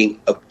 But being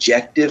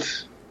objective,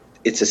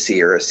 it's a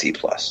C or a C+.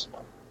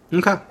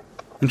 Okay.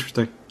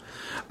 Interesting.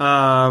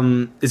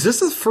 Is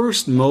this the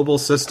first mobile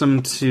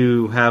system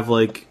to have,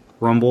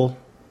 Rumble?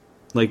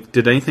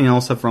 Did anything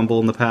else have Rumble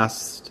in the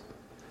past?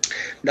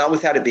 Not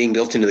without it being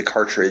built into the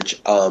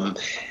cartridge. I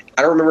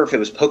don't remember if it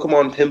was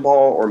Pokemon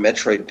Pinball or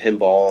Metroid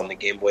Pinball on the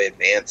Game Boy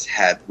Advance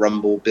had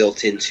Rumble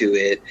built into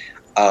it.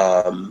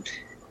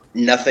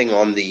 Nothing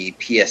on the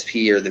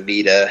PSP or the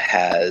Vita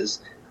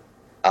has.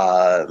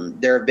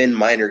 There have been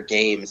minor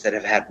games that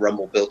have had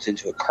Rumble built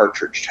into a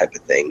cartridge type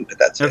of thing, but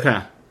that's it.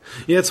 Okay.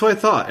 Yeah, that's what I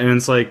thought. And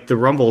it's the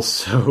Rumble's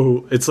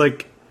so...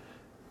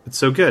 It's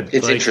so good.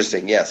 It's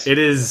interesting, yes. It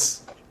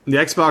is. The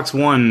Xbox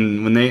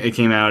One, when it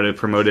came out, it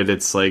promoted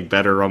its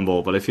better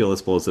Rumble, but I feel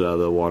this blows it out of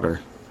the water.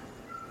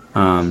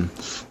 I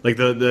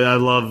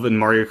love in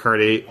Mario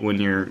Kart 8 when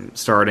you're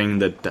starting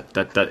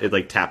that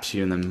it taps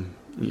you and then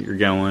you're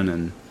going,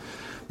 and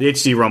the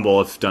HD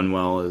Rumble, if done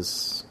well,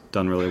 is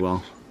done really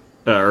well,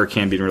 or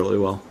can be really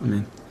well.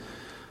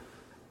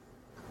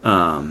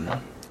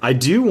 I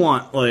do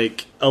want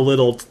a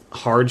little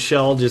hard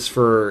shell just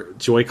for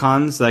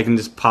Joy-Cons that I can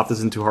just pop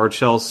this into hard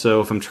shells.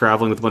 So if I'm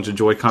traveling with a bunch of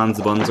Joy-Cons,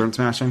 the buttons aren't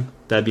smashing.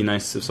 That'd be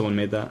nice if someone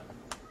made that.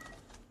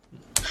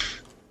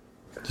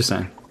 Just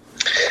saying.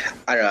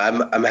 I don't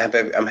know. I'm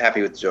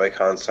happy with the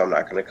Joy-Cons, so I'm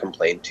not going to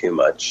complain too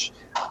much.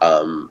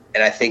 And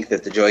I think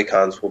that the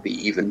Joy-Cons will be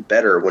even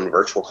better when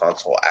Virtual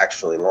Console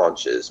actually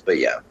launches. But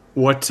yeah.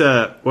 What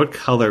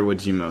color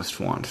would you most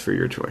want for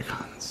your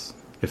Joy-Cons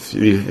if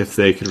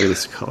they could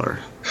release a color?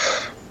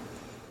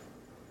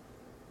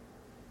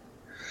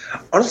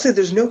 Honestly,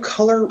 there's no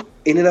color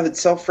in and of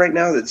itself right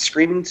now that's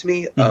screaming to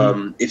me.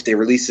 Mm-hmm. If they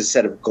release a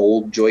set of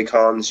gold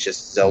Joy-Cons,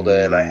 just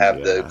Zelda, and I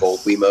have the gold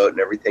Wiimote and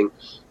everything.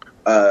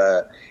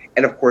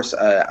 And of course,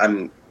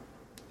 I'm,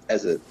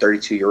 as a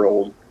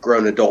 32-year-old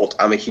grown adult,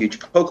 I'm a huge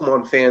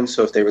Pokemon fan,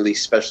 so if they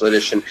release Special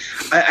Edition,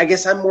 I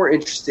guess I'm more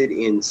interested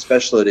in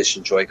Special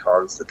Edition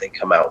Joy-Cons that they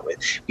come out with.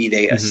 Be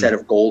they a set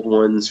of gold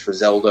ones for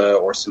Zelda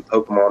or some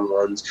Pokemon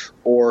ones,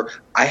 or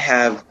I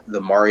have the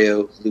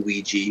Mario,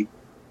 Luigi,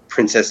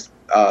 Princess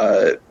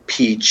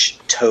Peach,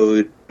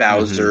 Toad,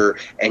 Bowser,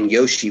 and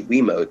Yoshi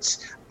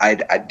Wiimotes.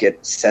 I'd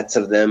get sets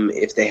of them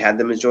if they had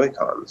them as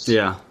Joy-Cons.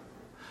 Yeah.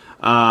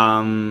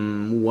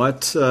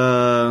 What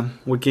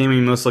game are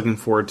you most looking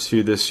forward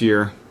to this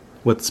year?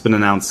 What's been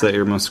announced that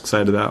you're most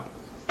excited about?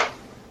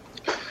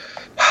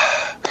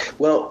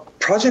 Well,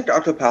 Project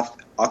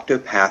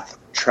Octopath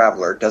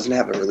Traveler doesn't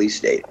have a release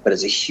date, but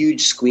as a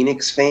huge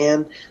Squeenix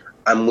fan,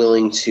 I'm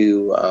willing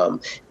to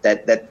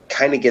that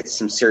kind of gets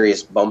some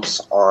serious bumps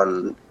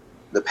on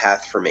the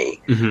path for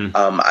me. Mm-hmm.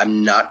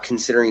 I'm not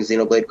considering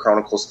Xenoblade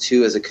Chronicles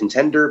 2 as a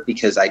contender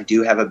because I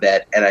do have a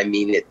bet, and I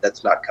mean it,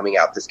 that's not coming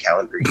out this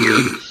calendar year.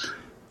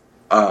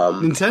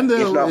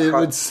 Nintendo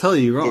would tell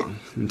you wrong.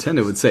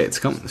 Nintendo would say it's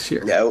coming this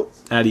year. No.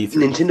 At E3.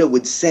 Nintendo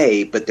would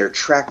say, but their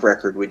track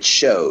record would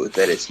show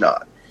that it's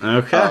not.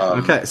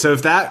 Okay. So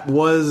if that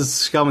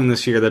was coming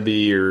this year, that'd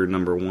be your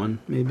number one,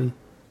 maybe?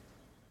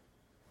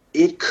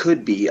 It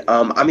could be.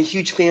 I'm a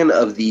huge fan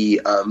of the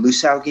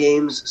Musou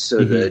games,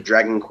 so the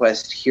Dragon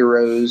Quest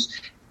Heroes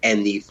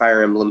and the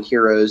Fire Emblem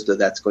Heroes, though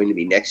that's going to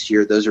be next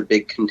year. Those are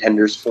big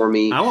contenders for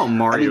me. I want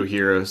Mario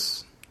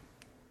Heroes.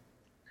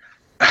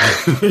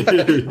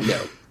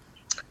 No.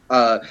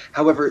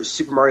 However,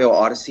 Super Mario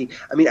Odyssey,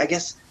 I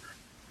guess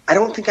I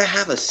don't think I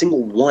have a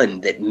single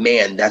one that,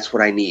 man, that's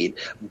what I need.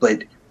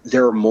 But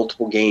there are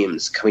multiple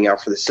games coming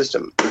out for the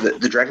system.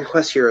 The Dragon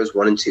Quest Heroes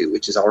 1 and 2,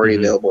 which is already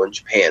available in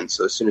Japan,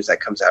 so as soon as that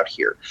comes out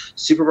here.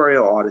 Super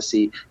Mario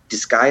Odyssey,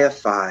 Disgaea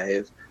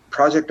 5,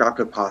 Project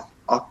Octopath,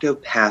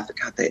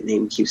 God, that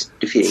name keeps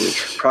defeating me.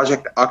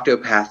 Project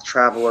Octopath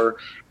Traveler,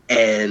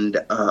 and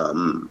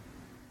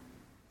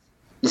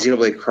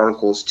Xenoblade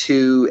Chronicles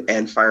 2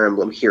 and Fire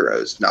Emblem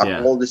Heroes. Not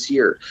all this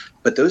year.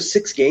 But those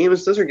 6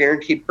 games, those are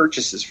guaranteed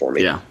purchases for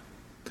me. Yeah.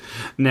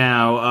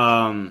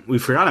 Now, we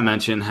forgot to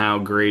mention how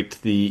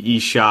great the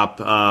eShop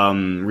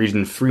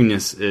region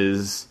freeness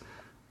is.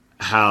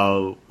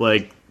 How,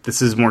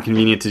 this is more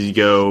convenient to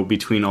go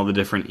between all the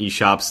different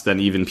eShops than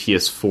even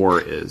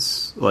PS4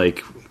 is.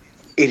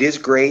 It is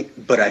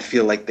great, but I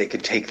feel like they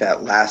could take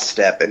that last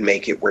step and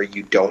make it where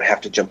you don't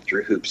have to jump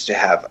through hoops to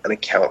have an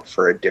account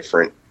for a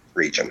different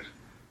region.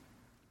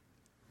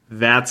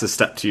 That's a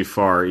step too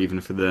far,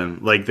 even for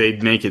them.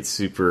 They'd make it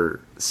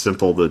super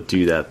simple to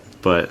do that,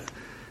 but...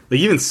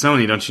 even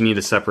Sony, don't you need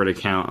a separate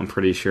account? I'm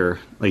pretty sure.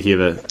 You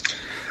have a...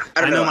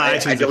 I know my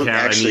iTunes account.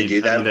 I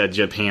need a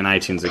Japan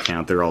iTunes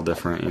account. They're all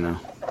different,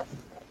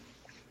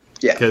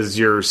 Yeah. Because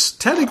you're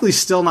technically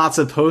still not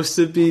supposed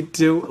to be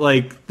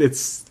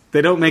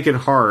they don't make it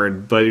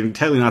hard, but you're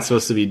technically not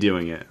supposed to be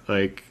doing it.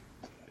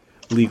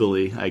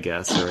 Legally, I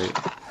guess, right?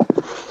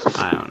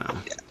 I don't know.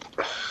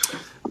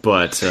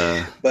 But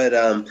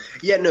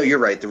no, you're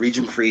right. The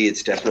region free,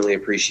 it's definitely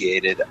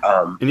appreciated.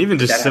 And even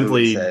just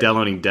simply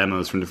downloading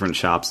demos from different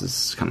shops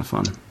is kind of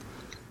fun.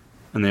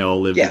 And they all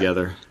live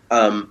together.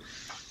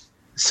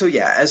 So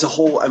yeah, as a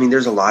whole,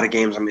 there's a lot of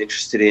games I'm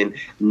interested in.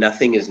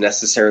 Nothing is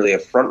necessarily a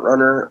front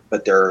runner,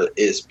 but there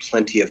is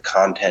plenty of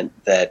content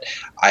that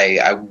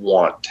I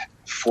want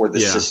for the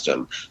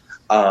system.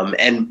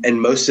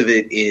 And most of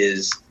it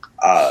is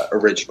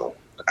original.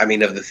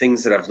 Of the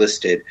things that I've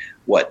listed,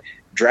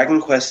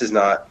 Dragon Quest is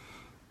not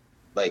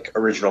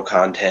original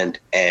content,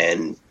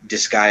 and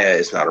Disgaea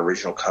is not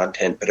original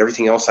content, but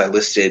everything else I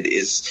listed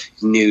is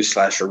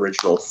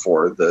new/original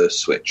for the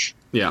Switch.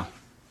 Yeah.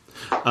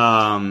 The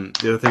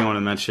other thing I want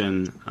to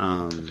mention,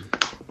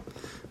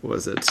 what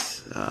was it?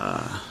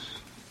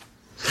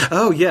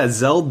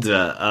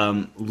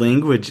 Zelda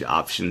language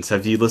options.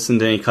 Have you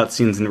listened to any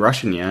cutscenes in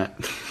Russian yet?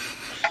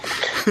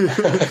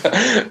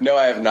 No,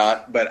 I have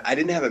not, but I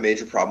didn't have a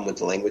major problem with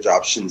the language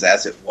options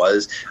as it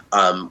was.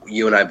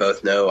 You and I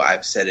both know,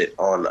 I've said it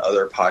on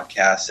other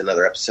podcasts and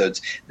other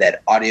episodes,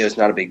 that audio is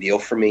not a big deal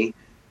for me.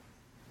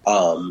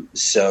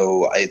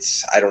 So I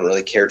don't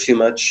really care too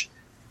much.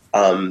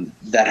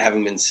 That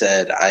having been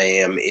said, I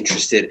am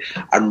interested.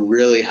 I'm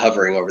really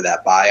hovering over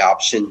that buy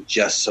option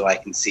just so I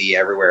can see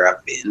everywhere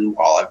I've been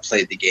while I've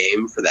played the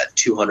game for that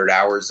 200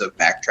 hours of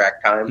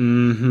backtrack time.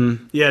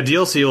 Mm-hmm. Yeah,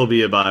 DLC will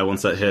be a buy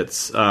once that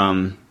hits.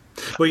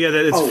 But yeah,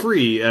 it's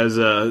free. As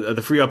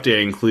the free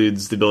update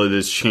includes the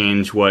ability to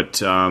change what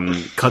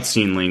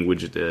cutscene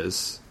language it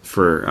is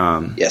for.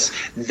 Yes,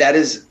 that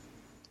is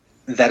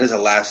a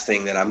last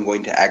thing that I'm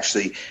going to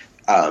actually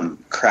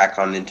crack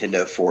on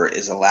Nintendo for,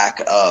 is a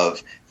lack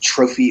of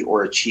trophy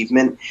or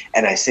achievement,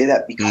 and I say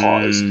that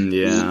because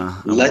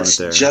let's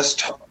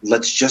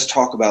just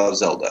talk about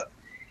Zelda.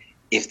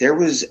 If there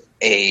was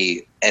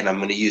and I'm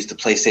going to use the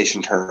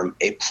PlayStation term,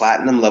 a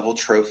platinum level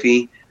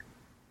trophy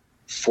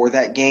for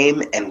that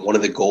game, and one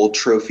of the gold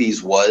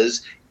trophies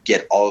was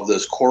get all of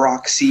those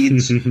Korok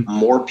seeds,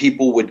 more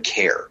people would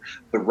care.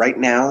 But right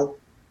now,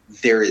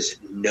 there is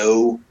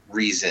no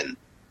reason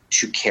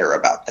to care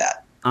about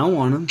that. I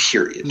want them.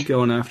 Period. I'm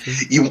going after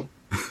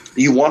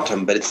you want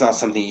them, but it's not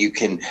something you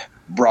can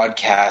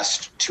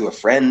broadcast to a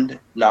friend,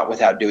 not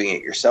without doing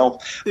it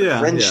yourself.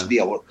 Should be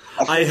able.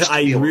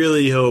 I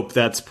really hope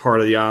that's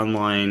part of the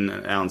online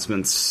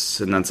announcements,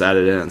 and that's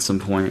added in at some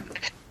point.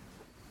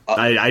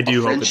 I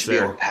do hope it's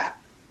there.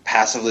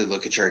 Passively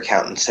look at your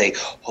account and say,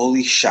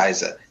 "Holy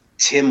shiza,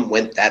 Tim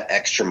went that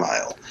extra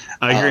mile."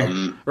 I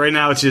agree. Right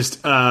now, it's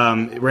just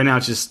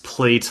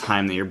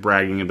playtime that you're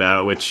bragging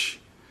about. Which,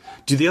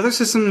 do the other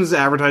systems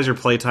advertise your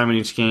playtime in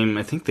each game?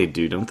 I think they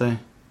do, don't they?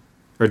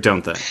 Or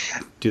don't they?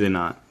 Do they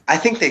not? I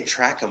think they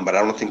track them, but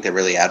I don't think they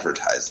really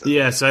advertise them.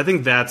 Yeah, so I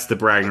think that's the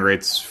bragging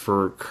rates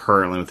for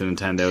currently with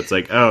Nintendo. It's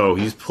like, oh,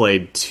 he's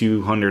played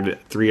 200,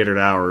 300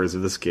 hours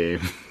of this game.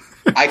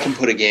 I can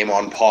put a game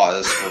on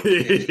pause for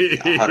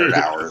 100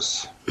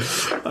 hours.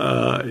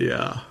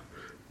 Yeah.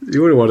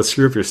 You wouldn't want to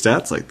screw up your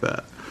stats like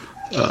that.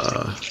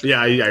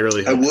 Yeah, I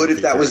really. I would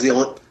if that was the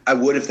only. I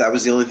would if that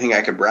was the only thing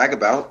I could brag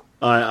about.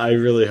 I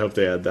really hope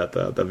they add that,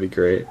 though. That'd be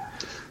great.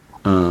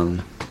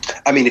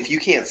 I mean, if you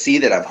can't see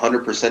that I've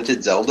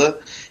 100%ed Zelda,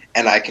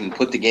 and I can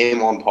put the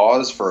game on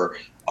pause for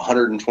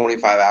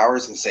 125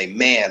 hours and say,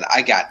 "Man,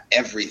 I got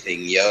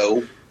everything,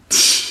 yo."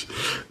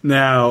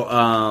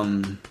 Now,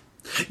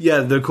 yeah,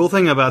 the cool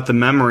thing about the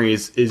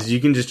memories is you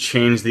can just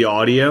change the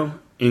audio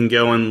and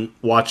go and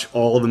watch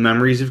all the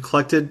memories you've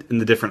collected in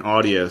the different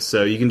audio.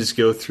 So you can just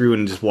go through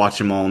and just watch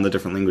them all in the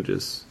different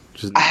languages.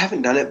 I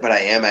haven't done it, but I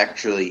am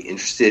actually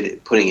interested in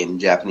putting it in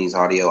Japanese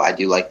audio. I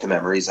do like the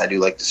memories. I do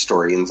like the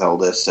story in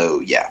Zelda, so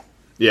yeah.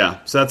 Yeah,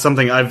 so that's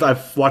something.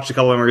 I've watched a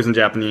couple of memories in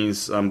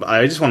Japanese.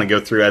 I just want to go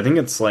through. I think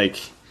it's like,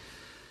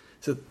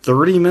 is it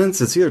 30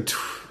 minutes? It's either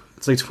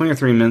it's like 20 or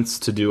 30 minutes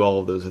to do all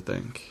of those, I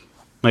think.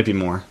 Might be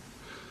more.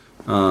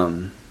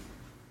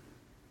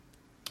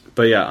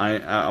 But yeah,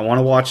 I want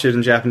to watch it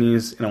in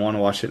Japanese, and I want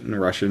to watch it in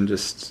Russian.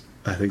 Just,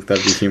 I think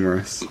that'd be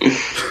humorous.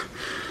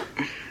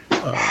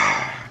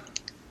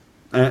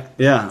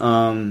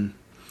 Yeah.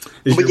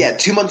 But yeah,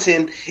 2 months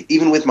in,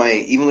 even with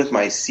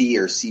my C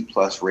or C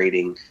plus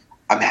rating,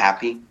 I'm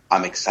happy.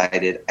 I'm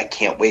excited. I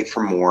can't wait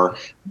for more.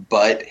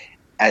 But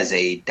as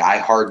a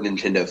diehard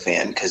Nintendo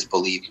fan, because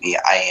believe me,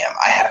 I am.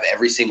 I have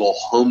every single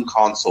home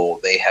console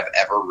they have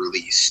ever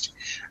released.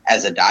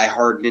 As a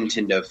diehard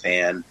Nintendo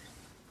fan,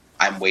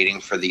 I'm waiting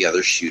for the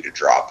other shoe to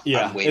drop.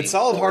 Yeah, it's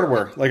solid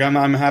hardware. Like I'm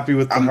happy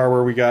with the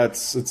hardware we got.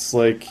 It's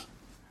like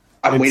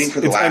I'm waiting for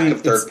the lack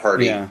of third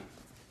party. Yeah.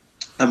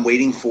 I'm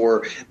waiting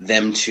for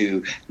them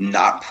to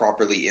not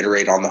properly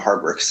iterate on the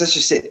hardware, because that's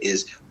just it.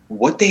 Is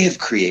what they have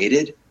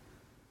created.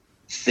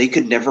 They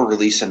could never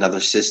release another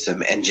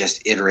system and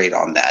just iterate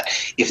on that.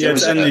 If there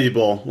was it's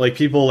enviable. Like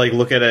people like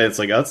look at it, it's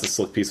like, oh, that's a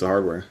slick piece of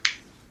hardware.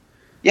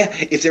 Yeah,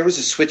 if there was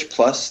a Switch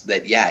Plus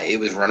that, it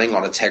was running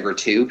on a Tegra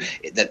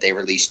 2 that they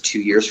released 2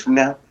 years from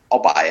now, I'll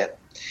buy it.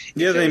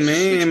 Yeah, they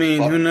may. I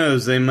mean, who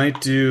knows? They might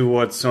do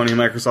what Sony and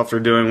Microsoft are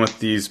doing with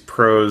these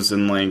Pros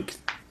and like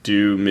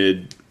do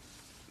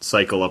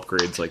mid-cycle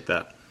upgrades like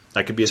that.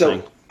 That could be a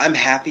thing. I'm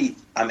happy.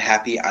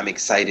 I'm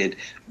excited,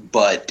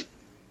 but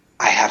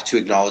I have to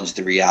acknowledge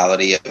the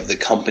reality of the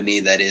company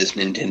that is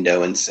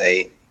Nintendo and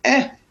say,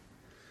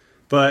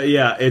 But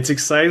yeah, it's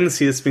exciting to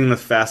see this being the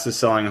fastest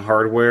selling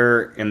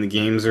hardware, and the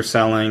games are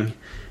selling.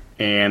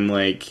 And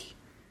like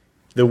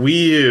the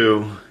Wii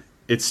U,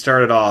 it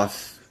started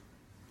off,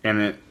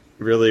 and it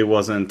really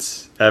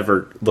wasn't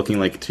ever looking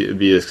like to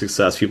be a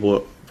success.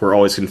 People were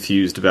always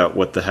confused about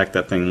what the heck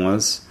that thing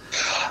was.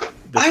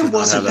 I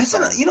wasn't. That's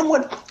not, you know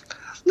what?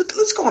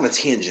 Let's go on a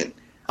tangent.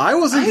 I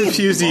wasn't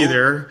confused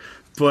either,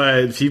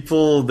 but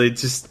people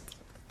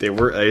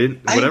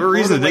whatever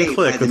reason it didn't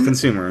click with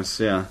consumers.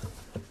 Yeah.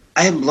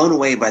 I am blown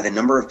away by the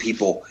number of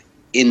people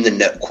in the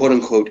know, quote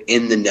unquote,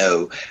 in the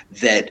know,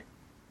 that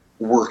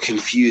were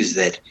confused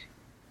that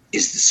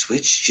is the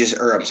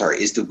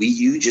Wii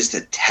U just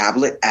a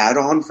tablet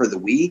add-on for the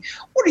Wii?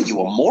 What are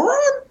you, a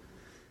moron?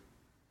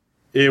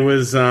 It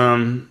was,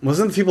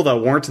 wasn't the people that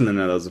weren't in the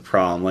know that was a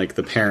problem, like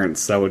the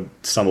parents that would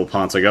stumble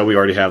upon, it's like, oh, we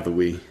already have the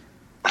Wii.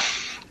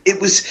 It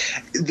was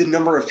the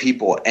number of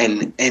people,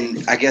 and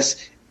I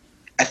guess,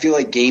 I feel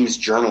like games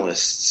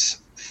journalists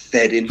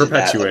fed into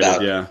perpetuated,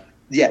 that.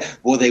 Yeah,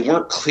 well, they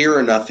weren't clear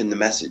enough in the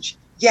message.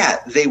 Yeah,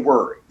 they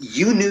were.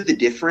 You knew the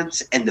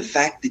difference, and the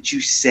fact that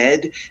you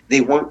said they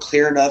weren't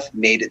clear enough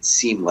made it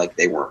seem like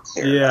they weren't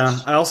clear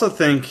enough. Yeah, I also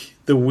think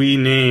the Wii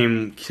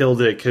name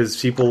killed it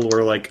because people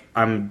were like,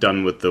 I'm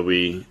done with the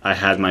Wii. I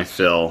had my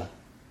fill.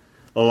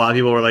 A lot of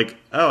people were like,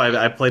 oh,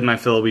 I played my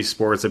fill of Wii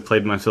Sports. I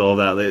played my fill of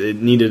that. It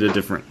needed a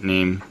different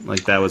name.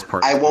 Like, that was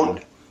part of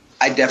it.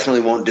 I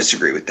definitely won't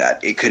disagree with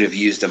that. It could have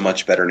used a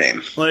much better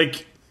name.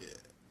 Like,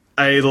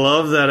 I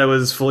love that it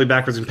was fully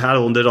backwards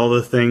compatible and did all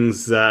the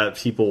things that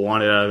people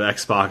wanted out of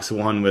Xbox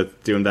One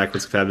with doing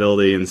backwards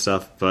compatibility and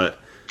stuff, but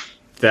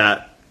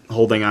that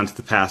holding on to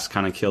the past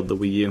kind of killed the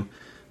Wii U.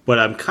 But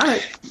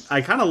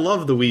I kind of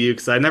love the Wii U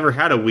because I never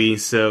had a Wii,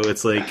 so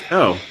it's like,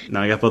 oh,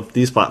 now I got both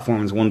these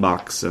platforms, one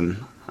box,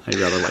 and I'd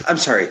rather like. I'm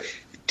sorry,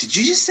 did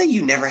you just say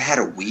you never had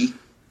a Wii?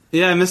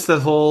 Yeah, I missed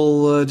that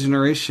whole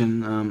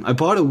generation. I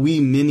bought a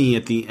Wii Mini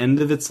at the end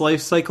of its life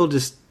cycle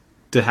just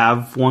to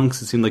have one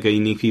because it seemed like a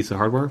unique piece of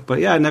hardware. But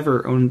yeah, I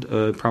never owned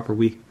a proper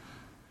Wii.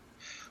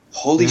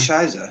 Holy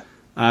shiza.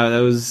 That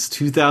was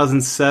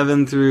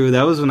 2007 through...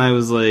 That was when I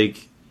was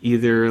like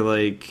either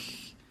like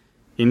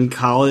in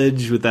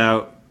college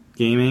without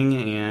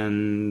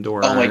gaming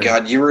or... Oh my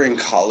god, you were in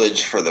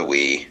college for the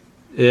Wii.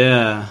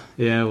 Yeah,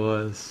 it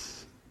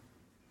was.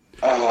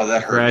 Oh,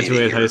 that hurt.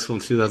 Graduated high school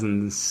in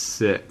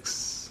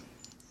 2006.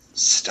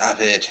 Stop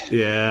it.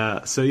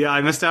 Yeah. So yeah,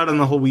 I missed out on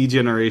the whole Wii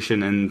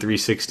generation and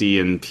 360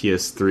 and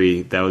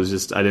PS3. That was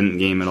just, I didn't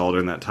game at all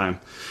during that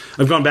time.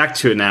 I've gone back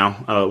to it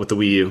now with the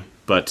Wii U,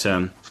 but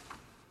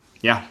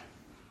yeah.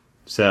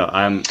 So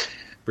I'm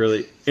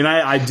really, and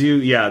I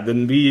do, yeah, the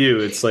Wii U,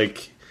 it's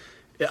like,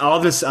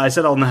 I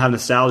said I'll have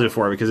nostalgia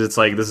for it because it's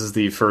like this is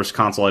the first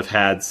console I've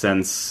had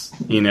since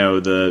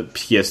the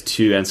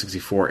PS2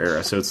 N64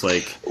 era. So it's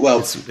like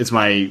it's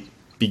my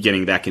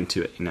beginning back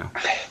into it.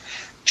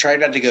 Try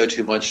not to go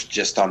too much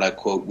just on a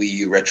quote Wii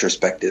U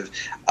retrospective.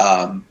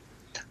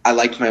 I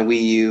liked my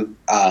Wii U.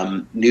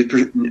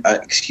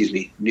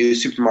 New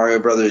Super Mario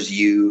Brothers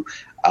U,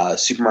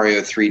 Super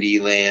Mario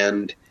 3D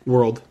Land,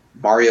 World,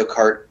 Mario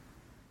Kart.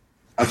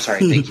 I'm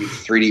sorry, thank you,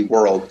 3D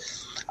World.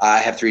 I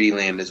have 3D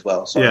Land as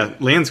well. Sorry. Yeah,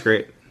 Land's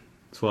great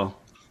as well.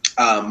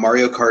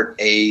 Mario Kart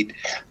 8,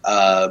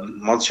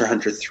 Monster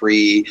Hunter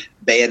 3,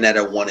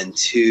 Bayonetta 1 and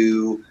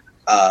 2.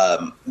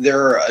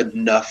 There are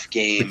enough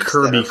games. The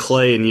Kirby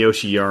Clay and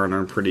Yoshi Yarn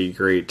are pretty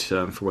great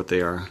for what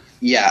they are.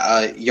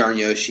 Yeah, Yarn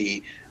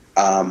Yoshi.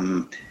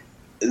 The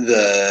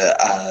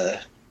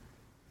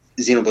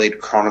Xenoblade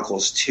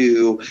Chronicles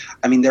 2.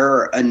 I mean, there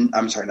are.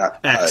 I'm sorry,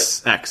 not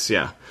X.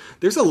 Yeah,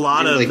 there's a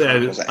lot of.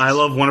 I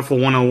love Wonderful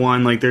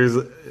 101. Like, there's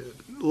a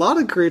lot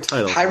of great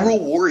titles.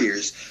 Hyrule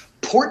Warriors.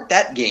 Port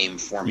that game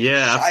for me.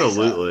 Yeah,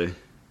 absolutely.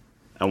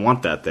 I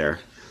want that there.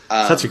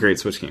 Such a great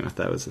Switch game if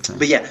that was the thing.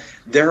 But yeah,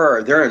 there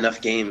are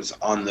enough games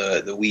on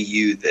the Wii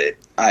U that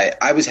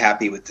I was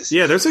happy with this.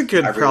 Yeah, there's a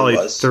good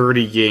probably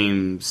 30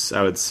 games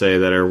I would say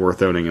that are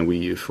worth owning a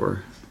Wii U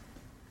for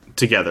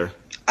together.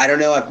 I don't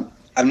know.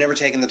 I've never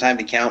taken the time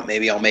to count.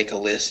 Maybe I'll make a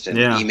list and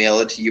email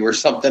it to you or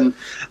something.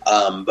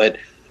 But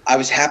I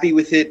was happy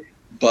with it.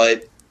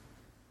 But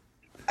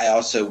I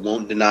also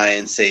won't deny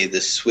and say the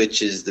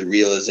Switch is the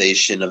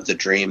realization of the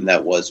dream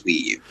that was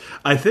Wii U.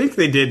 I think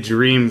they did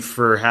dream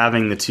for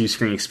having the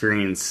two-screen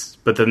experience,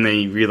 but then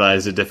they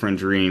realized a different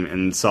dream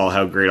and saw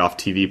how great off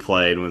TV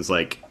played and was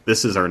like,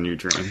 this is our new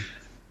dream.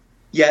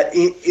 Yeah,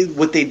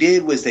 what they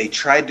did was they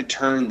tried to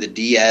turn the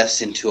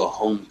DS into a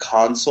home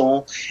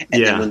console,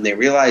 and then when they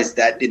realized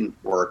that didn't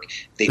work,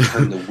 they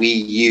turned the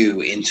Wii U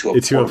into a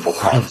portable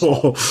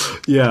console.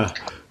 Yeah.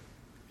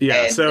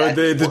 Yeah, and so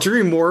the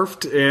dream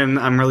morphed, and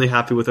I'm really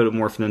happy with what it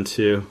morphed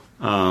into.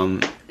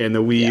 And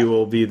the Wii U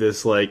will be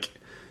this, like,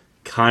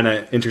 kind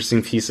of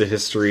interesting piece of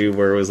history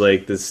where it was,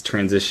 like, this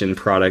transition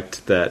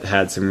product that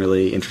had some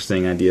really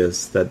interesting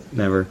ideas that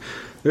never...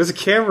 There's a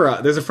camera.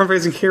 There's a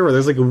front-facing camera.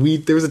 There's, like,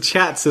 there was a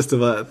chat system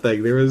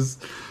thing. There was...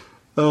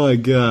 Oh, my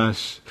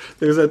gosh.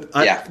 There's a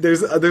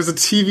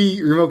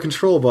TV remote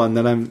control button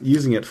that I'm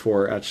using it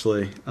for,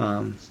 actually.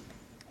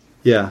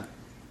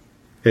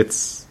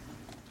 It's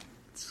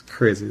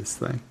crazy, this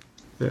thing.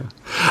 Yeah,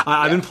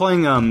 I've been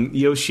playing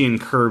Yoshi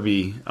and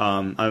Kirby.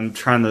 I'm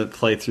trying to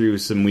play through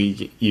some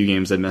Wii U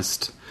games I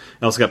missed.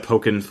 I also got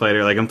Pokken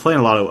Fighter. Like, I'm playing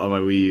a lot on my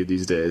Wii U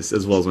these days,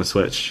 as well as my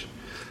Switch.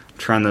 I'm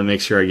trying to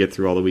make sure I get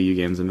through all the Wii U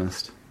games I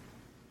missed.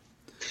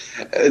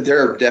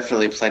 There are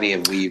definitely plenty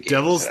of Wii U games.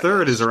 Devil's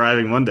Third is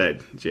arriving Monday,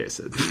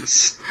 Jason.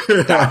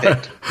 Stop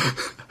it.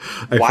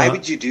 Why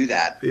would you do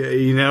that? Yeah,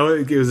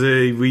 it was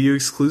a Wii U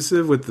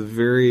exclusive with a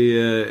very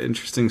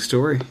interesting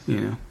story,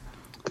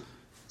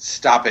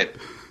 Stop it.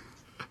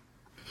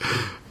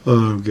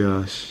 Oh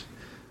gosh.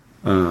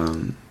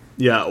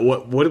 Yeah.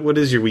 What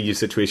is your Wii U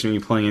situation? Are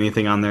you playing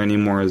anything on there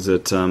anymore? Is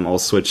it all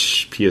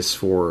Switch,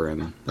 PS4,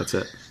 and that's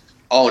it?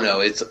 Oh no,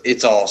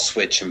 it's all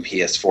Switch and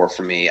PS4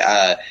 for me.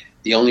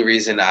 The only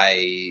reason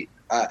I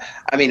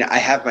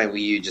have my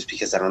Wii U just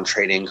because I don't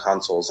trade in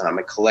consoles and I'm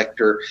a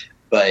collector,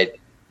 but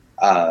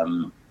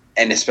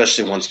and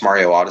especially once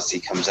Mario Odyssey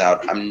comes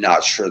out, I'm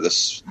not sure the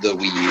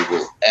Wii U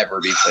will ever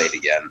be played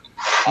again.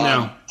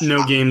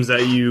 No games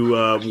that you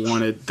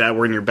wanted that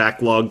were in your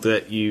backlog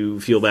that you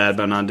feel bad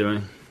about not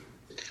doing?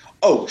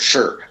 Oh,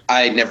 sure.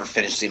 I never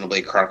finished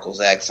Xenoblade Chronicles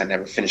X. I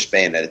never finished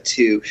Bayonetta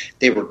 2.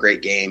 They were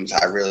great games.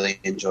 I really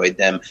enjoyed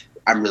them.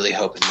 I'm really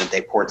hoping that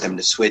they port them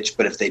to Switch,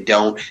 but if they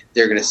don't,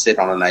 they're going to sit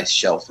on a nice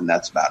shelf, and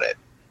that's about it.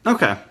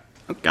 Okay.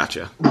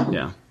 Gotcha.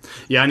 Yeah.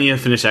 Yeah, I need to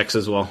finish X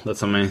as well.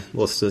 That's on my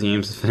list of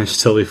games to finish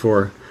till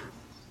before.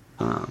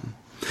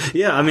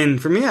 Yeah, I mean,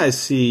 for me, I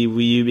see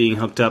Wii U being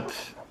hooked up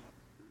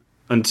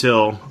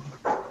until...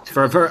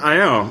 I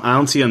know. I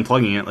don't see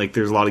unplugging it. Like,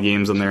 there's a lot of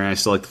games on there, and I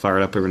still like to fire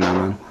it up every now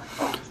and then.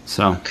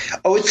 So.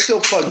 Oh, it's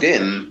still plugged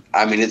in.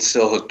 I mean, it's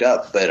still hooked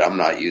up, but I'm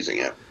not using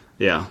it.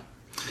 Yeah.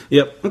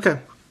 Yep. Okay.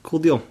 Cool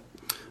deal.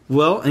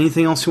 Well,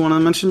 anything else you want to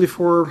mention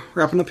before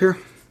wrapping up here?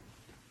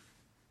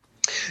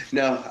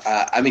 No,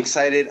 I'm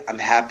excited. I'm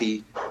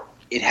happy.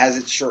 It has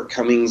its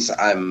shortcomings.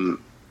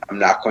 I'm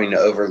not going to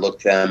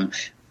overlook them.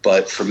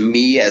 But for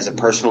me, as a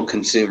personal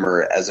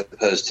consumer, as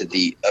opposed to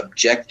the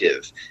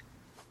objective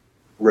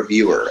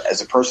reviewer,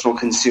 as a personal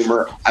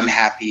consumer, I'm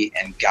happy.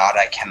 And God,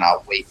 I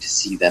cannot wait to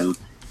see them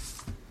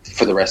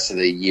for the rest of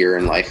the year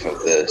and life of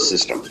the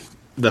system.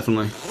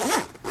 Definitely.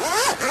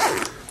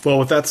 Well,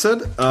 with that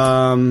said,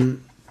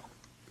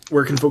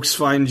 where can folks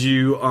find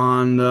you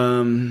on,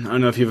 I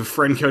don't know if you have a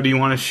friend code you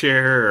want to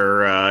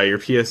share or your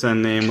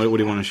PSN name. What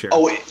do you want to share?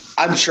 Oh,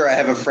 I'm sure I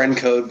have a friend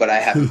code, but I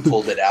haven't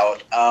pulled it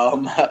out.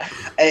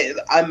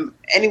 I'm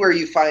anywhere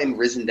you find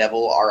Risen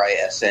Devil,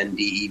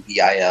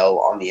 RISNDEVIL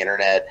on the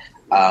internet.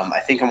 I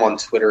think I'm on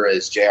Twitter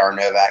as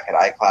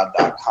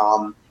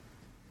jrnovak@icloud.com.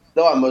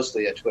 though I'm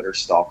mostly a Twitter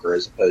stalker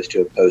as opposed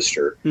to a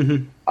poster.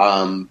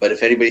 Mm-hmm. But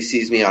if anybody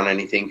sees me on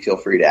anything, feel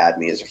free to add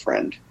me as a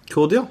friend.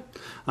 Cool deal.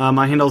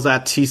 My handle's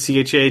at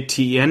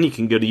TCHATEN. You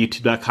can go to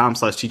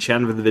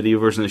youtube.com/TChan for the video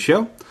version of the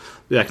show.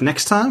 Be back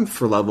next time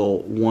for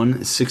level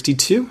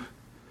 162.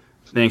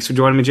 Thanks for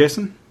joining me,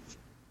 Jason.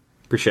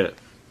 Appreciate it.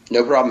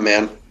 No problem,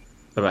 man.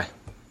 Bye-bye.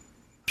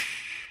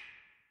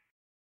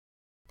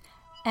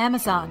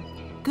 Amazon,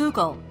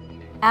 Google,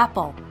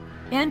 Apple,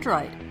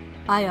 Android,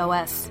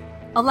 iOS,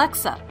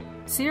 Alexa,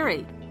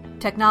 Siri,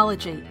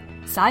 technology,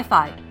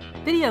 sci-fi,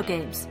 video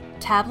games,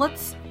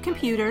 tablets,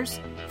 computers,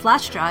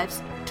 flash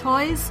drives,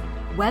 toys,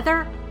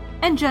 weather,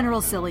 and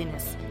general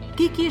silliness.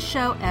 Geekiest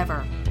show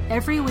ever,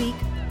 every week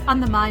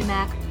on the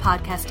MyMac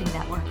Podcasting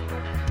Network.